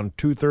Road around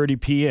 2:30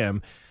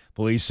 p.m.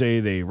 Police say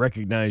they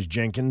recognized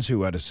Jenkins,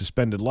 who had a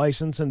suspended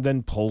license, and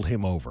then pulled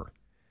him over.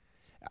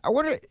 I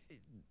wonder,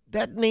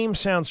 that name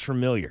sounds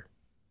familiar.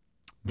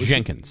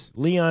 Jenkins.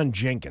 Leon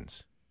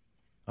Jenkins.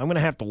 I'm going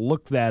to have to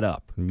look that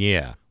up.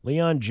 Yeah.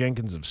 Leon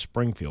Jenkins of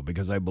Springfield,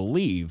 because I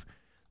believe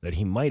that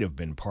he might have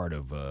been part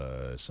of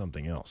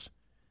something else.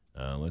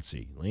 Let's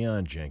see.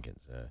 Leon Jenkins.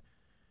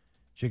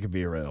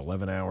 Chicopee around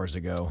 11 hours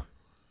ago.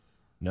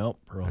 Nope.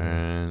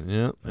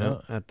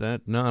 No, I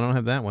don't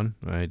have that one.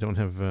 I don't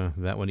have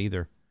that one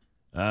either.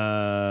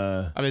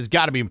 I mean, it's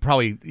got to be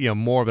probably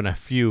more than a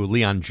few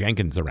Leon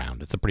Jenkins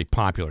around. It's a pretty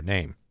popular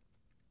name.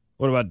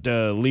 What about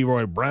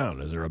Leroy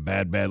Brown? Is there a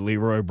bad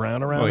Leroy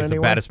Brown around he's anywhere?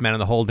 the baddest man in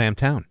the whole damn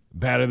town.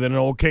 Badder than an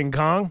old King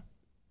Kong?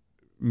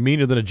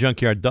 Meaner than a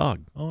junkyard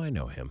dog. Oh, I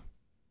know him.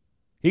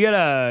 He got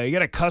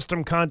a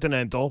custom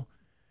Continental.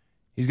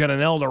 He's got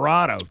an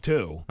Eldorado,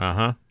 too.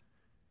 Uh-huh.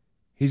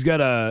 He's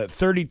got a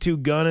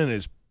 .32 gun in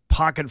his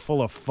pocket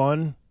full of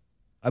fun.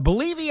 I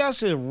believe he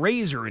has a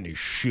razor in his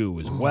shoe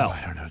as well.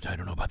 I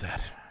don't know about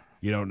that.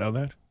 You don't know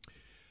that?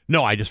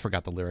 No, I just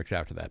forgot the lyrics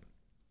after that.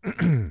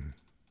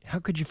 How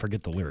could you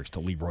forget the lyrics to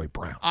Leroy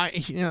Brown?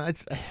 It's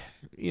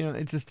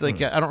just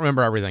like I don't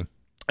remember everything.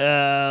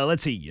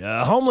 Let's see.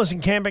 Homeless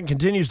encampment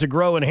continues to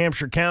grow in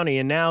Hampshire County,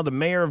 and now the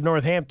mayor of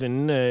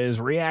Northampton is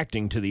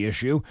reacting to the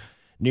issue.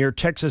 Near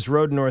Texas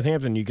Road in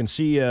Northampton, you can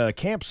see a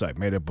campsite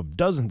made up of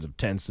dozens of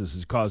tents. This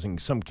is causing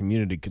some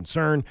community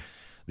concern.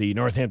 The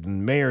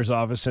Northampton mayor's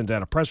office sent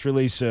out a press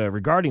release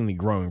regarding the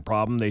growing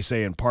problem. They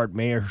say, in part,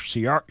 Mayor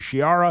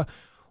Chiara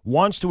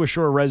wants to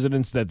assure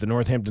residents that the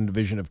Northampton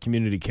Division of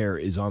Community Care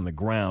is on the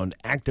ground,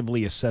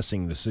 actively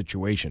assessing the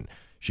situation.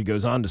 She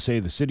goes on to say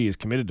the city is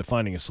committed to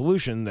finding a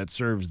solution that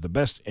serves the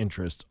best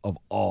interests of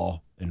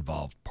all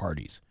involved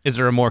parties. Is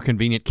there a more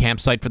convenient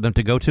campsite for them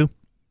to go to?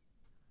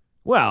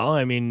 Well,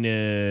 I mean,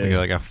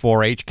 like a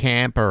 4-H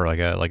camp or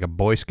like a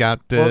Boy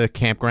Scout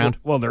campground.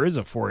 Well, there is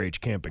a 4-H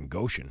camp in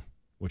Goshen,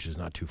 which is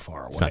not too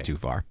far away. It's not too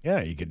far.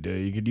 Yeah, you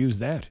could use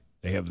that.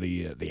 They have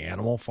the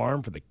animal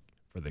farm for the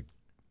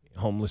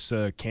homeless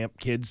camp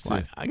kids.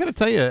 I got to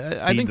tell you,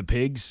 I think the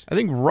pigs. I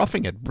think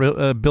roughing it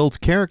builds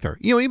character.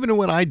 Even in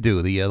what I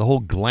do, the whole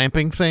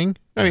glamping thing.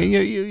 I mean,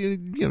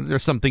 you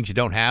there's some things you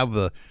don't have,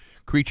 the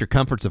creature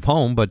comforts of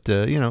home, but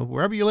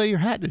wherever you lay your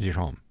hat is your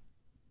home.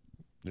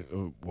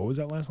 What was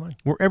that last line?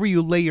 Wherever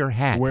you lay your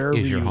hat Wherever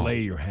is your you home. lay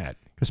your hat.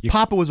 Because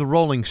Papa was a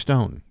Rolling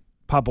Stone.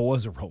 Papa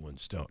was a Rolling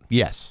Stone.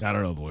 Yes. I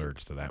don't know the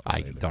lyrics to that one.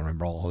 I don't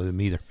remember all of them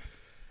either.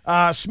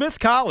 Smith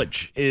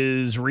College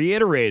is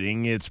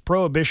reiterating its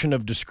prohibition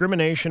of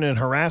discrimination and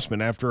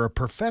harassment after a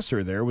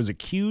professor there was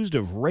accused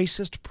of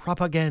racist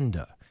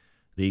propaganda.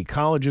 The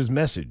college's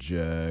message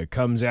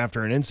comes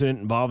after an incident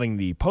involving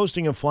the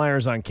posting of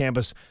flyers on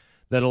campus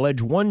that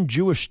allege one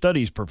Jewish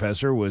studies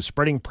professor was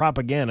spreading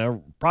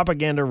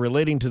propaganda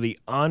relating to the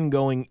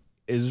ongoing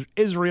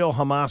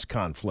Israel-Hamas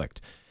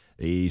conflict.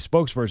 The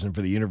spokesperson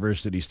for the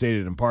university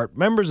stated in part,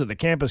 members of the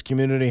campus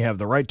community have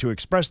the right to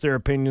express their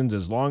opinions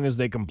as long as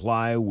they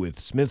comply with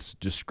Smith's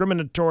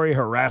discriminatory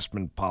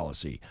harassment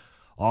policy.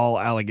 All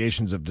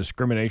allegations of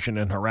discrimination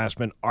and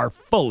harassment are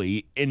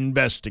fully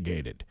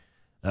investigated.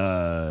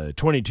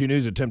 22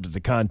 News attempted to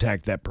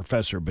contact that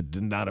professor but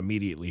did not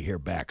immediately hear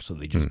back, so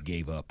they just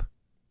gave up.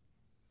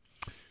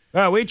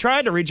 We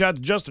tried to reach out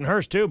to Justin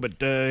Hurst, too, but he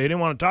didn't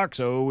want to talk,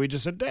 so we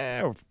just said,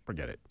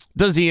 forget it.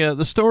 Does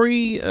the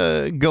story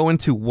go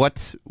into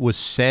what was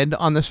said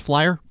on this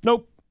flyer?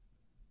 Nope.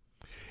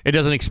 It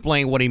doesn't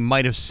explain what he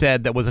might have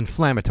said that was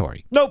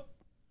inflammatory? Nope.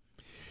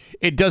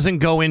 It doesn't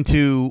go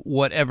into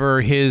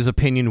whatever his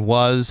opinion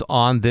was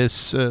on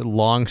this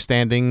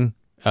long-standing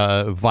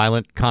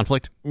violent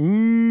conflict?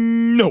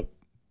 No.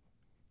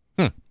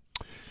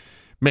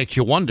 Makes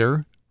you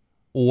wonder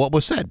what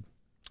was said.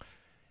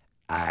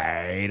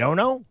 I don't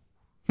know.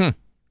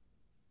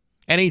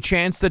 Any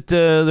chance that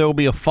there will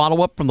be a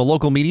follow-up from the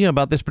local media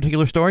about this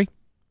particular story?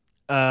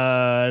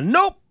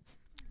 Nope.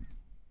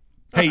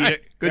 Hey,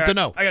 right. Good to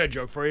know. I got a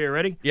joke for you.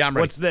 Ready? Yeah, I'm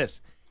ready. What's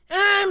this?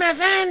 I'm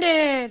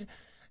offended.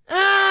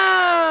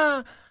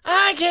 Ah,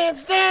 I can't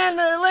stand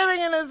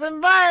living in this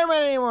environment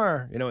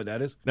anymore. You know what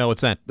that is? No,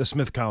 what's that? The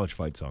Smith College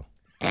fight song.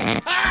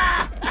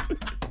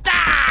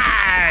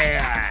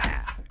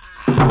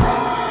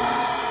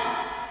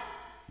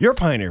 Your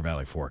Pioneer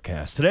Valley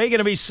forecast. Today going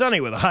to be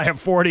sunny with a high of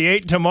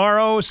 48.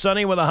 Tomorrow,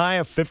 sunny with a high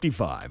of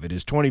 55. It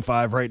is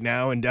 25 right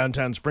now in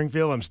downtown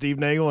Springfield. I'm Steve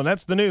Nagle, and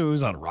that's the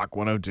news on Rock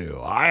 102.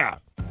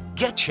 Hiya.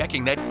 Get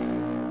checking that.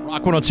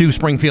 Rock 102,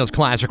 Springfield's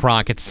Classic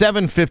Rock. It's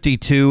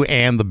 7:52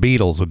 and the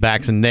Beatles with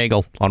Bax and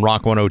Nagle on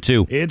Rock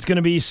 102. It's going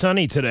to be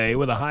sunny today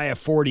with a high of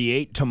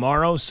 48.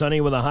 Tomorrow,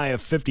 sunny with a high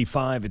of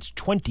 55. It's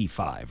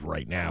 25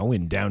 right now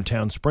in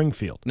downtown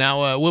Springfield.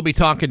 Now, we'll be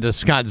talking to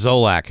Scott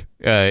Zolak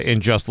in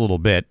just a little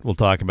bit. We'll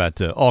talk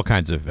about all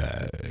kinds of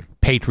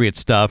Patriot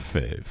stuff,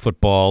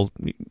 football,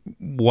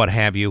 what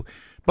have you.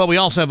 But we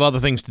also have other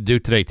things to do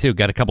today, too.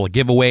 Got a couple of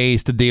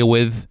giveaways to deal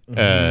with.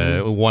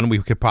 One we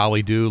could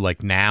probably do,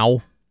 like,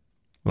 now.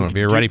 I don't know if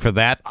you're ready for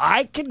that.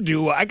 I could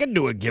do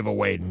a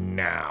giveaway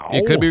now.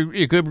 You could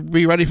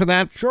be ready for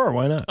that? Sure,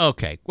 why not?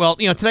 Okay. Well,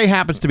 today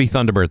happens to be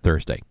Thunderbird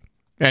Thursday.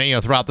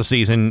 And, throughout the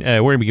season,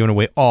 we're going to be giving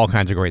away all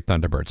kinds of great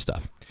Thunderbird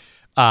stuff.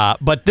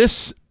 But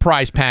this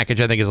prize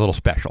package, I think, is a little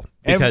special.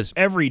 Because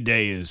every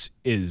day is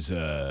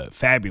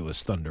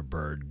Fabulous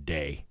Thunderbird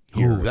Day.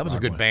 Ooh, that was a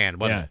good band,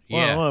 wasn't it?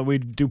 Yeah. Well, we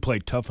do play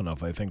Tough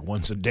Enough, I think,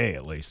 once a day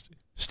at least.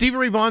 Stevie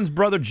Ray Vaughan's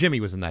brother Jimmy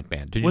was in that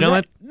band. Did you know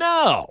that?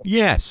 No.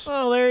 Yes.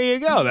 Well, there you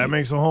go. That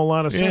makes a whole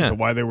lot of sense of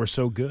why they were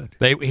so good.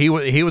 He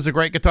was a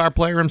great guitar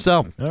player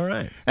himself. All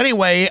right.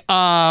 Anyway,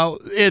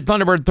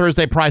 Thunderbird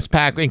Thursday prize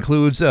pack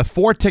includes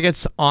 4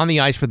 tickets on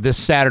the ice for this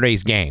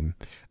Saturday's game.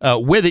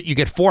 With it, you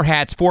get 4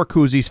 hats, 4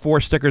 koozies,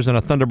 4 stickers, and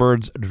a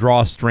Thunderbirds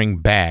drawstring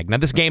bag. Now,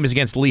 this game is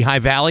against Lehigh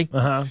Valley.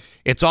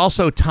 It's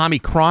also Tommy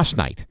Cross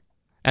night.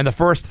 And the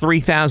first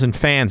 3,000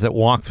 fans that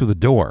walk through the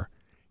door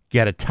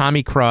get a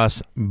Tommy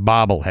Cross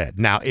bobblehead.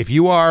 Now, if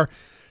you are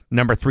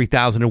number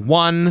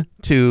 3001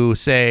 to,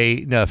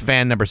 say,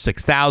 fan number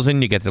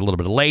 6,000, you get a little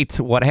bit late,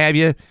 what have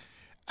you,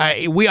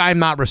 I'm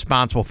not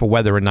responsible for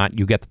whether or not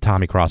you get the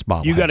Tommy Cross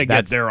bobblehead. You got to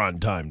get there on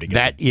time to get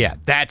that. it. Yeah,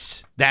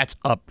 that's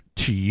up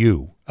to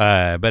you,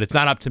 but it's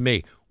not up to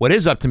me. What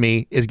is up to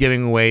me is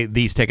giving away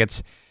these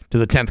tickets to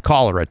the 10th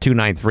caller at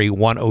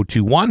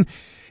 293-1021.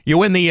 You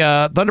win the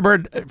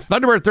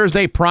Thunderbird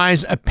Thursday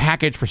prize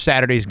package for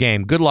Saturday's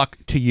game. Good luck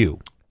to you.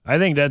 I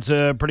think that's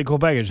a pretty cool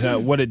package.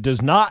 What it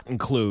does not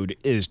include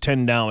is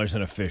 $10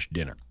 and a fish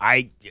dinner.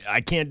 I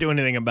can't do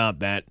anything about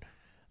that.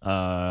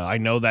 I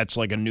know that's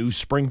like a new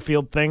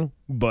Springfield thing,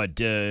 but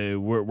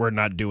we're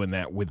not doing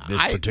that with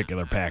this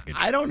particular package.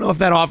 I don't know if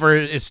that offer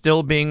is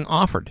still being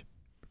offered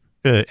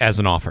as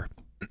an offer.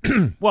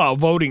 Well,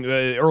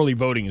 early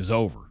voting is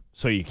over.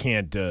 So you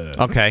can't.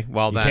 Okay,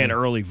 well then you can't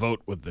early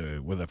vote with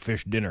a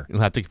fish dinner.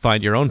 You'll have to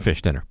find your own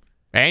fish dinner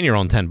and your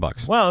own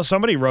 $10. Well,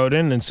 somebody wrote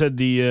in and said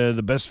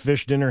the best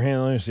fish dinner.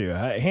 Let me see.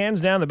 Hands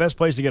down, the best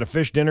place to get a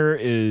fish dinner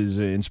is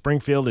in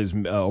Springfield is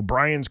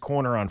O'Brien's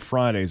Corner on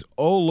Fridays.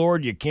 Oh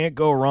Lord, you can't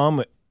go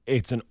wrong.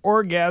 It's an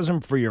orgasm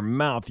for your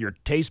mouth. Your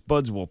taste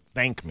buds will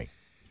thank me.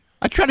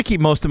 I try to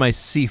keep most of my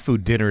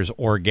seafood dinners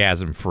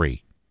orgasm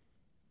free.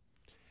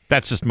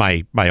 That's just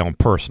my own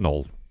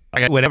personal.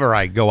 Whenever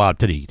I go out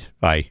to eat,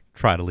 I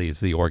try to leave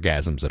the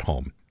orgasms at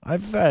home.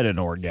 I've had an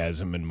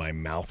orgasm in my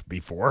mouth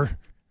before.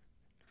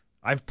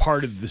 I've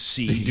parted the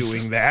sea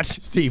doing that.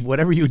 Steve,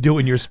 whatever you do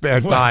in your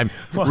spare time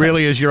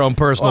really is your own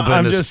personal business.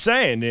 I'm just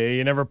saying,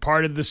 you never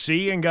parted the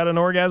sea and got an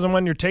orgasm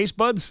on your taste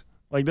buds?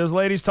 Like this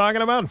lady's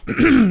talking about?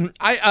 Does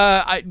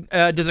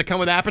it come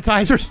with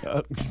appetizers?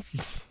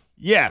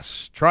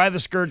 Yes. Try the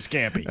skirt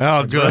scampi.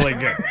 Oh, it's good. Really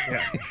good.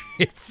 Yeah.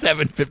 It's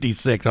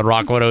 7:56 on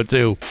Rock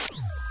 102.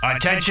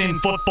 Attention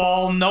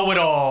football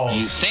know-it-alls.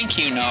 You think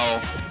you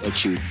know,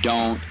 but you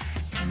don't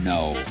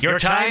know. Your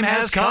time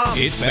has come.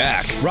 It's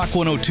back. Rock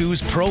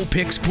 102's Pro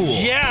Picks Pool.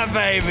 Yeah,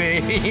 baby.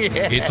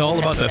 It's all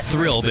about the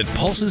thrill that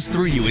pulses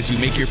through you as you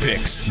make your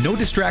picks. No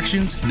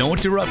distractions, no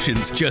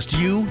interruptions, just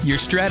you, your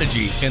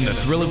strategy, and the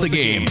thrill of the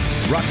game.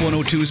 Rock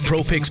 102's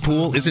Pro Picks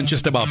Pool isn't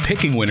just about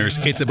picking winners,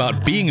 it's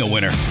about being a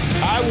winner.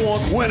 I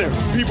want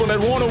winners, people that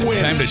want to win.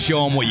 Time to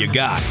show them what you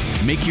got.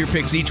 Make your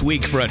picks each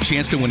week for a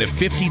chance to win a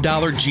 $50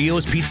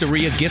 Gio's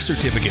Pizzeria gift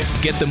certificate.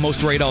 Get the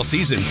most right all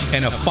season,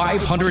 and a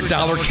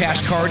 $500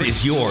 cash card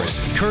is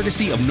yours,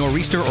 courtesy of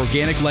Nor'easter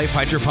Organic Life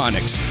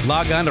Hydroponics.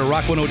 Log on to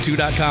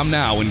rock102.com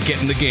now and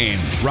get in the game.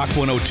 Rock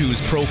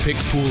 102's Pro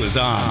Picks Pool is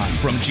on.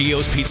 From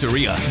Gio's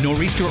Pizzeria,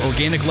 Nor'easter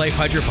Organic Life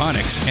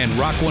Hydroponics, and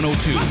Rock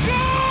 102.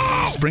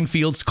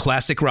 Springfield's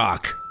Classic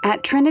Rock.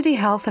 At Trinity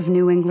Health of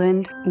New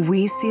England,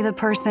 we see the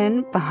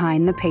person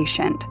behind the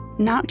patient.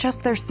 Not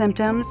just their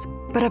symptoms,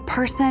 but a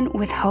person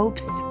with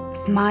hopes,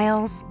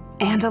 smiles,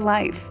 and a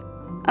life.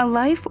 A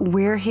life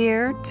we're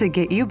here to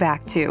get you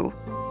back to.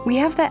 We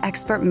have the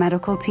expert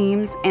medical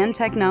teams and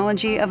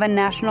technology of a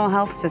national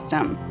health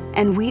system,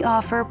 and we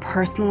offer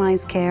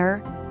personalized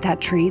care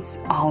that treats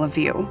all of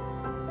you.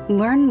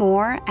 Learn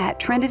more at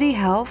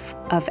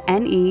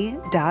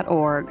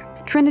trinityhealthofne.org.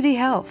 Trinity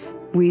Health,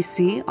 we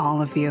see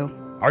all of you.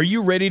 Are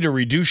you ready to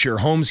reduce your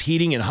home's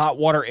heating and hot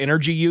water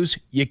energy use?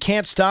 You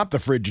can't stop the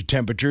frigid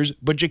temperatures,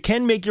 but you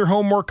can make your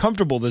home more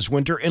comfortable this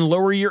winter and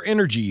lower your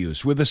energy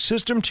use with a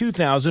System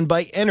 2000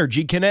 by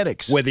Energy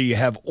Kinetics. Whether you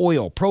have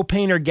oil,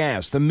 propane, or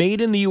gas, the made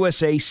in the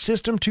USA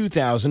System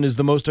 2000 is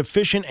the most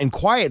efficient and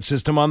quiet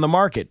system on the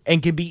market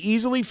and can be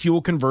easily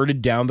fuel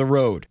converted down the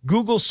road.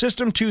 Google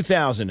System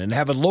 2000 and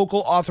have a local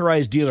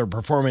authorized dealer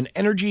perform an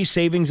energy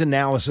savings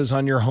analysis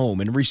on your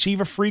home and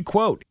receive a free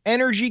quote.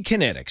 Energy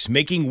Kinetics,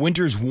 making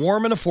winters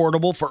warm and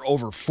affordable for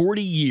over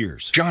 40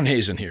 years. John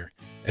Hazen here.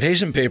 At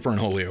Hazen Paper in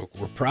Holyoke,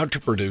 we're proud to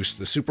produce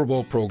the Super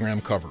Bowl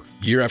program cover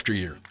year after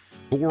year.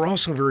 But we're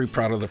also very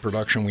proud of the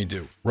production we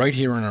do right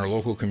here in our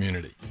local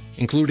community,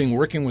 including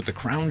working with the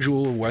crown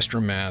jewel of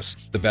Western Mass,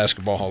 the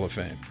Basketball Hall of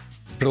Fame.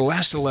 For the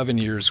last 11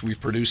 years, we've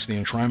produced the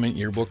Enshrinement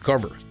Yearbook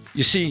cover.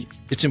 You see,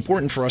 it's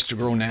important for us to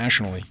grow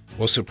nationally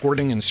while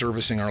supporting and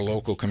servicing our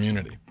local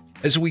community.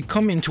 As we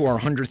come into our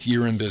 100th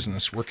year in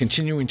business, we're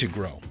continuing to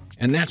grow,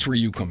 and that's where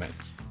you come in.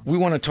 We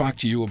want to talk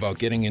to you about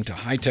getting into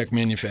high-tech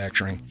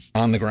manufacturing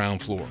on the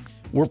ground floor.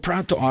 We're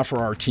proud to offer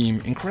our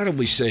team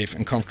incredibly safe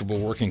and comfortable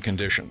working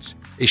conditions,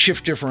 a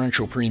shift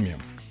differential premium,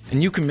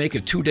 and you can make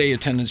a 2-day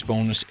attendance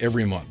bonus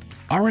every month.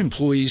 Our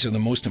employees are the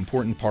most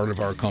important part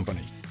of our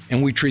company,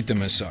 and we treat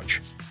them as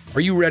such.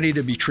 Are you ready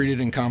to be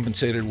treated and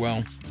compensated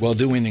well while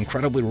doing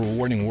incredibly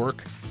rewarding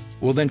work?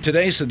 Well, then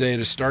today's the day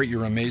to start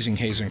your amazing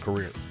Hazen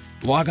career.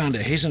 Log on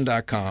to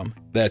Hazen.com,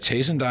 that's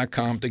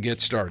Hazen.com to get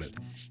started.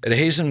 At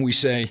Hazen, we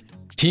say,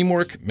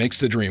 teamwork makes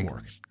the dream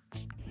work.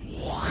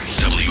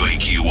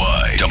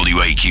 WAQY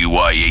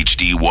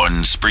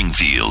HD1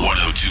 Springfield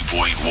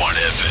 102.1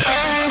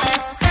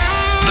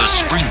 FM. The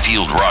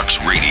Springfield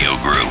Rocks Radio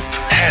Group.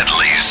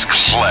 Hadley's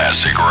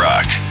Classic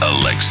Rock.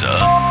 Alexa,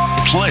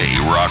 play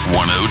Rock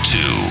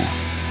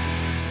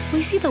 102.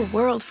 We see the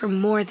world for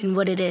more than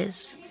what it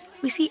is.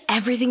 We see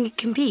everything it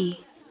can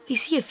be. We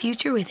see a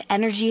future with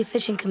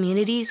energy-efficient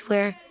communities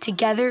where,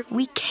 together,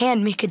 we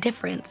can make a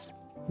difference.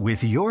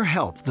 With your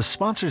help, the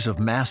sponsors of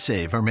Mass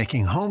Save are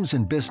making homes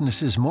and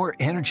businesses more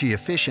energy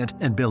efficient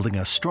and building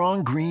a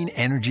strong green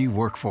energy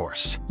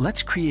workforce.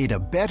 Let's create a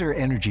better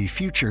energy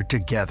future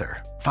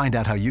together. Find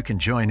out how you can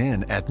join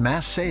in at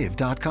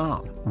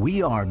masssave.com.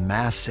 We are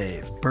Mass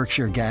Save,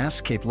 Berkshire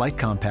Gas, Cape Light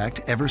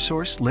Compact,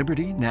 Eversource,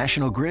 Liberty,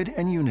 National Grid,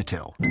 and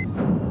Unitil.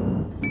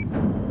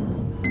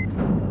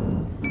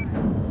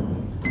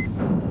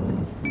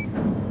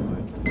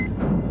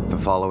 The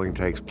following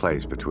takes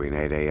place between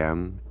 8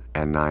 a.m.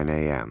 and 9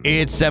 a.m.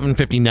 It's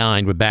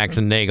 7:59 with Bax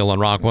and Nagle on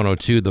Rock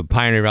 102. The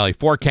Pioneer Valley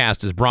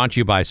forecast is brought to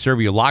you by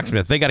Servio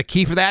Locksmith. They got a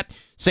key for that,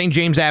 St.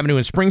 James Avenue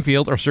in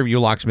Springfield or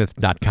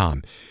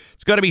ServioLocksmith.com.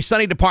 It's going to be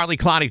sunny to partly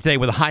cloudy today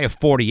with a high of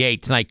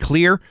 48. Tonight,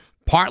 clear,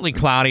 partly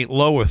cloudy,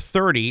 low of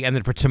 30. And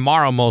then for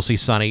tomorrow, mostly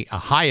sunny, a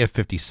high of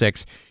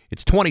 56.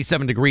 It's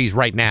 27 degrees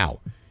right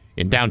now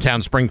in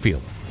downtown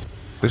Springfield.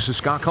 This is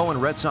Scott Cohen.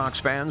 Red Sox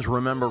fans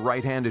remember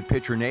right-handed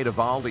pitcher Nate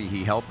Eovaldi.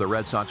 He helped the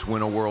Red Sox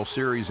win a World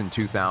Series in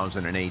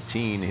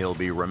 2018. He'll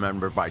be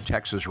remembered by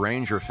Texas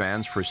Ranger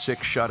fans for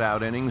 6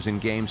 shutout innings in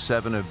Game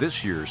 7 of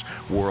this year's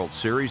World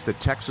Series. The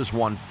Texas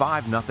won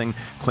 5-0,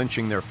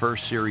 clinching their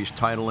first series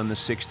title in the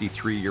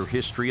 63-year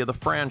history of the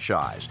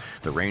franchise.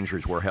 The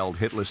Rangers were held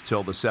hitless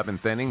till the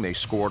 7th inning. They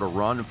scored a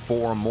run,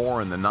 4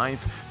 more in the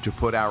 9th to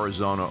put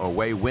Arizona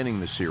away, winning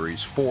the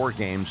series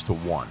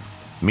 4-1.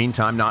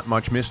 Meantime, not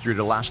much mystery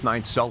to last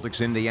night's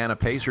Celtics-Indiana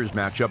Pacers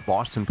matchup.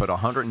 Boston put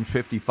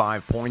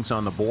 155 points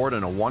on the board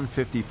in a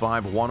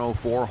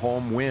 155-104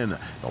 home win.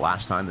 The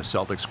last time the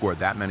Celtics scored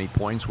that many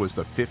points was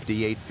the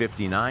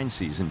 58-59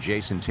 season.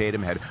 Jason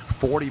Tatum had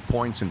 40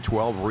 points and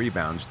 12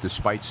 rebounds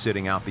despite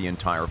sitting out the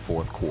entire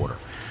fourth quarter.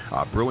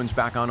 Bruins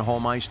back on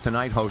home ice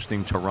tonight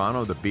hosting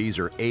Toronto. The Bees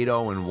are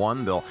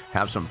 8-0-1. They'll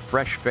have some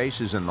fresh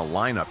faces in the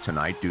lineup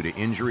tonight due to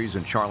injuries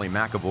and Charlie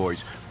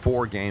McAvoy's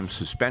 4-game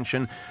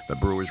suspension. The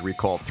Brewers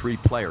recalled 3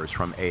 players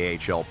from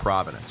AHL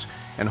Providence.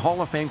 And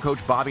Hall of Fame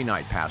coach Bobby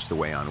Knight passed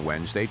away on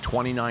Wednesday.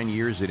 29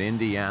 years at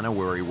Indiana,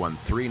 where he won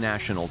 3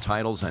 national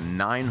titles and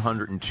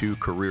 902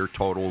 career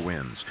total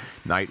wins.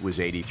 Knight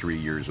was 83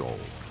 years old.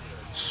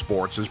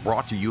 Sports is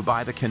brought to you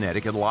by the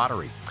Connecticut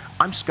Lottery.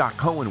 I'm Scott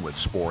Cohen with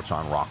Sports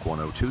on Rock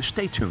 102.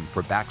 Stay tuned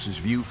for Bax's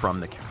View from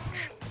the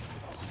Couch.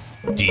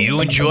 Do you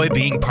enjoy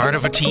being part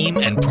of a team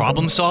and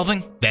problem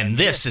solving? Then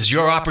this is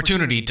your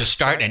opportunity to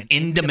start an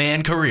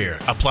in-demand career.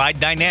 Applied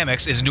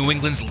Dynamics is New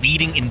England's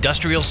leading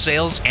industrial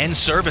sales and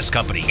service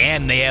company,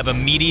 and they have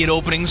immediate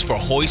openings for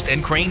hoist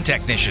and crane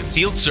technicians,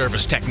 field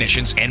service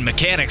technicians, and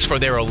mechanics for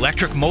their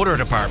electric motor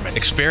department.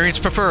 Experience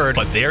preferred,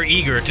 but they're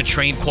eager to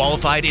train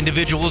qualified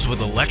individuals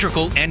with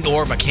electrical and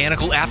or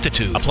mechanical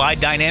aptitude.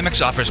 Applied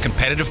Dynamics offers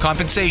competitive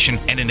compensation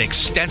and an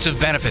extensive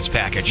benefits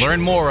package.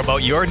 Learn more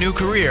about your new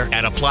career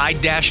at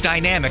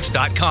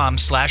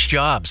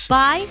applied-dynamics.com/jobs.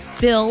 Buy,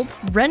 build,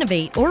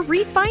 renovate, or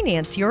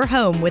refinance your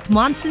home with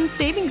Monson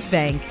Savings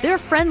Bank. Their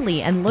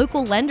friendly and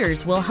local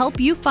lenders will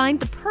help you find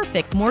the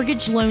perfect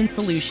mortgage loan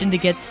solution to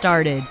get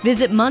started.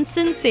 Visit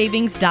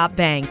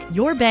MonsonSavings.bank,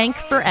 your bank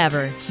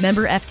forever.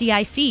 Member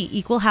FDIC,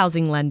 Equal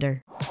Housing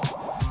Lender.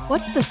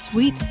 What's the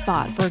sweet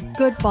spot for a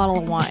good bottle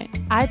of wine?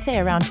 I'd say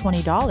around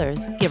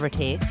 $20, give or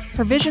take.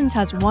 Provisions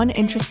has one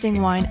interesting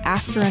wine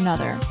after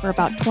another for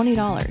about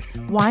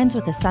 $20. Wines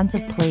with a sense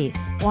of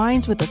place.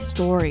 Wines with a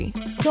story.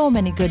 So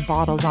many good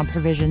bottles on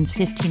Provisions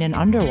 15 and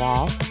under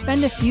wall.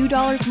 Spend a few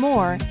dollars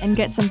more and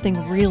get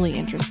something really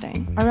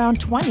interesting.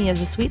 Around 20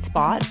 is a sweet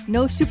spot.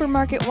 No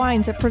supermarket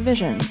wines at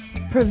Provisions.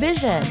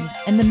 Provisions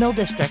in the Mill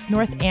District,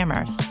 North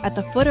Amherst. At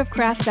the foot of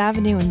Crafts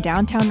Avenue in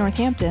downtown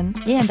Northampton.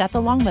 And at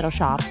the Longmeadow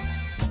Shops.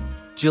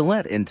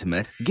 Gillette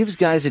Intimate gives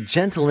guys a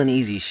gentle and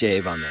easy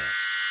shave on there.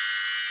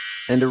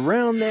 And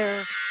around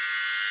there.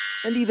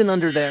 And even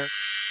under there.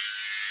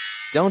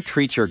 Don't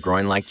treat your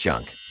groin like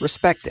junk.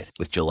 Respect it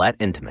with Gillette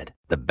Intimate,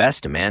 the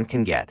best a man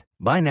can get.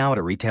 Buy now at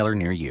a retailer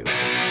near you.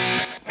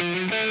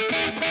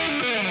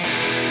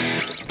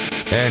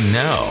 And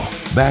now,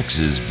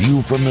 Bax's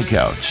View from the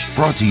Couch,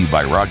 brought to you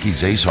by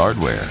Rocky's Ace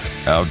Hardware.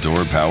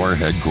 Outdoor Power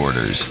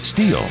Headquarters,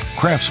 Steel,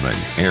 Craftsman,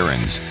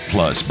 Aaron's,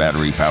 plus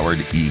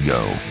battery-powered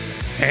Ego.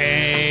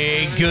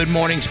 Hey, good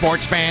morning,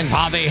 sports fans.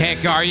 How the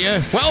heck are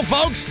you? Well,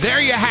 folks,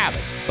 there you have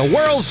it. The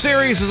World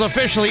Series is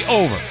officially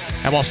over.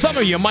 And while some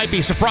of you might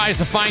be surprised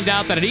to find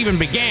out that it even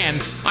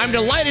began, I'm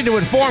delighted to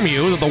inform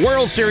you that the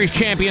World Series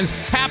champions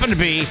happen to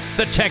be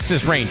the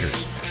Texas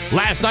Rangers.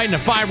 Last night in a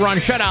 5-run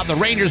shutout, the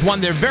Rangers won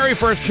their very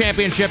first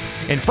championship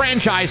in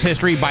franchise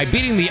history by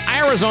beating the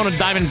Arizona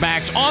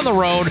Diamondbacks on the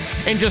road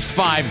in just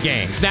 5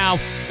 games. Now,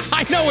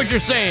 I know what you're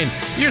saying.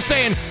 You're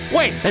saying,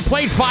 wait, they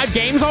played 5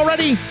 games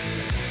already?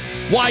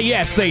 Why,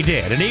 yes, they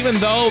did. And even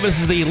though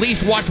this is the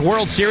least watched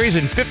World Series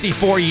in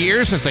 54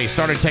 years since they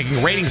started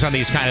taking ratings on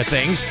these kind of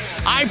things,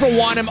 I, for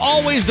one, am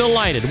always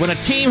delighted when a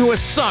team who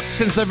has sucked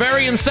since the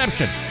very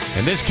inception,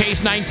 in this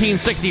case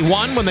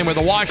 1961 when they were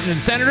the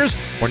Washington Senators,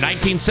 or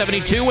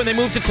 1972 when they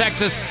moved to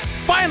Texas,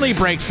 finally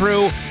breaks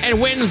through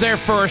and wins their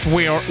first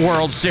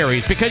World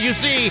Series. Because you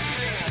see,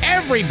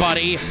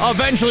 everybody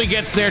eventually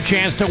gets their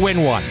chance to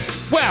win one.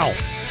 Well,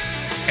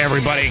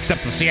 everybody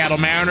except the Seattle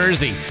Mariners,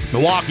 the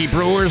Milwaukee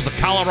Brewers, the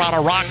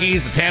Colorado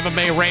Rockies, the Tampa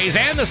Bay Rays,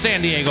 and the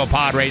San Diego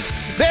Padres.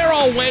 They're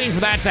all waiting for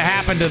that to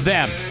happen to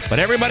them. But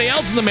everybody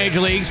else in the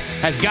major leagues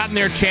has gotten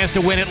their chance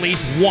to win at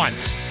least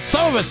once.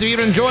 Some of us have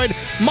even enjoyed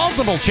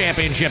multiple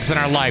championships in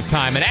our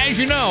lifetime, and as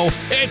you know,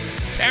 it's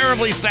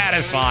terribly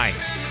satisfying.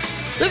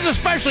 This is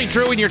especially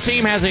true when your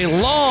team has a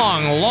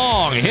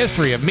long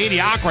history of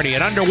mediocrity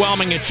and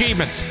underwhelming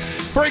achievements.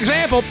 For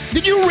example,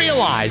 did you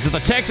realize that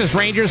the Texas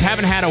Rangers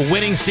haven't had a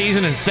winning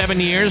season in 7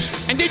 years?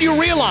 And did you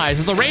realize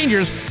that the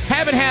Rangers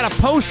haven't had a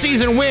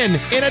postseason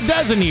win in a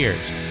dozen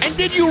years? And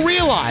did you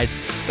realize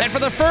that for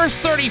the first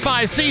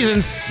 35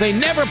 seasons, they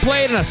never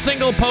played in a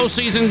single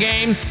postseason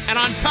game? And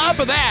on top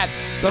of that,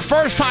 the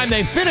first time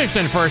they finished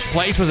in first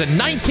place was in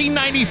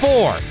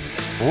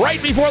 1994,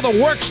 right before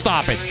the work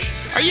stoppage.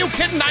 Are you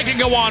kidding? I could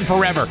go on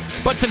forever.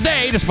 But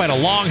today, despite a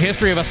long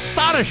history of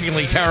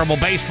astonishingly terrible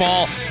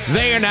baseball,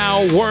 they are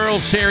now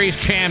World Series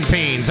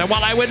champions. And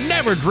while I would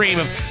never dream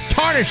of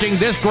tarnishing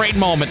this great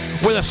moment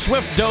with a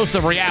swift dose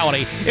of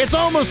reality, it's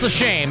almost a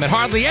shame that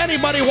hardly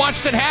anybody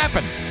watched it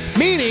happen.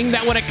 Meaning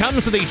that when it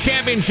comes to the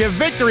championship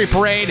victory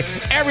parade,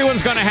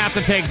 everyone's going to have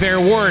to take their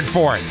word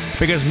for it,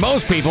 because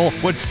most people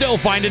would still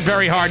find it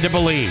very hard to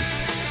believe.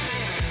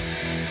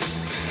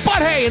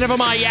 But hey, enough of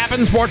my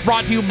yapping. Sports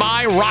brought to you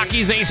by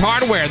Rocky's Ace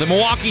Hardware. The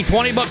Milwaukee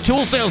 20-buck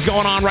tool sale's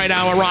going on right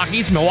now at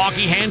Rocky's.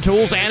 Milwaukee hand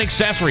tools and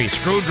accessories,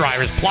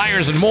 screwdrivers,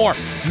 pliers, and more.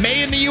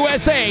 Made in the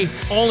USA,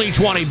 only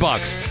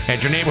 $20.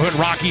 At your neighborhood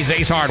Rocky's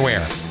Ace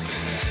Hardware.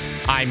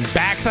 I'm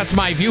Bax. That's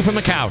my view from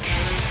the couch.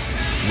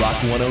 Rock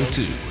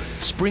 102,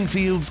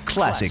 Springfield's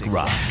classic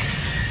rock.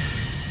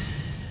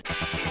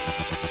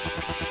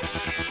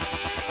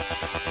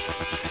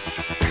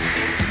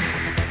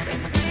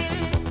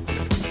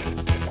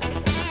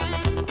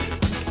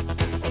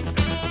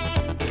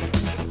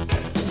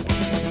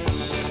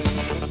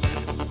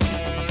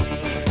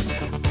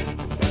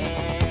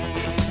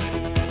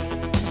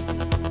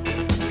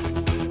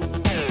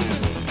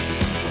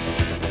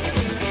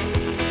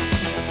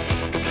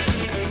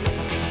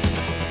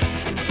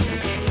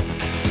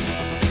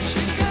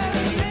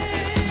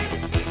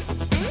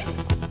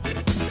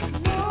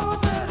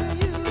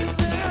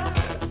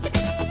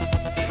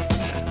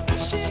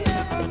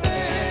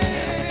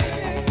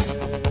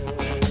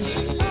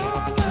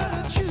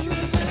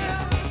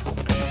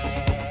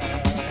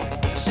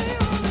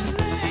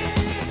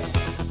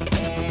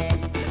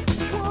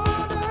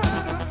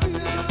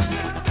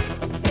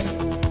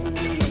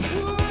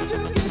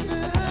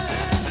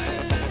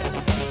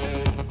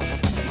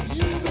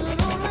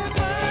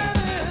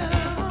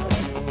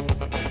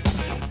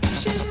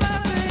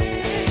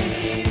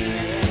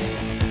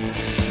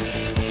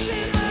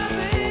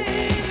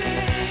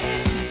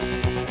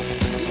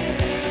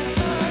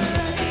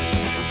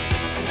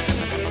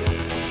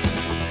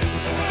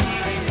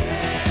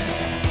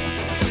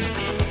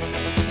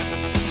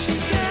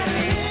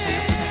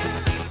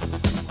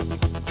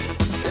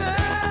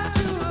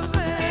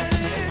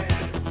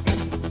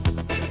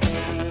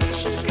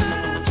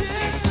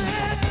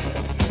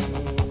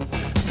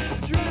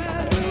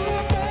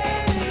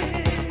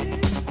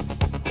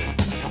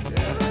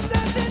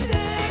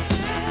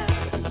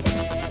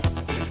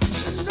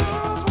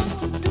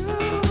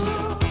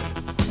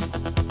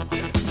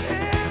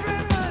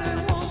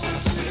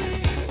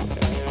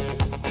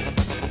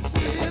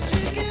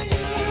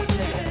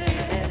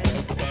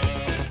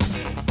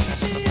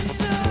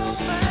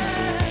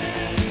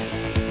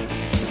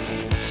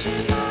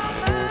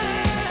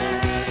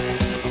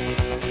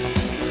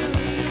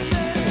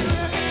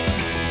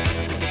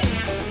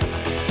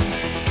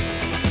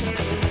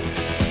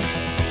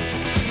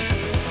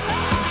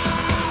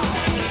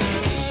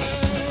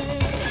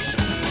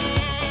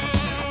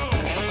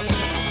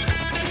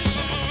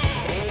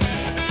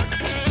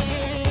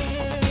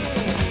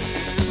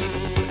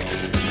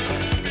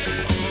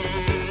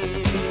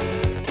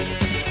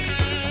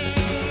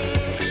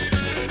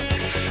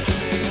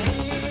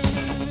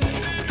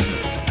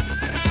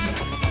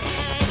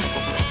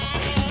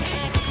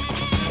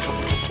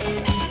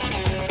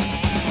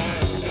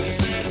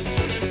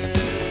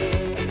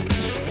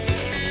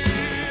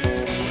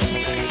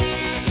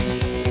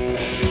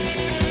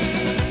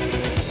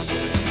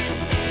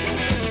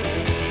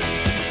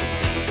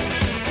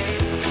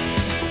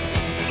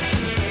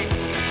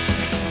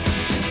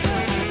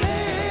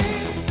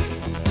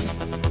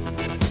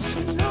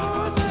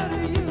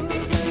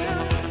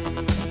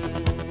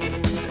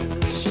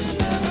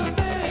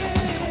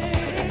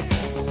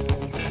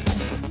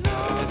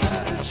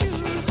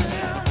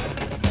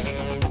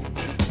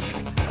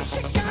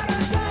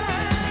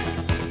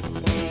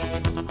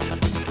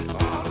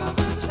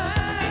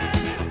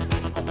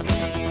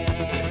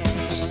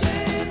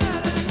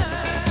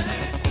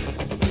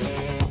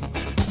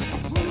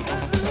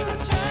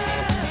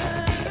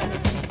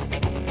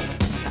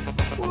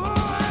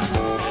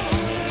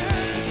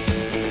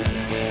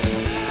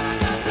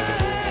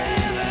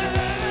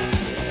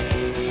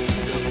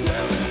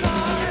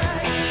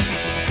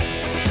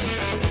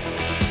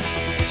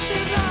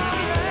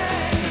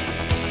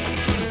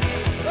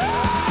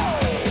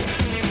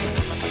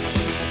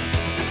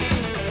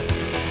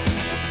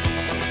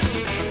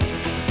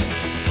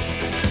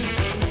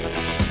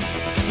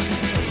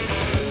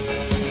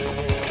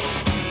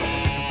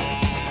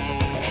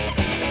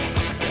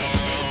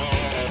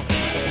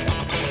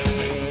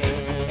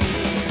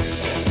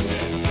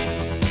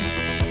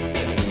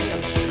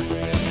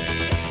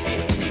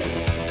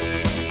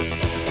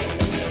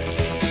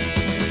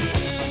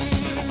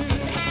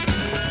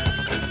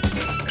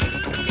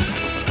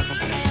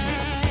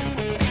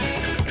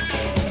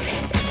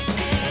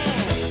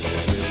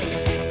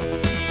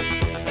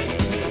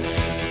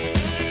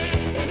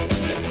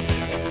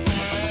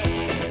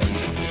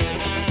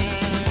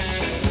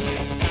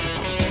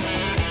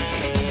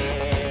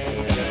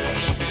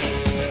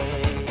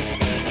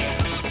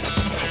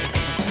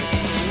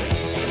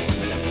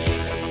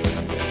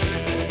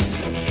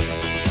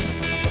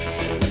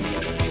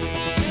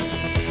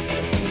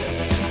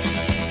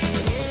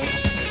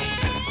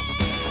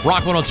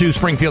 Rock 102,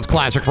 Springfield's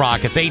Classic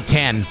Rock. It's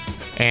 8:10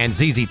 and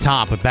ZZ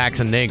Top with Bax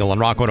and Nagle on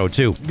Rock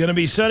 102. Going to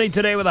be sunny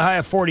today with a high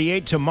of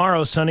 48.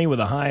 Tomorrow, sunny with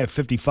a high of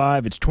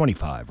 55. It's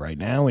 25 right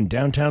now in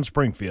downtown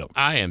Springfield.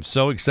 I am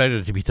so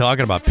excited to be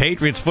talking about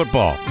Patriots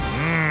football.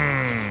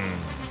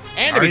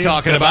 And to be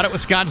talking about it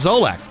with Scott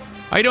Zolak.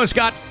 How you doing,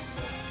 Scott?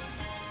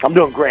 I'm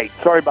doing great.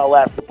 Sorry about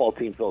last football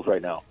team feels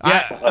right now.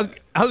 I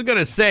was going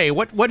to say,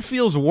 what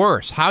feels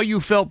worse? How you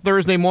felt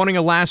Thursday morning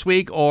of last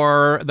week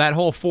or that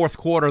whole fourth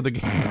quarter of the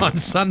game on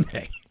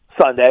Sunday?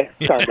 Sunday.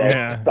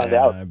 Yeah,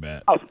 I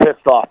bet. I was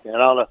pissed off, man. I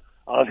don't know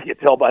if you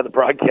can tell by the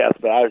broadcast,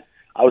 but I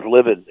was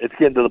livid. It's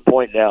getting to the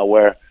point now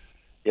where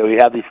we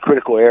have these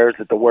critical errors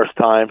at the worst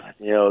times.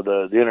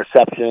 The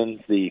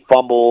interceptions, the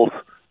fumbles,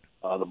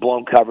 the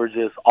blown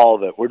coverages, all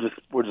of it. We're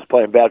just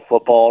playing bad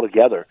football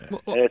together,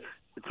 and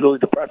it's really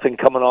depressing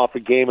coming off a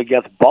game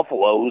against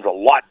Buffalo, who's a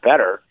lot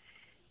better,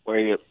 where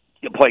you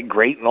play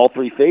great in all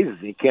three phases,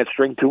 and you can't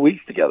string 2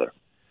 weeks together.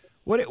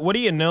 What do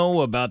you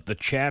know about the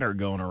chatter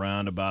going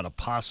around about a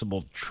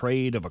possible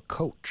trade of a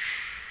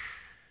coach?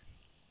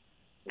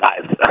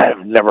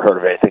 I've never heard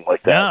of anything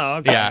like that. No,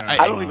 okay. Yeah,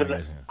 I don't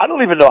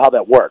even know how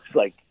that works.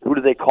 Like, who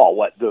do they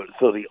call?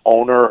 So the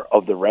owner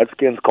of the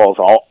Redskins calls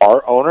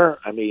our owner?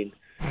 I mean,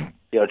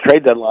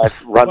 trade deadline's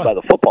run by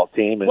the football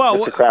team, and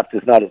Mr. Kraft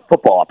is not a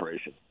football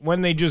operation.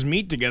 When they just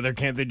meet together,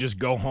 can't they just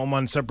go home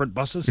on separate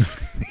buses?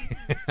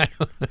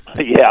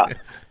 Yeah.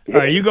 All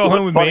right, you go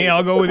home with me,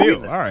 I'll go with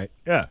you. All right,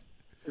 yeah.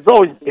 There's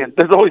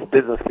always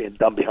business being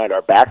done behind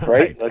our backs,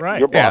 right? Right.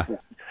 Your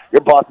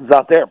boss is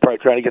out there probably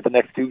trying to get the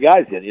next two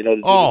guys in.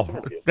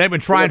 They've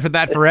been trying for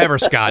that forever,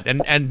 Scott,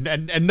 and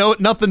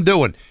nothing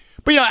doing.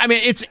 But I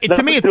mean, it's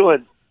to me.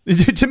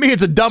 To me,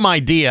 it's a dumb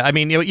idea. I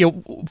mean,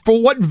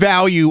 for what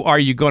value are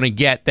you going to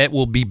get that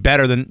will be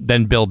better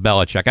than Bill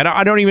Belichick?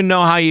 I don't even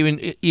know how you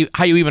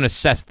even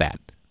assess that.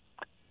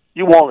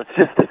 You won't. It's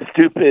just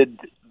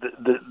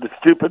the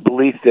stupid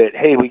belief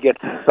that we get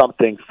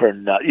something for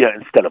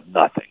instead of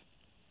nothing.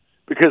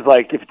 Because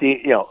if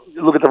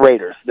look at the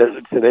Raiders,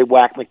 they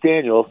whack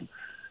McDaniels.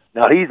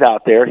 Now he's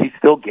out there. He's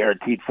still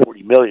guaranteed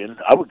 $40 million.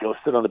 I would go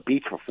sit on the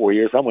beach for 4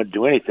 years. I wouldn't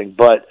do anything,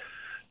 but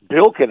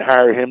Bill can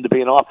hire him to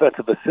be an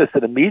offensive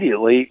assistant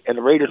immediately, and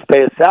the Raiders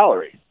pay his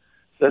salary.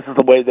 This is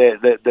the way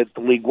that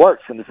the league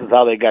works, and this is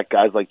how they got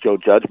guys like Joe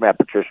Judge, Matt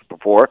Patricia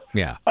before,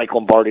 Mike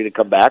Lombardi to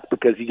come back,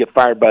 because you get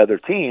fired by other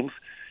teams,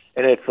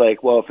 and it's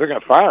like, well, if they're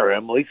going to fire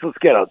him, at least let's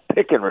get a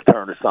pick in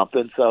return or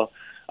something. So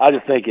I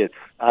just think it's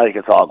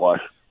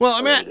hogwash.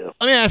 Well, let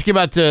me ask you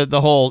about the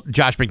whole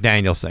Josh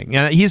McDaniels thing.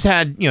 He's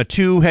had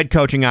 2 head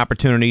coaching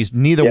opportunities.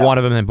 Neither one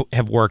of them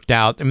have worked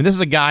out. I mean, this is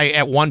a guy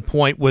at one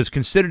point was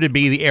considered to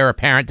be the heir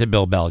apparent to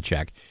Bill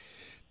Belichick.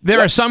 There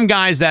are some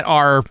guys that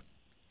are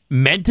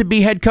meant to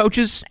be head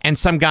coaches and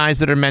some guys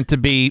that are meant to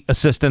be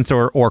assistants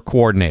or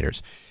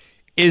coordinators.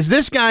 Is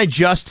this guy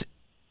just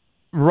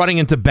running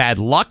into bad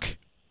luck,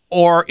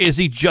 or is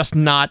he just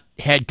not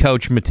head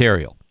coach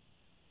material?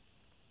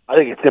 I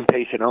think it's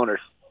impatient owners.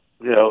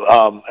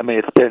 I mean,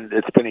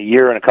 it's been a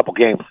year and a couple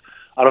games.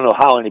 I don't know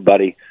how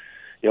anybody.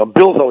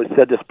 Bill's always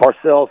said this.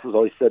 Parcells has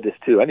always said this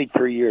too. I need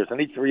 3 years. I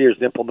need 3 years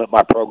to implement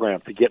my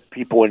program, to get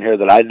people in here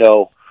that I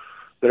know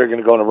that are going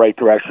to go in the right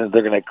direction.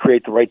 They're going to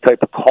create the right type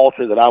of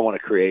culture that I want to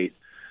create.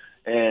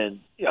 And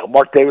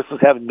Mark Davis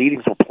was having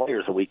meetings with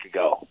players a week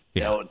ago,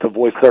 to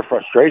voice their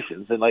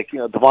frustrations. And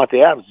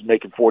Devontae Adams is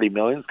making $40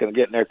 million. He's going to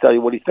get in there and tell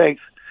you what he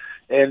thinks.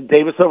 And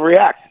Davis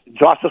overreacts.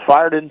 Josh was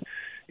fired in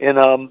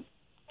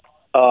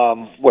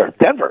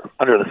Denver,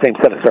 under the same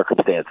set of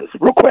circumstances,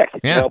 real quick.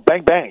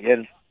 Bang bang,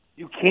 and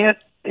you can't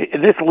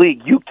in this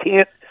league. You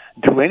can't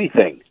do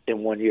anything in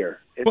 1 year.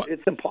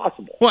 It's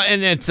impossible. Well,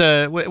 and it's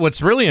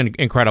what's really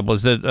incredible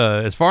is that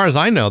as far as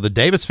I know, the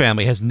Davis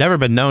family has never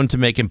been known to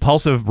make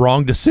impulsive,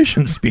 wrong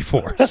decisions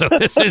before. So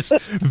this is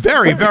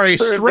very, very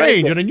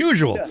strange and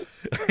unusual. Yeah.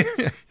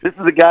 This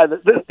is a guy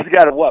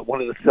that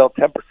wanted to sell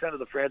 10% of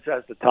the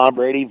franchise to Tom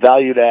Brady,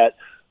 valued at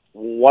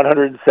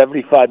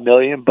 $175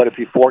 million, but if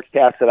you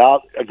forecast it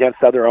out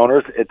against other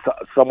owners, it's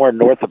somewhere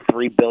north of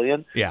 $3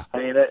 billion. Yeah, I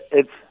mean,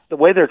 it's the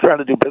way they're trying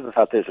to do business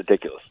out there is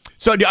ridiculous.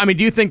 So, do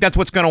you think that's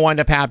what's going to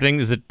wind up happening?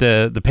 Is that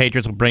the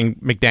Patriots will bring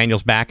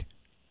McDaniels back?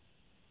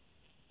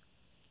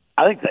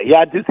 I think that.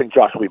 Yeah, I do think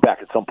Josh will be back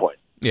at some point.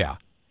 Yeah,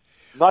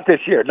 not this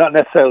year, not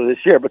necessarily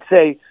this year, but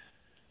say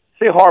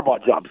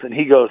Harbaugh jumps and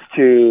he goes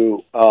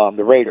to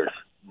the Raiders.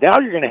 Now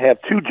you're going to have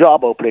 2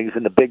 job openings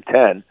in the Big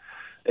Ten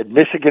at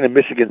Michigan and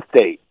Michigan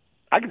State.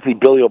 I can see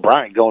Billy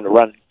O'Brien going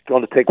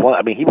to take one.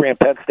 I mean, he ran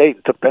Penn State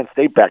and took Penn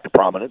State back to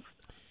prominence.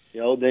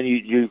 Then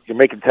you're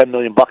making $10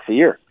 million a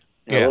year.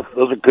 Those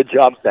are good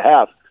jobs to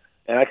have.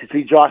 And I can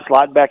see Josh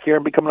sliding back here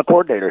and becoming a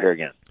coordinator here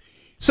again.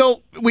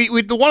 So we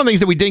one of the things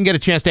that we didn't get a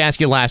chance to ask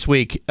you last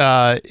week,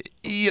 right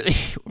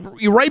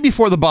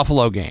before the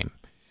Buffalo game,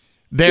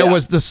 there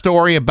was the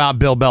story about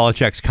Bill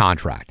Belichick's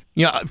contract.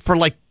 For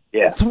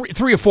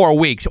 3 or 4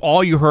 weeks,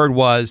 all you heard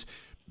was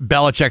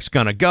Belichick's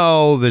going to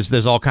go.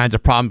 There's all kinds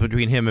of problems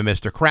between him and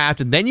Mr. Kraft.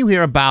 And then you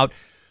hear about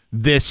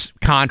this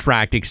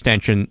contract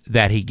extension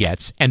that he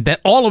gets. And then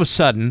all of a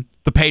sudden,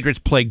 the Patriots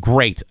play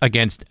great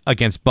against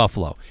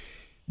Buffalo.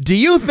 Do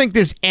you think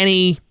there's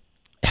any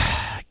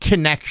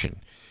connection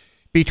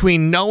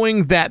between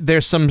knowing that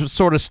there's some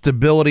sort of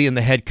stability in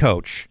the head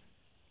coach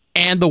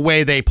and the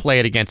way they play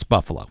it against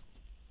Buffalo?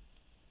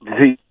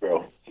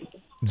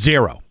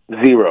 Zero.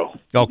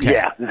 Okay.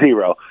 Yeah,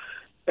 zero.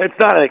 It's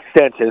not an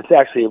extension. It's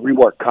actually a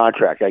reworked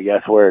contract, I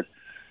guess, where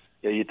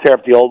you tear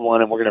up the old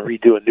one and we're going to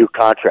redo a new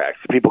contract.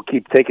 So people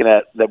keep taking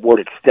that word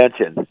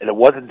extension, and it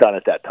wasn't done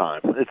at that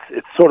time.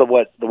 It's sort of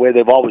the way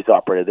they've always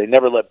operated. They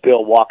never let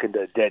Bill walk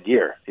into a dead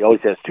year. He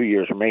always has 2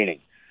 years remaining.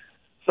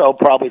 So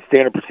probably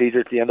standard procedure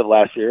at the end of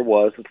last year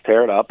was let's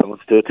tear it up and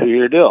let's do a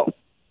 2-year deal.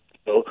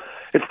 So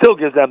it still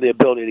gives them the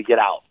ability to get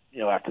out,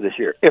 after this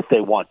year if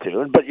they want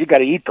to. But you got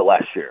to eat the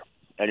last year,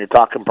 and you're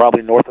talking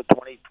probably north of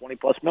 20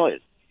 plus million.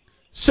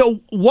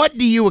 So what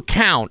do you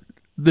account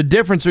the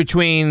difference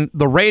between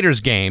the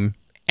Raiders game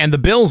and the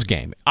Bills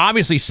game?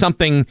 Obviously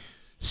something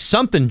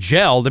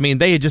gelled. I mean,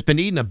 they had just been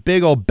eating a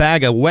big old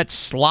bag of wet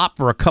slop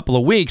for a couple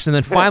of weeks, and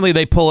then finally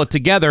they pull it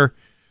together.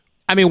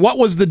 I mean, what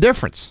was the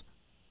difference?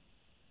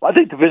 Well, I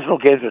think divisional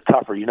games are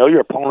tougher. You know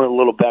your opponent a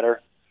little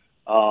better.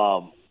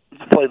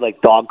 Just played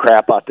like dog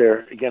crap out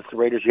there against the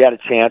Raiders. You had a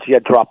chance. You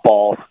had drop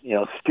balls,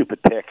 stupid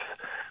picks.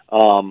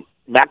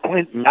 Mac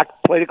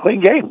played a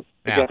clean game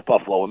against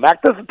Buffalo. When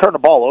Mac doesn't turn the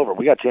ball over,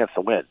 we got a chance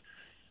to win.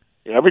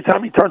 Every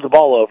time he turns the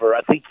ball over,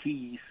 I think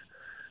he's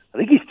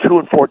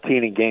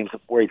 2-14 in games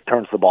where he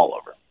turns the ball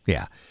over.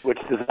 Yeah, which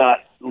does not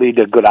lead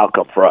to a good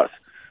outcome for us.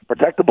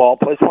 Protect the ball,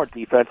 play smart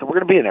defense, and we're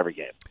going to be in every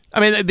game. I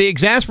mean, the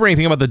exasperating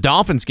thing about the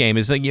Dolphins game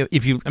is that you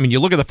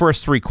look at the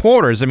first 3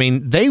 quarters. I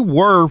mean, they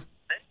were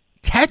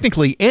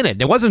technically in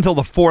it. It wasn't until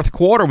the fourth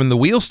quarter when the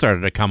wheels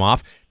started to come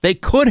off. They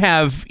could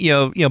have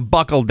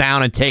buckled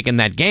down and taken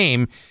that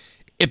game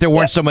if there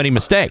weren't so many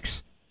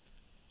mistakes.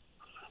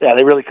 Yeah,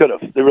 they really could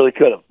have.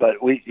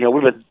 But we've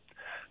been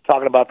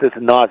talking about this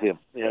ad nauseum.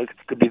 It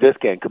could be this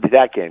game, could be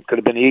that game, could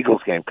have been the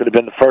Eagles game, could have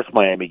been the first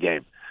Miami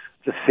game.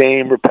 It's the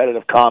same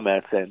repetitive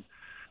comments, and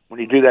when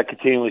you do that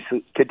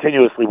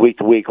continuously week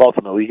to week,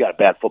 ultimately you got a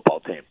bad football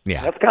team.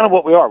 Yeah, that's kind of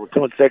what we are. We're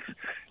 2-6,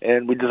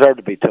 and we deserve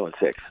to be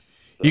 2-6.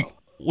 So.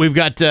 We've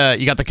got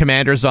you got the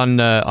Commanders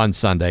on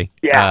Sunday.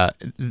 Yeah,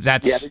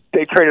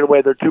 they traded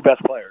away their 2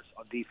 best players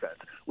on defense.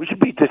 We should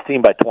beat this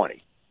team by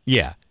 20.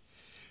 Yeah,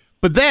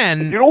 but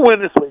then you don't win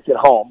this week at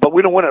home, but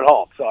we don't win at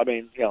home. So I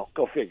mean,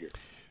 go figure.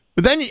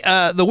 But then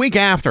the week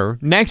after,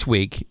 next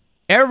week,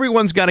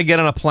 everyone's got to get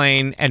on a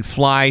plane and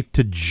fly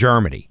to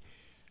Germany.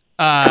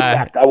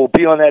 Correct. I will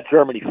be on that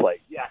Germany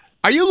flight. Yeah.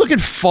 Are you looking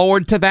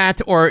forward to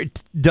that, or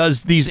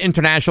does these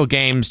international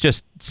games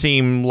just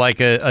seem like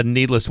a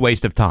needless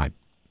waste of time?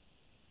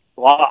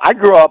 Well, I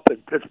grew up in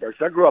Pittsburgh,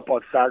 so I grew up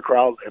on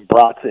sauerkraut and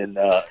brats and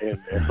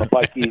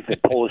Bikes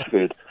and Polish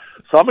food.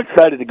 So I'm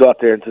excited to go out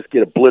there and just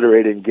get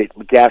obliterated and get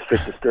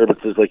gastric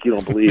disturbances like you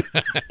don't believe,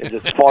 and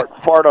just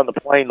fart on the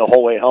plane the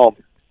whole way home.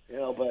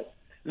 But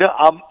no,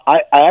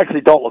 I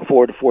actually don't look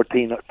forward to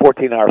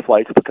 14-hour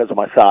flights because of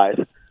my size.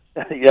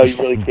 You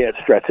really can't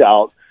stretch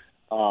out.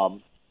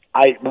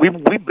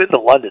 We've been to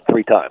London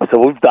 3 times,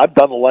 so I've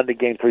done the London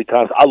game 3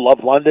 times. I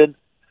love London.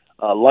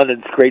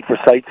 London's great for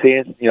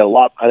sightseeing.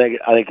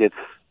 I think it's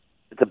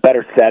a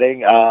better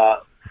setting.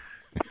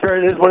 Sure,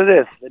 it is what it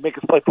is. They make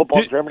us play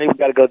football in Germany. We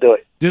got to go do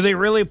it. Do they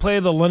really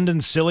play the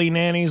London silly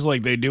nannies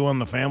like they do on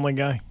The Family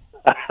Guy?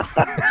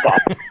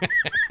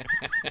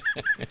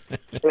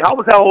 Hey, how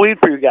was Halloween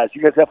for you guys?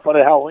 You guys have fun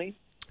at Halloween?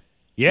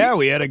 Yeah,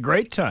 we had a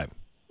great time.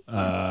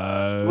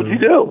 What'd you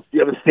do? You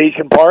have a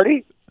station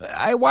party?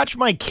 I watched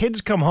my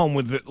kids come home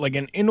with like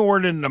an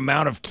inordinate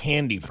amount of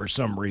candy for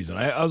some reason.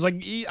 I was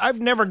like, I've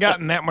never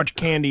gotten that much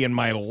candy in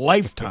my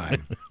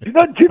lifetime. Do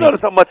you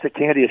notice how much the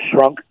candy has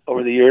shrunk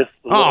over the years?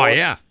 Oh,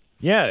 yeah.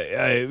 Yeah.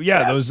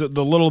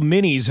 The little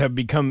minis have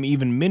become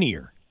even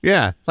minier.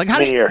 Yeah, like how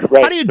do you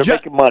They're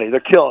making money.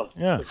 They're killing.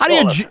 Yeah. How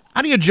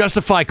do you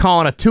justify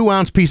calling a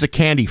 2-ounce piece of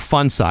candy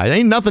fun size?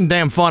 Ain't nothing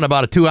damn fun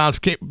about a 2-ounce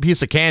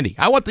piece of candy.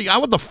 I want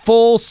the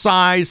full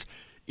size.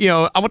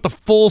 I want the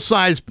full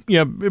size.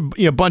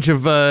 Bunch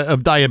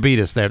of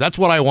diabetes there. That's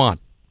what I want.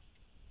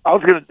 I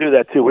was going to do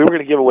that too. We were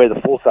going to give away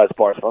the full size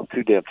bars, but I'm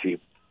too damn cheap.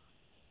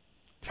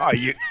 Oh,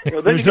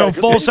 there's no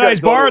full size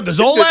bar at the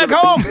Zolak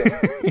home.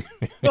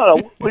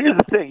 No. Well, here's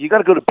the thing: you got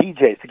to go to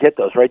BJ's to get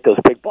those, right? Those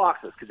big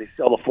boxes because they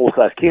sell the full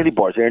size candy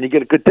bars there, and you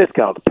get a good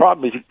discount. The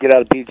problem is you get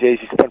out of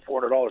BJ's, you spend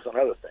 $400 on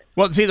other things.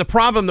 Well, see, the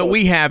problem that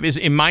we have is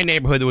in my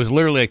neighborhood there was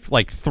literally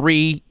like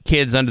 3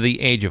 kids under the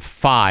age of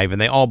 5,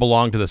 and they all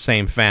belonged to the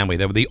same family.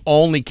 They were the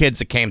only kids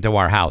that came to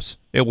our house.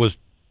 It was.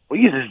 Well,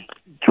 you just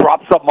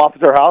drop something off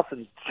at their house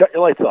and shut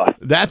your lights off.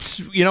 That's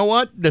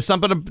what there's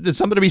something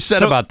to be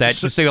said about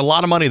that. You save a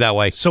lot of money that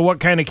way. So,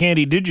 what kind of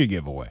candy did you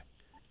give away?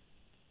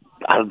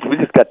 We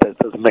just got those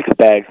mixed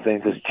bags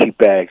things, those cheap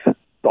bags. It's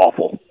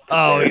awful.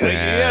 Oh,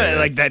 yeah,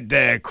 like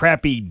that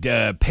crappy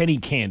penny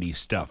candy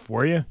stuff,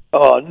 were you?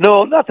 Oh,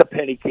 no, not the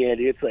penny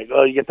candy. It's like,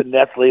 you get the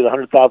Nestle, the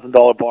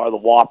 $100,000 bar, the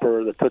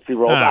Whopper, the Tootsie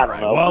Roll. I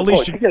don't know. Well, at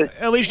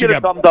least you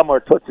got Dum Dum or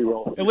a Tootsie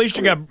Roll. At least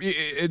you got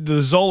the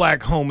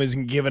Zolak home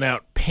isn't giving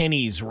out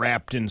pennies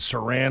wrapped in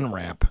Saran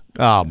wrap.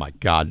 Oh my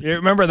God! You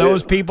remember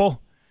those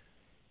people?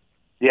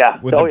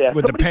 Yeah. With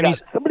the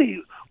pennies.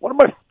 One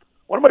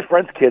of my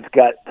friend's kids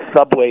got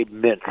Subway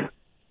mints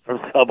from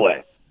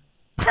Subway.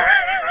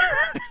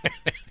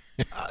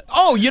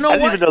 Oh, you know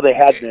what? I didn't even know they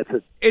had mints.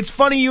 It's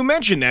funny you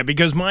mentioned that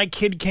because my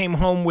kid came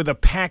home with a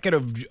packet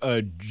of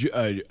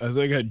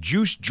like a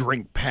juice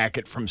drink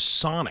packet from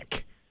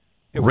Sonic.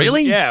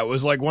 Really? Yeah, it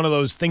was like one of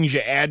those things you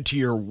add to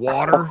your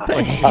water. What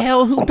the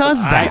hell? Who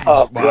does that?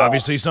 Well,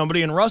 obviously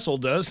somebody in Russell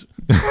does.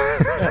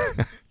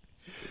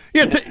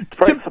 Yeah,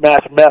 Frank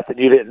smashed meth and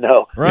you didn't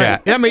know. Right.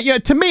 Yeah. I mean, yeah.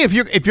 To me, if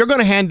you're going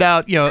to hand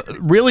out,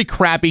 really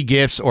crappy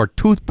gifts or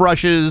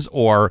toothbrushes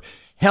or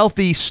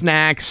healthy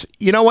snacks,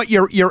 you know what?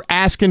 You're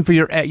asking for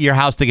your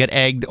house to get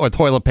egged or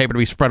toilet paper to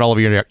be spread all over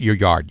your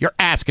yard. You're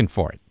asking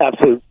for it.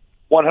 Absolutely,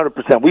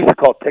 100%. We used to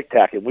call it tic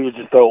tac, and we would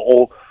just throw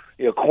old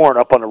corn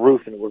up on the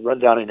roof, and it would run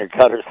down in your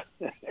gutters.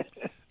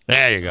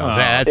 There you go.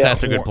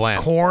 That's a good plan.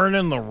 Corn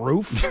in the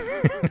roof?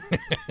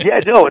 Yeah,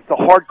 no, it's a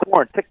hard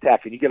corn, tic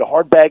tac, and you get a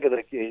hard bag of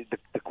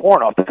the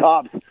corn off the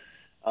cobs.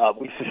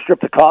 We used to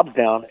strip the cobs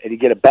down, and you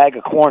get a bag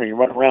of corn, and you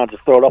run around,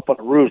 just throw it up on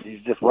the roof, and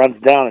it just runs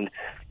down, and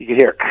you can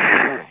hear it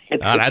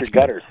hit your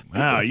gutters.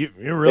 Wow, you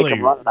really Make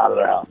them running out of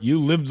their house. You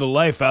lived the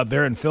life out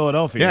there in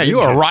Philadelphia. Yeah, you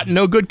were a rotten,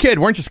 no good kid,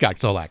 weren't you, Scott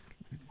Solak?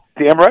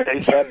 Damn right. I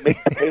used to make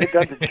potato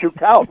guns and shoot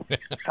cows.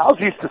 Cows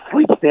used to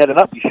sleep standing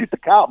up. You shoot the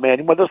cow,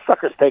 man. When those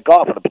suckers take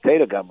off with a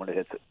potato gun when it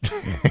hits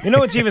it. You know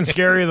what's even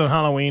scarier than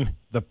Halloween?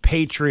 The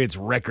Patriots'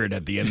 record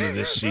at the end of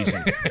this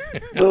season.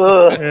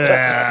 Oh,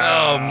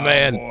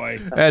 man. Boy.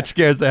 That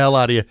scares the hell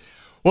out of you.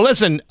 Well,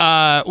 listen,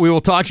 we will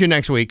talk to you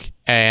next week,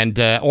 and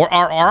or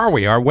are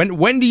we? Or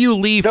when do you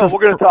leave? No, we're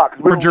going to talk.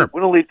 We're Germany.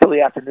 going to leave till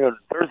the afternoon.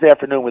 Thursday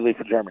afternoon, we leave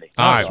for Germany.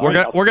 All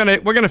right,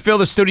 we're gonna fill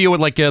the studio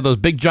with like those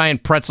big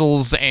giant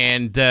pretzels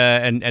and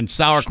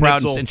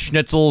sauerkraut and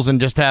schnitzels, and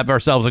just have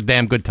ourselves a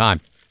damn good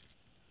time.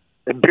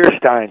 And beer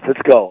steins.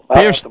 Let's go.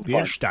 Beer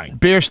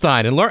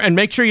stein, and learn and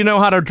make sure you know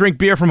how to drink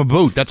beer from a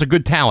boot. That's a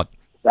good talent.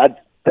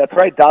 That's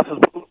right. Das's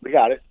boot. We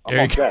got it. I'm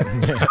There all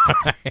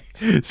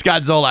set.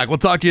 Scott Zolak. We'll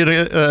talk to you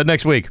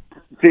next week.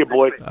 See you,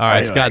 boys. All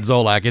right, Scott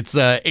Zolak. It's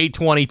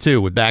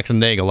 8:22 with Bax and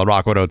Nagle on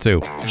Rock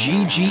 102.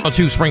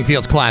 GG.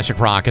 Springfield's Classic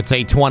Rock. It's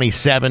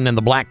 8:27 and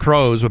the Black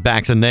Crows with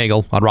Bax and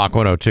Nagle on Rock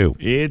 102.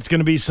 It's going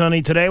to be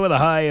sunny today with a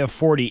high of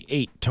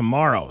 48.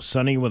 Tomorrow,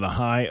 sunny with a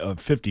high of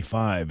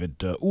 55.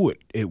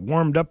 It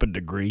warmed up a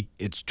degree.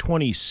 It's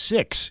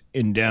 26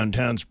 in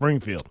downtown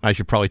Springfield. I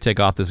should probably take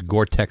off this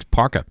Gore-Tex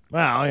parka.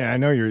 Well, yeah, I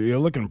know you're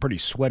looking pretty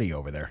sweaty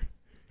over there.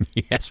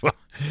 Yes, well,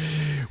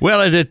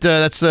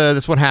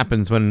 that's what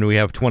happens when we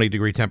have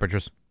 20-degree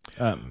temperatures.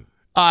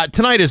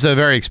 Tonight is a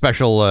very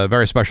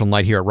special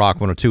night here at Rock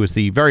 102. It's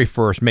the very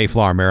first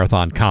Mayflower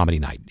Marathon comedy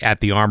night at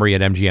the Armory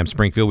at MGM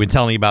Springfield. We've been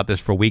telling you about this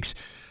for weeks.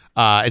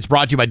 It's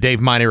brought to you by Dave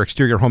Miner,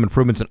 Exterior Home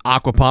Improvements, and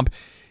Aqua Pump.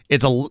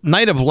 It's a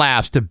night of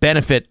laughs to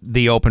benefit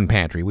the open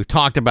pantry. We've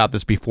talked about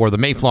this before. The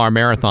Mayflower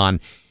Marathon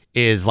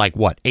is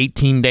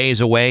 18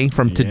 days away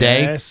from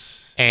today. Yes.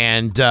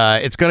 And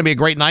it's going to be a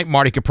great night.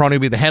 Marty Caproni will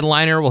be the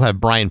headliner. We'll have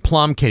Brian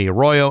Plum, Katie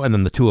Arroyo, and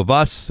then the two of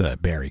us,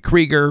 Barry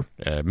Krieger,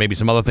 maybe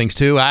some other things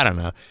too. I don't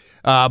know.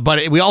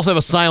 But we also have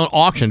a silent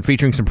auction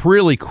featuring some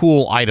really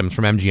cool items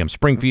from MGM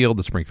Springfield,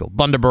 the Springfield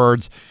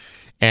Thunderbirds,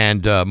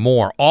 and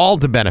more, all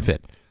to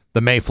benefit the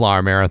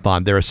Mayflower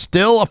Marathon. There are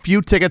still a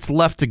few tickets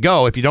left to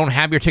go. If you don't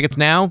have your tickets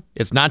now,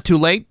 it's not too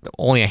late.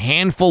 Only a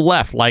handful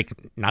left,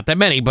 not that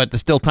many, but there's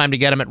still time to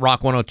get them at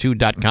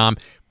rock102.com.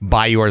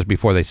 Buy yours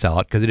before they sell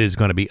it, because it is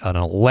going to be an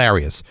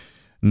hilarious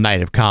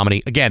night of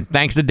comedy. Again,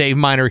 thanks to Dave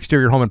Miner,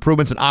 Exterior Home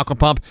Improvements, and Aqua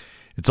Pump.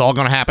 It's all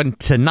going to happen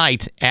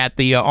tonight at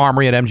the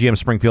Armory at MGM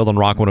Springfield on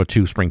Rock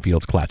 102,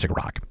 Springfield's Classic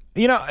Rock.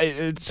 You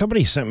know,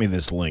 somebody sent me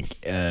this link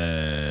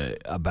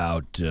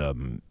about...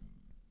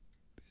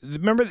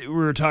 remember that we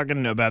were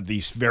talking about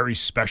these very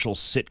special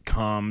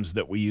sitcoms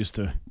that we used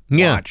to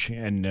watch?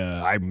 And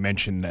I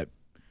mentioned that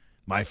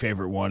my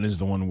favorite one is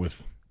the one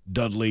with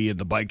Dudley at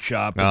the bike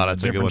shop. Oh,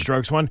 that's a good Different one.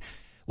 Strokes one.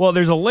 Well,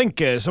 there's a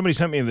link. Somebody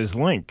sent me this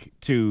link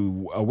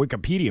to a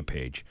Wikipedia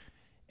page,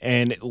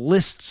 and it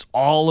lists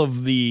all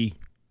of the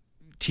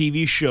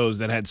TV shows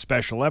that had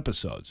special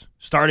episodes,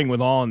 starting with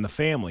All in the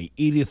Family,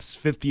 Edith's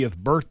 50th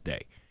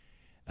birthday.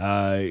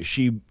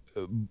 She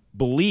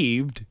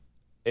believed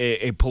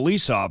a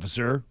police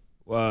officer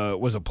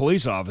was a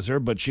police officer,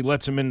 but she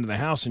lets him into the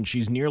house, and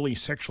she's nearly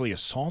sexually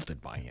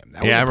assaulted by him.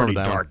 That was a pretty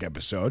dark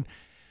episode.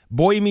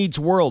 Boy Meets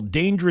World,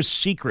 Dangerous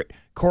Secret.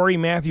 Corey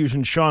Matthews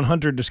and Sean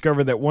Hunter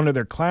discover that one of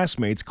their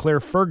classmates, Claire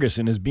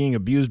Ferguson, is being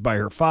abused by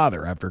her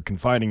father. After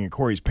confiding in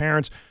Corey's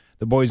parents,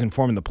 the boys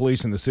inform the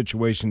police in the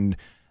situation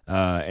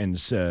and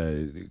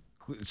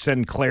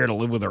send Claire to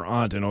live with her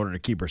aunt in order to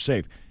keep her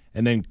safe.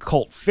 And then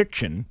Cult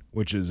Fiction,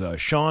 which is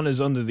Sean is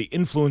under the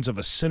influence of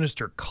a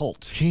sinister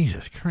cult.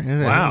 Jesus Christ.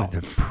 Wow. What a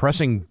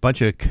depressing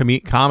bunch of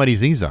comedies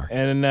these are.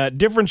 And in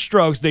Different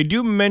Strokes, they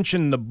do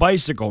mention the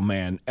Bicycle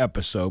Man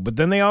episode, but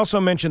then they also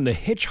mention the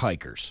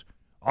Hitchhikers.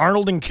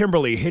 Arnold and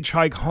Kimberly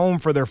hitchhike home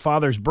for their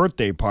father's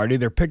birthday party.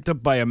 They're picked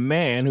up by a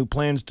man who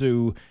plans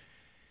to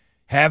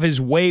have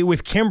his way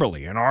with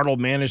Kimberly, and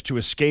Arnold managed to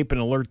escape and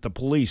alert the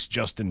police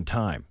just in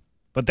time.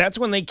 But that's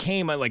when they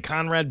came, like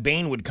Conrad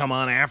Bain would come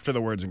on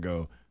afterwards and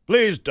go,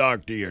 please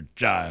talk to your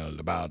child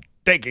about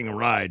taking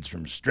rides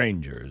from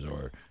strangers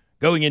or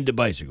going into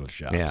bicycle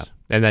shops. Yeah.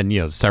 And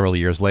then, several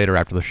years later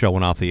after the show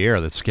went off the air,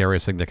 the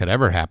scariest thing that could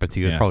ever happen to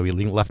you is probably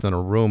being left in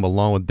a room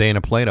alone with Dana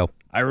Plato.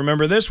 I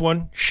remember this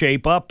one,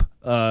 Shape Up,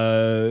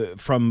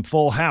 from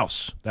Full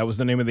House. That was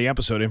the name of the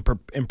episode.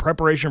 In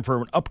preparation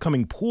for an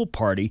upcoming pool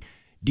party,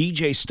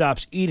 DJ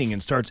stops eating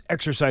and starts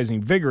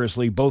exercising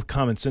vigorously, both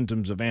common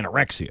symptoms of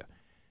anorexia.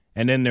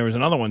 And then there was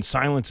another one,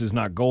 Silence is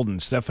Not Golden.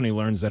 Stephanie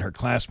learns that her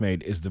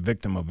classmate is the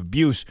victim of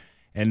abuse,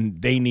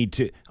 and they need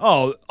to...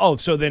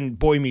 so then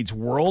Boy Meets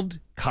World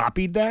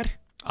copied that?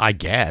 I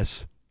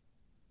guess.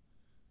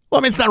 Well,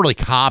 I mean, it's not really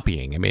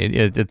copying. I mean,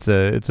 it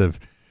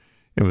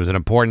was an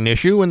important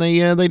issue, and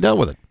they dealt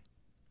with it.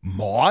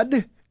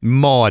 Maud?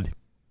 Maud.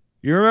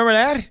 You remember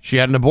that? She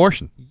had an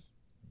abortion.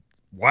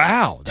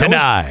 Wow.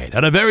 Tonight,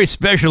 on a very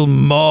special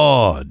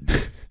Maud.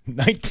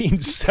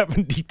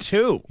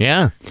 1972.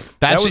 Yeah.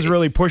 That was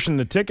really pushing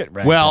the ticket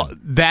right Well,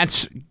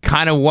 that's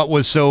kind of what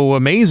was so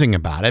amazing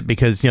about it,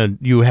 because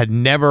you had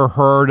never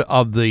heard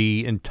of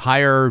the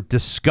entire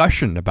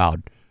discussion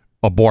about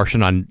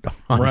abortion on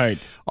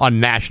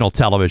national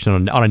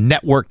television, on a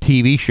network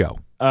TV show.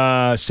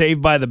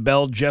 Saved by the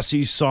Bell,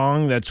 Jesse's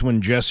song. That's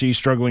when Jesse,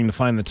 struggling to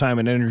find the time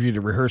and energy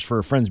to rehearse for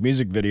a friend's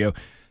music video,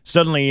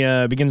 suddenly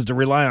begins to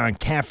rely on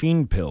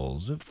caffeine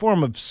pills, a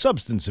form of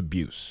substance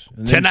abuse.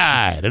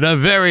 Tonight, in a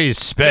very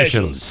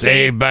special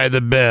Saved by the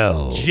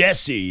Bell,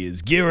 Jessie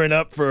is gearing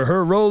up for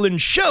her role in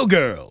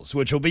Showgirls,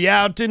 which will be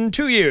out in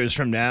 2 years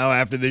from now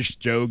after this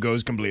show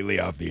goes completely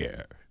off the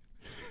air.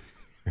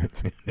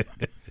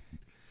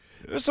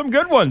 There's some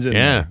good ones in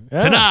there.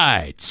 Yeah.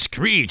 Tonight,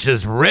 Screech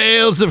has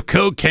rails of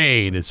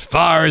cocaine as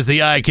far as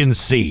the eye can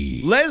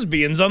see.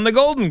 Lesbians on the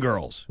Golden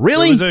Girls.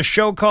 Really? There was a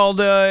show called,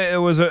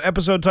 it was an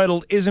episode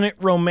titled Isn't It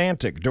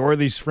Romantic?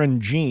 Dorothy's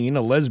friend Jean,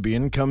 a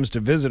lesbian, comes to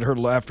visit her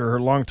after her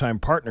longtime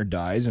partner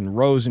dies, and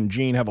Rose and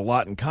Jean have a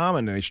lot in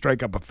common, and they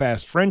strike up a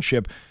fast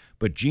friendship.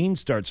 But Jean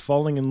starts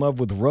falling in love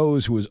with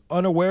Rose, who is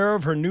unaware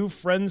of her new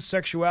friend's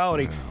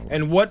sexuality. Wow.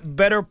 And what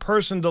better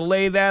person to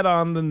lay that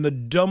on than the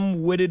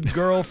dumb-witted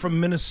girl from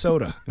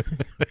Minnesota?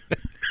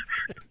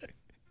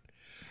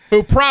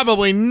 Who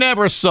probably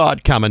never saw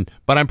it coming,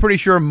 but I'm pretty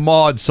sure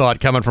Maud saw it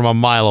coming from a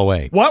mile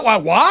away. What?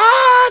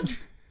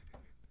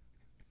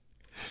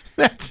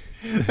 That's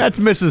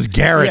Mrs.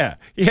 Garrett.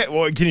 Yeah.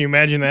 Well, can you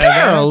imagine that?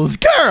 Girls.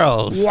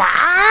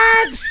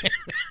 What?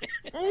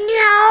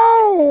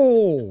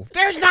 No!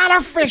 There's not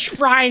a fish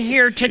fry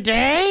here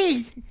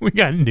today. We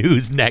got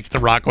news next to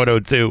Rock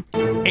 102.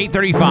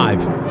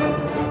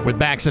 8:35 with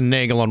Bax and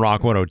Nagle on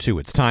Rock 102.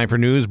 It's time for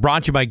news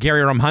brought to you by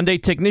Gary Rome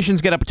Hyundai. Technicians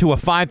get up to a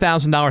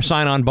 $5,000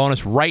 sign-on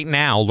bonus right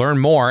now. Learn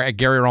more at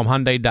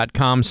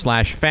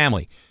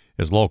GaryRomeHyundai.com/family.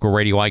 His local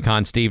radio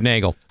icon, Steve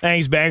Nagle.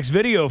 Thanks, Bax.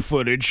 Video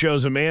footage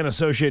shows a man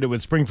associated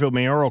with Springfield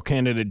mayoral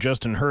candidate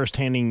Justin Hurst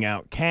handing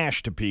out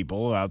cash to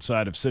people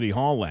outside of City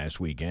Hall last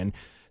weekend.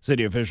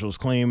 City officials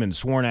claim in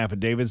sworn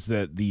affidavits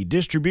that the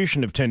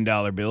distribution of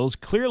 $10 bills,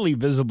 clearly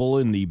visible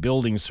in the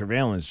building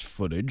surveillance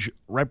footage,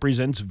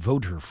 represents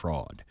voter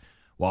fraud.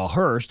 While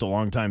Hurst, a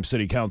longtime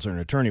city councilor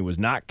and attorney, was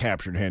not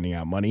captured handing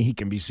out money, he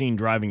can be seen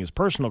driving his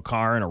personal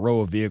car in a row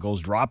of vehicles,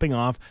 dropping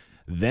off,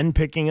 then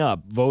picking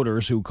up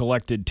voters who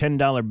collected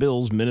 $10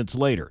 bills minutes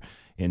later.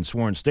 In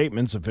sworn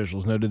statements,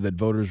 officials noted that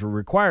voters were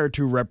required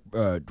to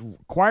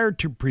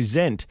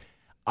present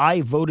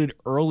 "I voted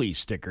early"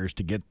 stickers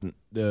to get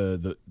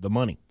the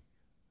money.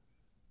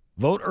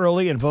 Vote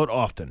early and vote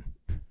often.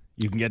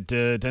 You can get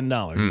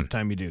 $10 every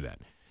time you do that.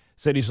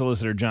 City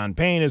Solicitor John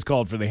Payne has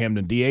called for the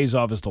Hamden DA's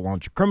office to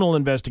launch a criminal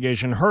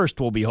investigation. Hurst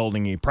will be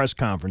holding a press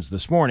conference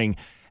this morning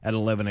at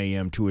 11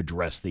 a.m. to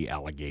address the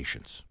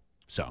allegations.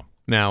 So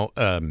now,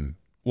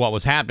 what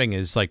was happening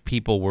is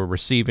people were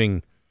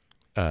receiving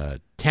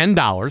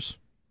 $10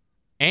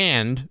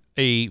 and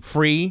a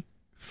free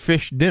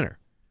fish dinner.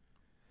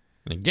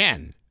 And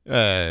again,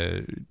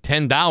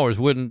 $10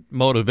 wouldn't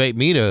motivate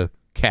me to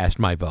cast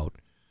my vote,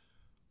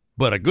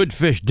 but a good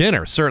fish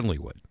dinner certainly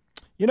would.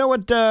 You know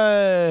what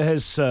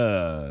has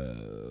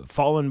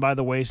fallen by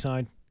the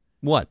wayside?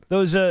 What?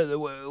 Those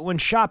when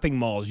shopping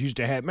malls used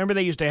to have. Remember,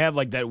 they used to have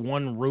that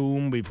one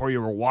room before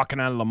you were walking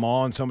out of the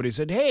mall, and somebody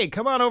said, "Hey,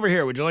 come on over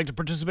here. Would you like to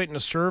participate in a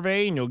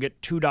survey?" And you'll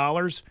get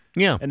 $2.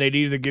 Yeah. And they'd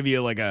either give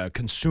you a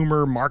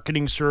consumer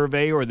marketing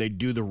survey, or they'd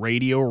do the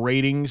radio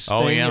ratings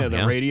thing,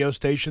 the radio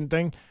station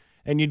thing.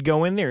 And you'd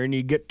go in there and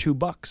you'd get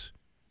 $2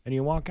 and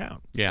you walk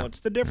out. Yeah.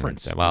 What's the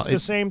difference? Well, it's the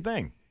same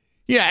thing.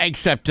 Yeah,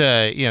 except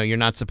you're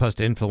not supposed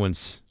to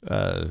influence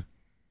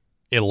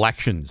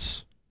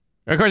elections.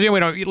 Of course, we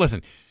don't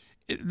listen.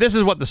 This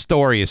is what the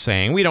story is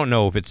saying. We don't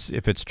know if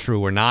it's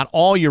true or not.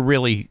 All you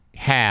really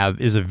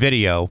have is a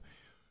video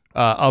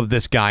of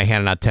this guy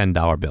handing out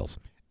 $10 bills,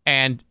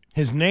 and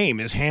his name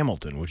is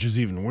Hamilton, which is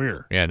even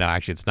weirder. Yeah, no,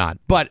 actually, it's not.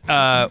 But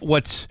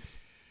what's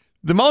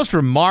the most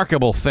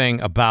remarkable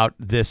thing about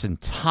this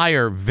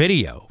entire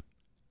video,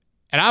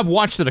 And I've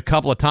watched it a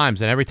couple of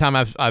times, and every time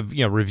I've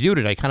reviewed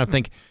it, I kind of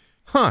think,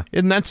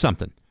 isn't that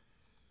something?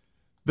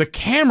 The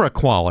camera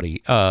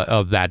quality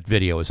of that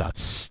video is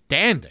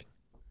outstanding.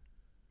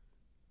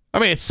 I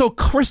mean, it's so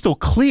crystal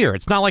clear.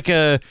 It's not like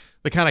the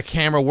kind of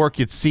camera work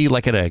you'd see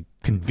like at a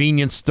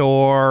convenience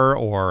store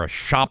or a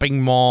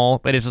shopping mall,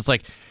 but it's just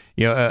like,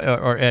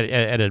 or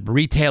at a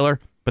retailer.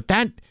 But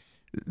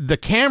the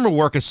camera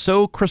work is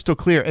so crystal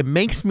clear, it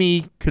makes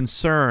me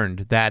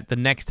concerned that the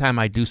next time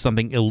I do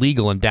something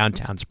illegal in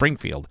downtown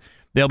Springfield,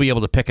 they'll be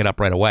able to pick it up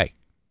right away.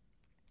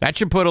 That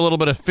should put a little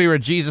bit of fear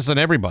of Jesus in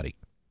everybody.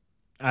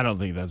 I don't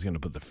think that's going to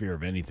put the fear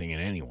of anything in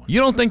anyone. You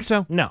don't think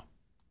so? No.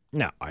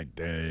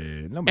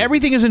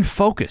 Everything is in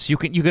focus. You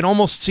can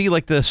almost see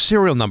like the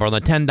serial number on the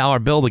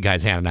 $10 bill the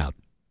guy's handing out.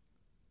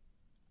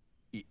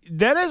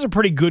 That is a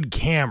pretty good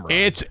camera.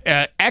 It's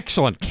an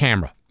excellent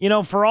camera.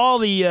 For all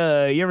the,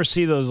 you ever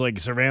see those like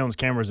surveillance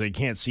cameras that you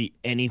can't see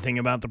anything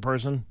about the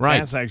person? Right.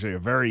 That's actually a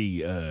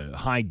very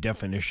high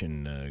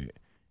definition.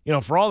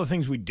 For all the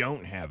things we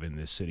don't have in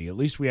this city, at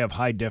least we have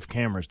high def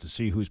cameras to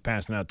see who's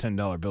passing out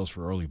 $10 bills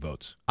for early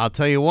votes. I'll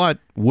tell you what,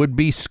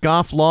 would-be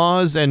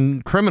scofflaws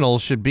and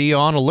criminals should be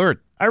on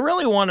alert. I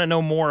really want to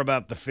know more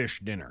about the fish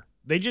dinner.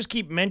 They just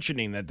keep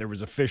mentioning that there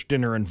was a fish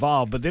dinner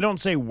involved, but they don't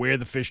say where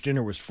the fish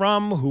dinner was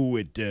from, who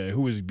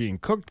was being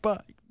cooked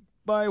by.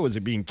 Was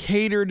it being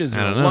catered? Is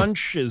there a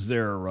lunch? Is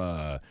there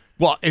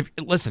Well,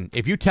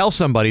 if you tell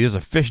somebody there's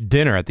a fish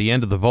dinner at the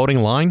end of the voting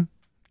line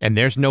and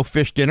there's no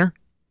fish dinner,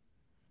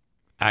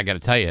 I got to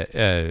tell you,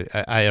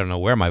 I don't know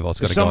where my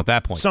vote's going to go at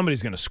that point.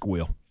 Somebody's going to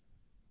squeal.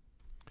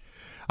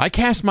 I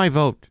cast my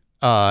vote,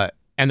 and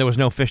there was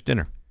no fish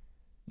dinner.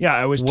 Yeah,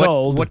 I was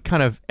told. What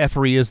kind of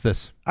effery is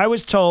this? I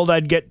was told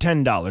I'd get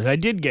 $10. I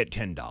did get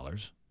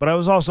 $10, but I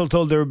was also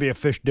told there would be a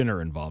fish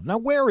dinner involved. Now,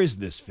 where is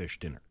this fish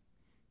dinner?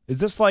 Is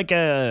this like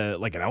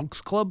an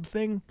Elks Club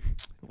thing?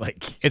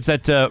 It's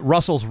at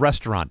Russell's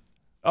Restaurant.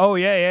 Oh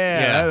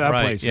yeah, that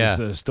right, place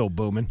is still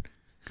booming.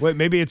 Wait,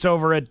 maybe it's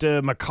over at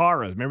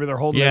Macara's. Maybe they're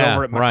holding it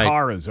over at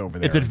Macara's over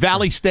there. It's at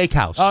Valley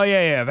Steakhouse. Oh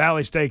yeah,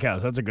 Valley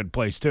Steakhouse. That's a good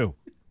place too.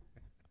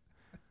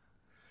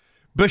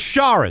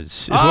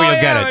 Bashara's is where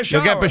you'll get it. Bashara's.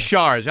 You'll get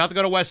Bashara's. You have to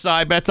go to West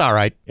Side, but that's all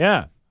right.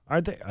 Yeah,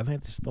 aren't they? I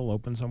think they're still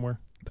open somewhere.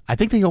 I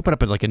think they open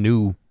up at like a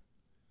new.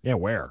 Yeah,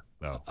 where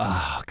though?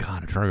 Oh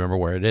God, I'm trying to remember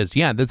where it is.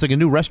 Yeah, there's like a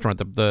new restaurant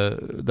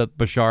that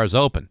Bashara's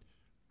open.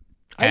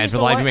 And for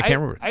the life of me, I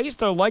can't remember. I used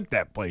to like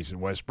that place in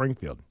West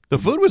Springfield. The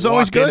food was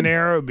always good. In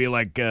there, it would be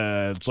like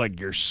it's like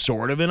you're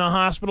sort of in a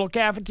hospital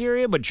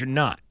cafeteria, but you're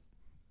not.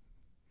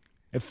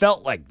 It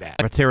felt like that.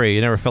 Cafeteria,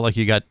 you never felt like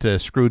you got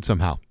screwed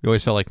somehow. You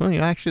always felt like,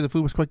 well, actually, the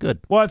food was quite good.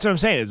 Well, that's what I'm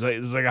saying.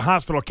 It's like a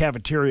hospital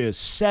cafeteria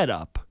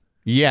setup.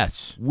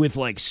 Yes. With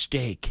like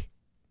steak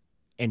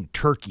and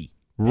turkey.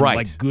 Right. And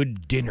like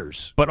good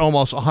dinners. But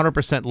almost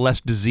 100% less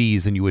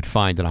disease than you would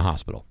find in a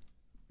hospital.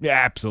 Yeah,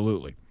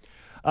 absolutely.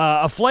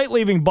 A flight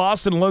leaving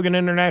Boston Logan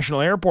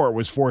International Airport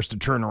was forced to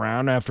turn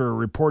around after a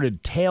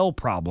reported tail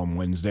problem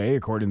Wednesday,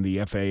 according to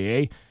the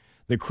FAA.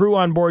 The crew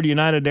on board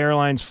United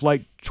Airlines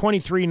Flight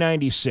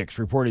 2396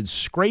 reported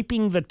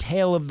scraping the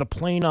tail of the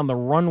plane on the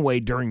runway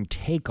during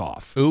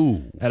takeoff.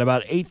 Ooh. At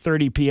about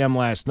 8:30 p.m.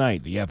 last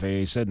night, the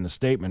FAA said in a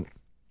statement.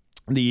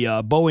 The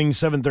Boeing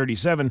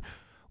 737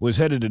 was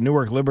headed to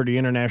Newark Liberty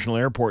International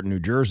Airport in New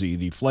Jersey.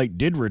 The flight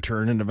did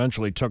return and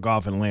eventually took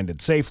off and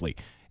landed safely.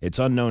 It's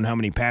unknown how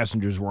many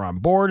passengers were on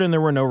board, and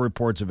there were no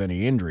reports of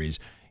any injuries.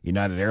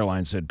 United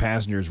Airlines said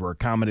passengers were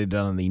accommodated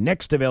on the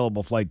next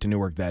available flight to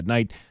Newark that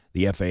night.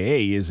 The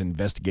FAA is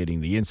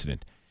investigating the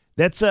incident.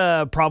 That's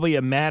probably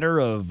a matter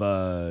of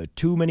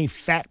too many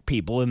fat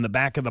people in the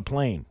back of the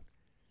plane.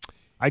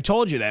 I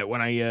told you that when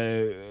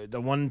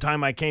the one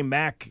time I came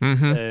back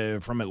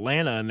from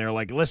Atlanta, and they're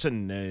like,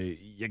 listen,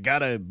 you got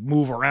to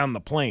move around the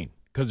plane.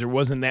 Because there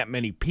wasn't that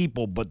many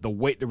people, but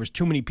there was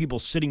too many people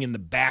sitting in the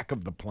back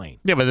of the plane.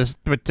 Yeah,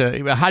 but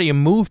how do you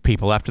move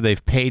people after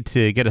they've paid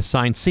to get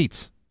assigned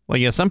seats?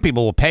 Well, some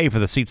people will pay for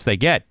the seats they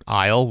get.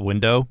 Aisle,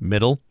 window,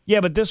 middle. Yeah,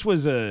 but this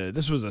was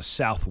a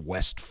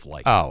Southwest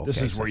flight. Oh, okay.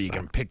 This is where you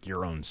can pick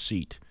your own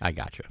seat. I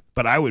gotcha.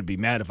 But I would be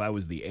mad if I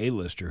was the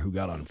A-lister who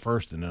got on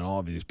first, and then all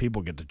of these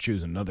people get to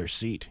choose another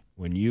seat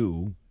when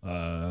you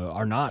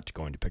are not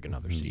going to pick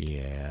another seat.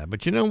 Yeah,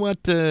 but you know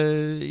what?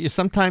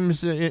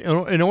 Sometimes,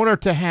 in order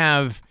to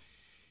have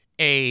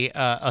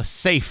a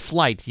safe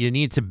flight, you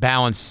need to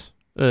balance.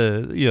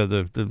 You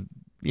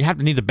have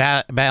to need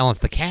to balance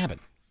the cabin.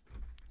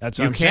 That's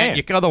what I'm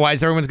saying.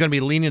 Otherwise, everyone's going to be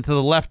leaning to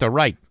the left or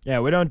right. Yeah,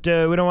 we don't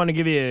want to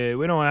give you.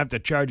 We don't have to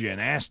charge you an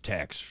ass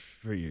tax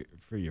for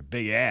your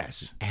big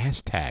ass.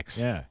 Ass tax.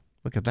 Yeah.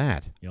 Look at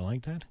that. You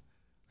like that?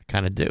 I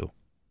kind of do.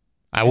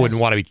 I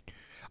wouldn't want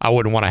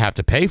to have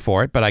to pay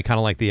for it, but I kind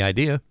of like the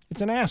idea.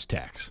 It's an ass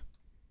tax.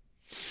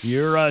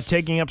 You're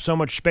taking up so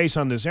much space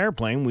on this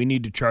airplane. We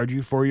need to charge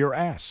you for your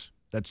ass.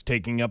 That's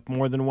taking up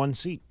more than one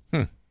seat.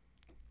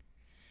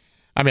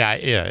 I mean,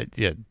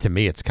 to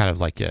me, it's kind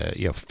of like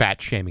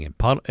fat shaming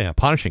and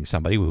punishing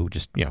somebody who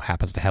just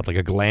happens to have like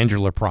a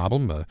glandular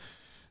problem.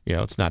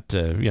 It's not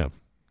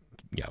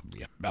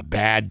a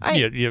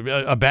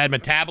bad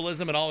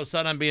metabolism, and all of a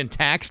sudden I'm being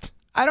taxed.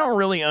 I don't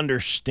really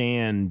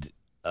understand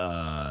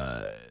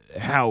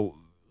how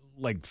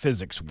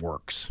physics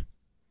works.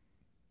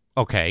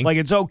 Okay.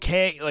 It's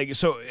okay.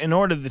 So in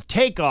order to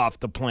take off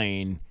the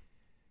plane,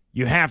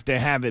 you have to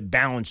have it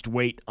balanced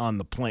weight on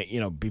the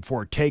plane,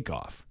 before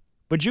takeoff.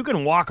 But you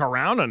can walk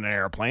around on an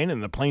airplane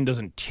and the plane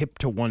doesn't tip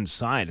to one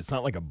side. It's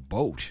not like a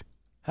boat.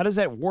 How does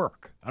that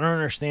work? I don't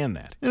understand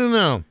that. I don't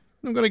know.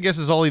 I'm going to guess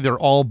it's either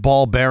all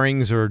ball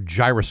bearings or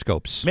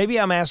gyroscopes. Maybe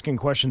I'm asking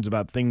questions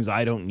about things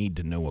I don't need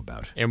to know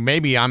about. And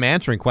maybe I'm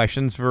answering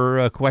questions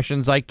for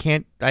questions I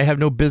have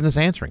no business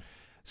answering.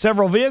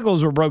 Several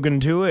vehicles were broken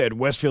into at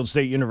Westfield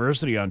State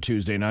University on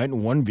Tuesday night,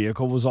 and one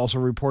vehicle was also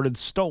reported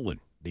stolen.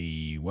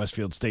 The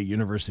Westfield State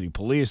University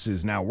Police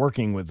is now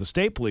working with the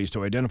state police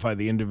to identify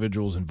the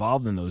individuals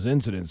involved in those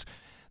incidents.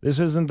 This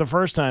isn't the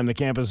first time the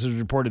campus has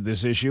reported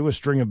this issue. A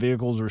string of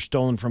vehicles were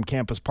stolen from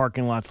campus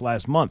parking lots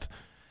last month.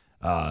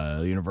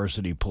 The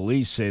university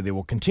police say they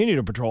will continue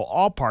to patrol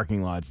all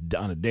parking lots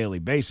on a daily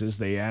basis.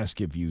 They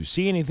ask if you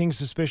see anything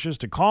suspicious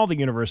to call the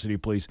university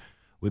police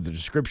with the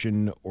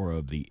description or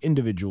of the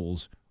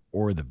individuals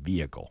or the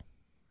vehicle.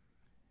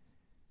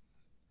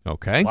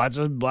 Okay. Lots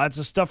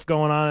of stuff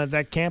going on at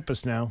that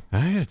campus now.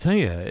 I got to tell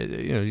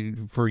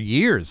you, for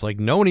years,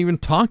 no one even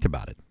talked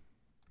about it.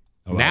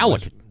 Now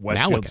look at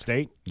Westfield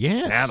State?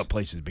 Yes. Now the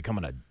place is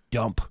becoming a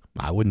dump.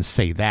 I wouldn't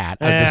say that.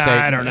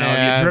 I don't know.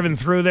 Have you driven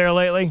through there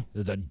lately?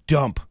 It's a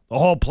dump. The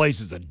whole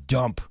place is a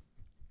dump.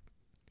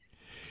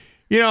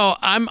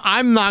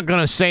 I'm not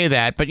going to say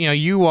that, but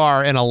you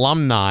are an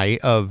alumni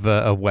of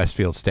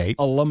Westfield State.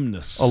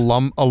 Alumnus.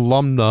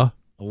 Alumna.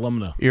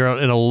 You're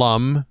an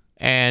alum,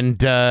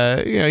 and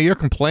you're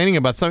complaining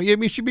about something.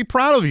 You should be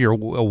proud of your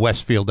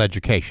Westfield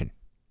education.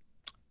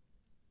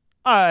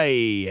 I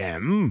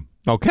am.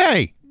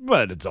 Okay.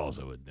 But it's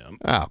also a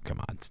dump. Oh, come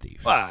on,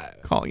 Steve.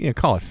 What? Call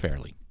it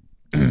fairly.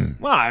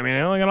 Well, I mean,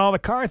 look at all the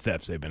car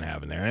thefts they've been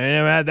having there. They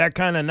never had that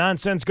kind of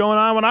nonsense going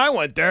on when I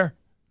went there.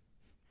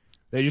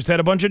 They just had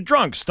a bunch of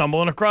drunks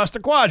stumbling across the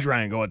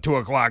quadrangle at 2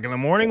 o'clock in the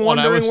morning,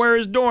 wondering where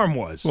his dorm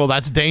was. Well,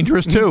 that's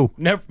dangerous, too.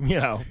 Never,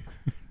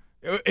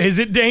 Is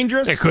it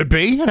dangerous? It could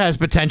be. It has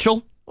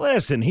potential.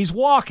 Listen, he's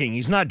walking.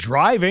 He's not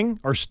driving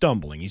or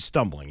stumbling. He's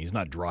stumbling. He's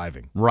not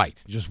driving. Right.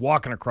 He's just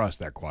walking across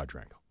that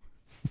quadrangle.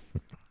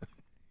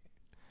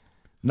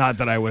 Not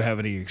that I would have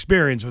any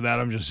experience with that.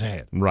 I'm just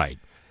saying. Right.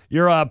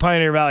 Your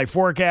Pioneer Valley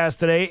forecast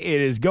today, it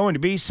is going to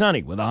be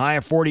sunny with a high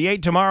of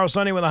 48. Tomorrow,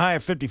 sunny with a high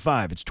of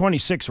 55. It's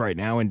 26 right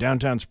now in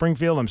downtown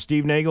Springfield. I'm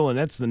Steve Nagle, and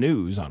that's the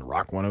news on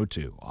Rock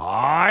 102. Oh,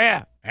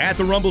 yeah. At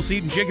the Rumble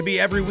Seat in Chicopee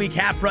every week,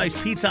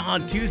 half-price pizza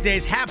on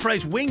Tuesdays,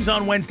 half-price wings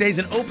on Wednesdays,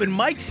 and open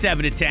mic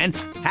 7 to 10,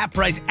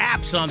 half-price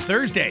apps on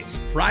Thursdays.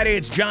 Friday,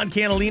 it's John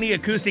Cannellini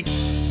Acoustic.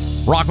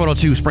 Rock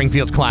 102,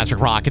 Springfield's Classic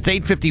Rock. It's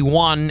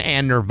 8:51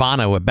 and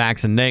Nirvana with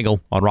Bax and Nagle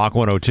on Rock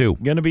 102.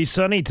 Going to be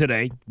sunny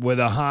today with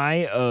a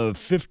high of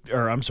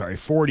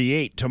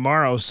 48.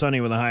 Tomorrow, sunny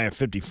with a high of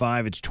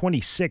 55. It's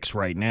 26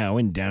 right now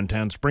in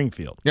downtown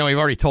Springfield. We've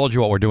already told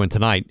you what we're doing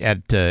tonight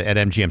at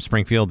MGM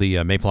Springfield,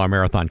 the Mayflower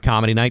Marathon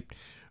Comedy Night.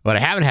 What I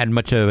haven't had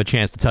much of a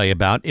chance to tell you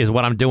about is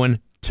what I'm doing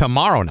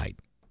tomorrow night.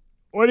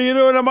 What are you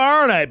doing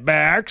tomorrow night,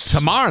 Bax?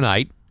 Tomorrow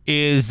night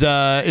is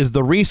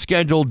the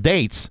rescheduled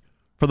dates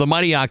for the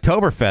Mighty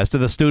Oktoberfest of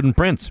the Student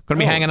Prince. Going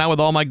to be hanging out with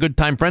all my good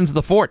time friends of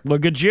the Fort.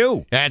 Look at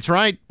you. That's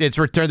right. It's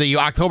the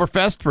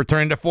Oktoberfest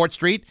returning to Fort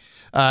Street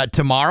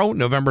tomorrow,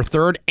 November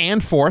 3rd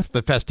and 4th.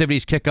 The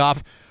festivities kick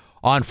off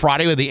on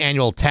Friday with the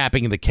annual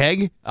tapping of the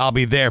keg. I'll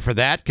be there for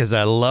that because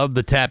I love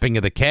the tapping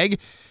of the keg.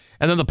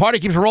 And then the party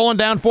keeps rolling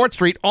down Fort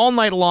Street all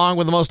night long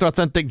with the most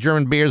authentic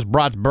German beers,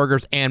 brats,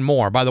 burgers, and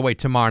more. By the way,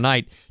 tomorrow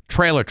night,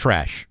 Trailer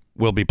Trash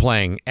will be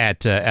playing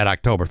at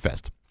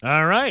Oktoberfest.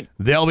 All right.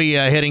 They'll be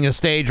hitting a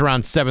stage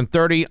around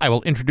 7:30. I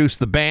will introduce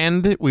the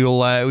band. We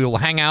will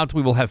hang out.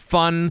 We will have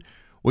fun.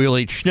 We will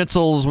eat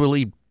schnitzels. We'll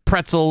eat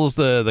pretzels,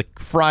 the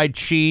fried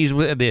cheese,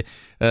 the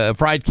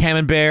fried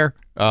camembert.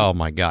 Oh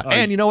my God!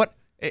 And you know what?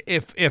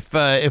 If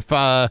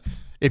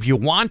you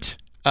want,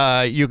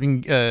 you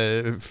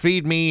can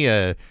feed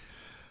me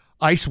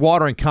ice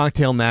water and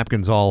cocktail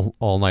napkins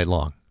all night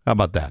long. How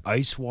about that?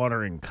 Ice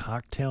water and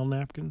cocktail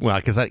napkins? Well,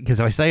 because if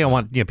I say I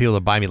want people to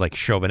buy me like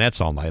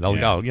chauvinettes all night,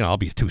 I'll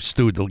be too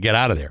stewed to get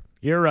out of there.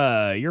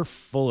 You're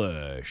full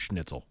of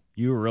schnitzel.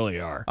 You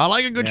really are. I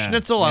like a good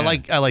schnitzel. Yeah.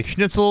 I like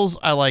schnitzels.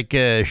 I like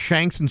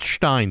Shanks and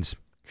Steins.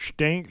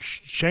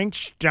 Shanks,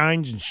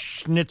 Steins, and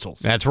schnitzels.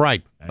 That's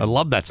right. I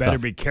love that stuff. Better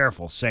be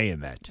careful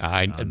saying that.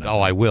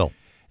 I will.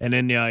 And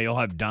then you'll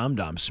have Dom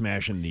Dom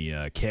smashing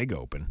the keg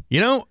open.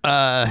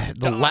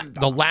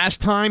 The last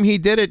time he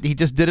did it, he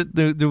just did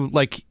it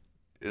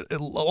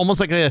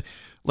almost like a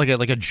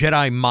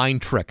Jedi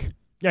mind trick.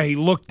 Yeah, he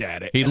looked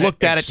at it. He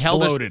looked at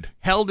it,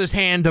 held his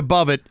hand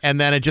above it,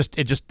 and then it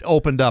just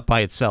opened up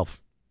by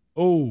itself.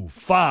 Oh,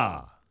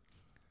 fa.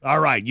 All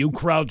right, you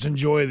Krauts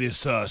enjoy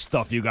this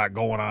stuff you got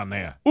going on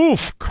there.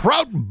 Oof,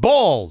 Kraut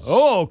balls.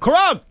 Oh,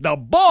 Kraut the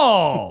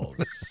balls.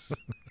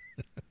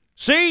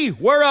 See,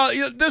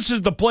 this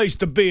is the place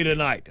to be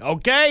tonight,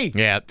 okay?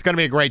 Yeah, it's going to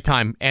be a great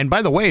time. And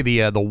by the way,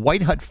 the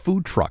White Hut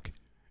food truck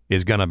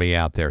is going to be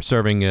out there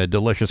serving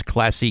delicious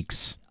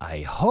classiques.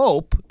 I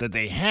hope that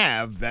they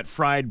have that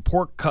fried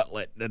pork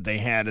cutlet that they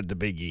had at the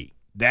Big E.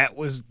 That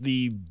was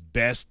the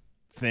best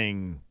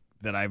thing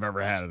that I've ever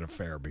had at a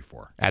fair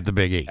before. At the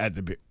Big E?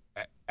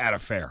 At a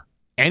fair.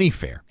 Any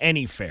fair?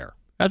 Any fair.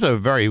 That's a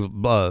very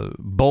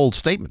bold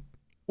statement.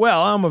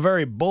 Well, I'm a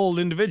very bold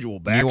individual,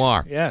 Bax. You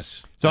are.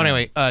 Yes. So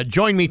anyway,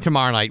 join me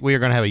tomorrow night. We are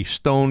going to have a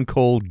stone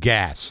cold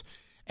gas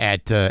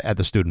at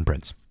the Student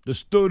Prince. The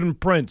Student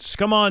Prince.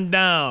 Come on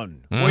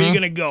down. Where are you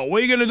going to go? What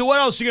are you going to do? What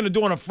else are you going to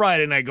do on a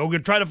Friday night? Go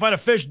try to find a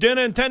fish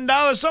dinner and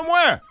 $10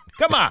 somewhere?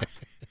 Come on.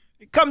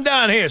 Come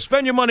down here.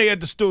 Spend your money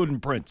at the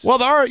Student Prince. Well,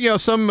 there are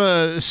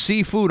some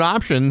seafood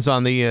options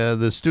on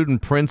the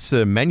Student Prince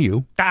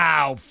menu.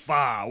 How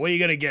far? What are you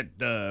gonna get?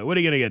 What are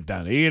you gonna get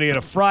down there? You're gonna get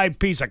a fried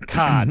piece of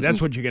cod.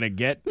 That's what you're gonna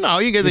get. No,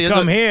 you get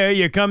come here.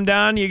 You come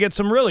down. You get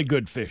some really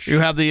good fish. You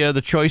have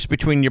the choice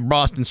between your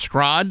Boston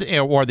Scrod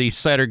or the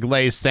cider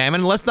glazed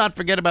salmon. Let's not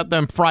forget about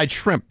them fried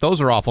shrimp.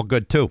 Those are awful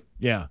good too.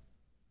 Yeah.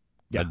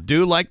 I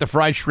do like the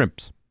fried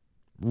shrimps.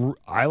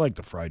 I like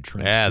the fried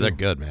shrimps. Yeah, too. they're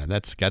good, man.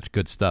 That's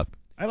good stuff.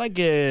 I like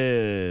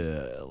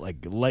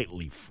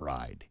lightly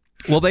fried.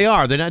 Well, they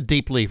are. They're not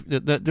deeply.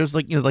 There's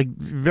like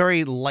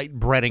very light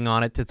breading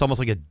on it. It's almost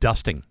like a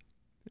dusting.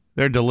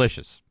 They're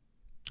delicious,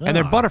 and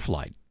they're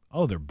butterflied.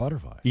 Oh, they're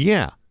butterflied.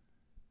 Yeah.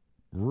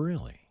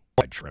 Really?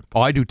 Fried shrimp. Oh,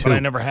 I do too. But I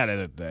never had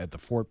it at the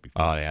fort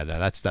before. Oh yeah,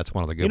 that's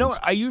one of the good. You know, ones.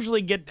 I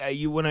usually get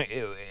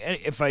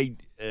if I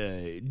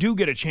do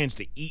get a chance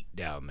to eat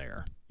down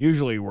there.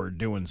 Usually we're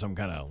doing some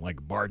kind of like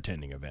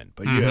bartending event,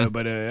 but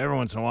every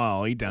once in a while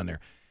I'll eat down there.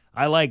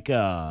 I like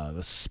the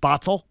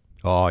spatzel.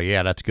 Oh,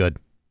 yeah, that's good.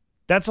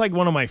 That's like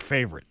one of my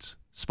favorites.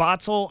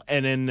 Spatzel,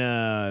 and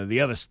then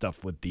the other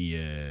stuff with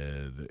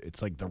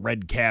it's like the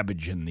red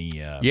cabbage and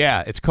the...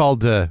 yeah, it's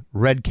called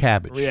red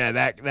cabbage. Yeah,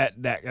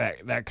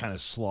 that kind of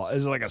slaw.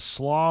 Is it like a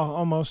slaw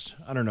almost?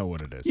 I don't know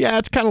what it is. Yeah,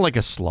 it's kind of like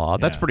a slaw.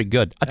 That's pretty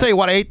good. I'll tell you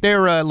what, I ate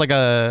there at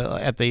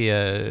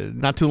the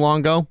not too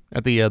long ago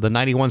at the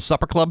 91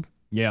 Supper Club.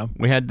 Yeah.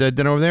 We had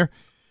dinner over there.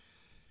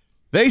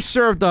 They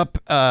served up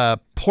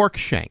pork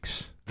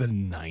shanks. The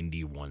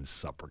 91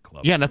 Supper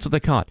Club. Yeah, that's what they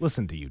call it.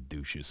 Listen to you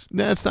douches.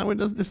 No, it's not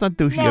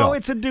douchey at No, all.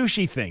 it's a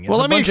douchey thing. It's Well,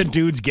 a let me bunch of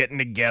dudes getting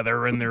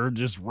together and they're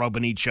just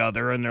rubbing each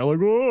other and they're like,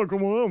 oh,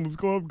 come on, let's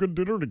go have good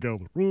dinner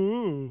together.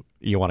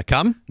 You want to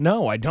come?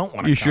 No, I don't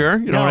want to You come. sure?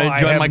 You don't want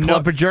to join my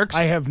club for jerks?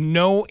 I have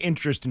no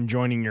interest in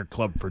joining your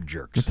club for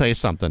jerks. I'll tell you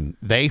something.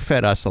 They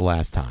fed us the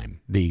last time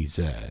these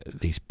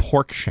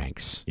pork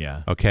shanks.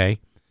 Yeah. Okay?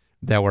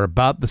 That were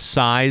about the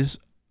size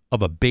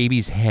of a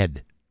baby's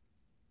head.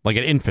 Like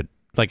an infant.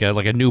 Like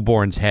a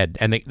newborn's head,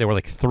 and there were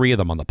like 3 of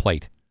them on the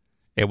plate.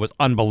 It was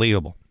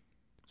unbelievable,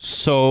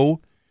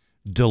 so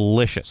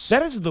delicious.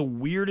 That is the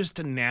weirdest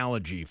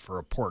analogy for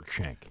a pork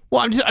shank.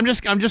 Well, I'm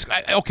just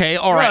okay,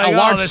 all right, a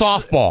large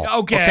softball.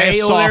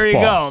 Okay, well, there you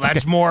go.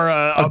 That's more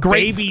a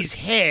baby's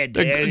head,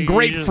 a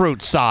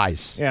grapefruit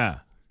size. Yeah,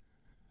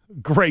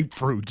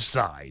 grapefruit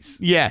size.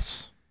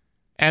 Yes,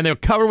 and they're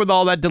covered with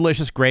all that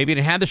delicious gravy, and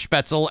it had the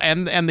spätzle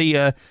and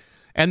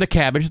the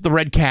cabbage, the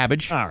red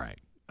cabbage. All right.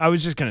 I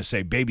was just going to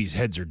say babies'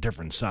 heads are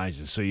different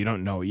sizes, so you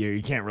don't know.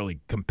 You can't really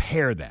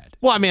compare that.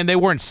 Well, I mean, they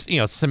weren't,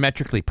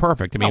 symmetrically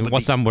perfect. I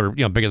mean, some were,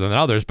 bigger than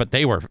others, but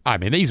they were, I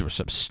mean, these were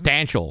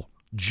substantial.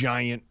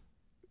 Giant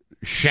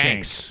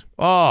shanks.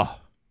 Oh,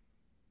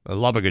 I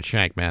love a good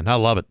shank, man. I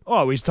love it.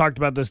 Oh, we talked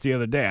about this the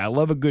other day. I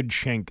love a good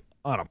shank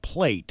on a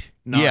plate,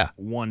 not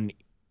one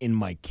in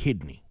my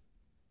kidney.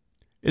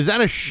 Is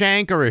that a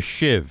shank or a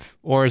shiv,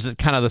 or is it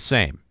kind of the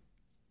same?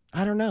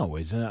 I don't know.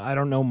 I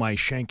don't know my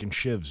shank and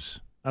shivs.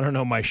 I don't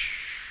know my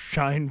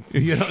shine.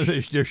 You know,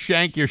 your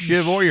shank, your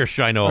shiv, or your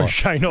shinola. Or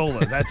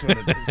shinola. That's what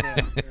it is. Yeah,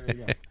 there you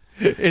go.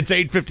 It's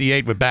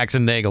 8:58 with Bax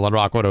and Nagle on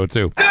Rock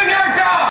 102.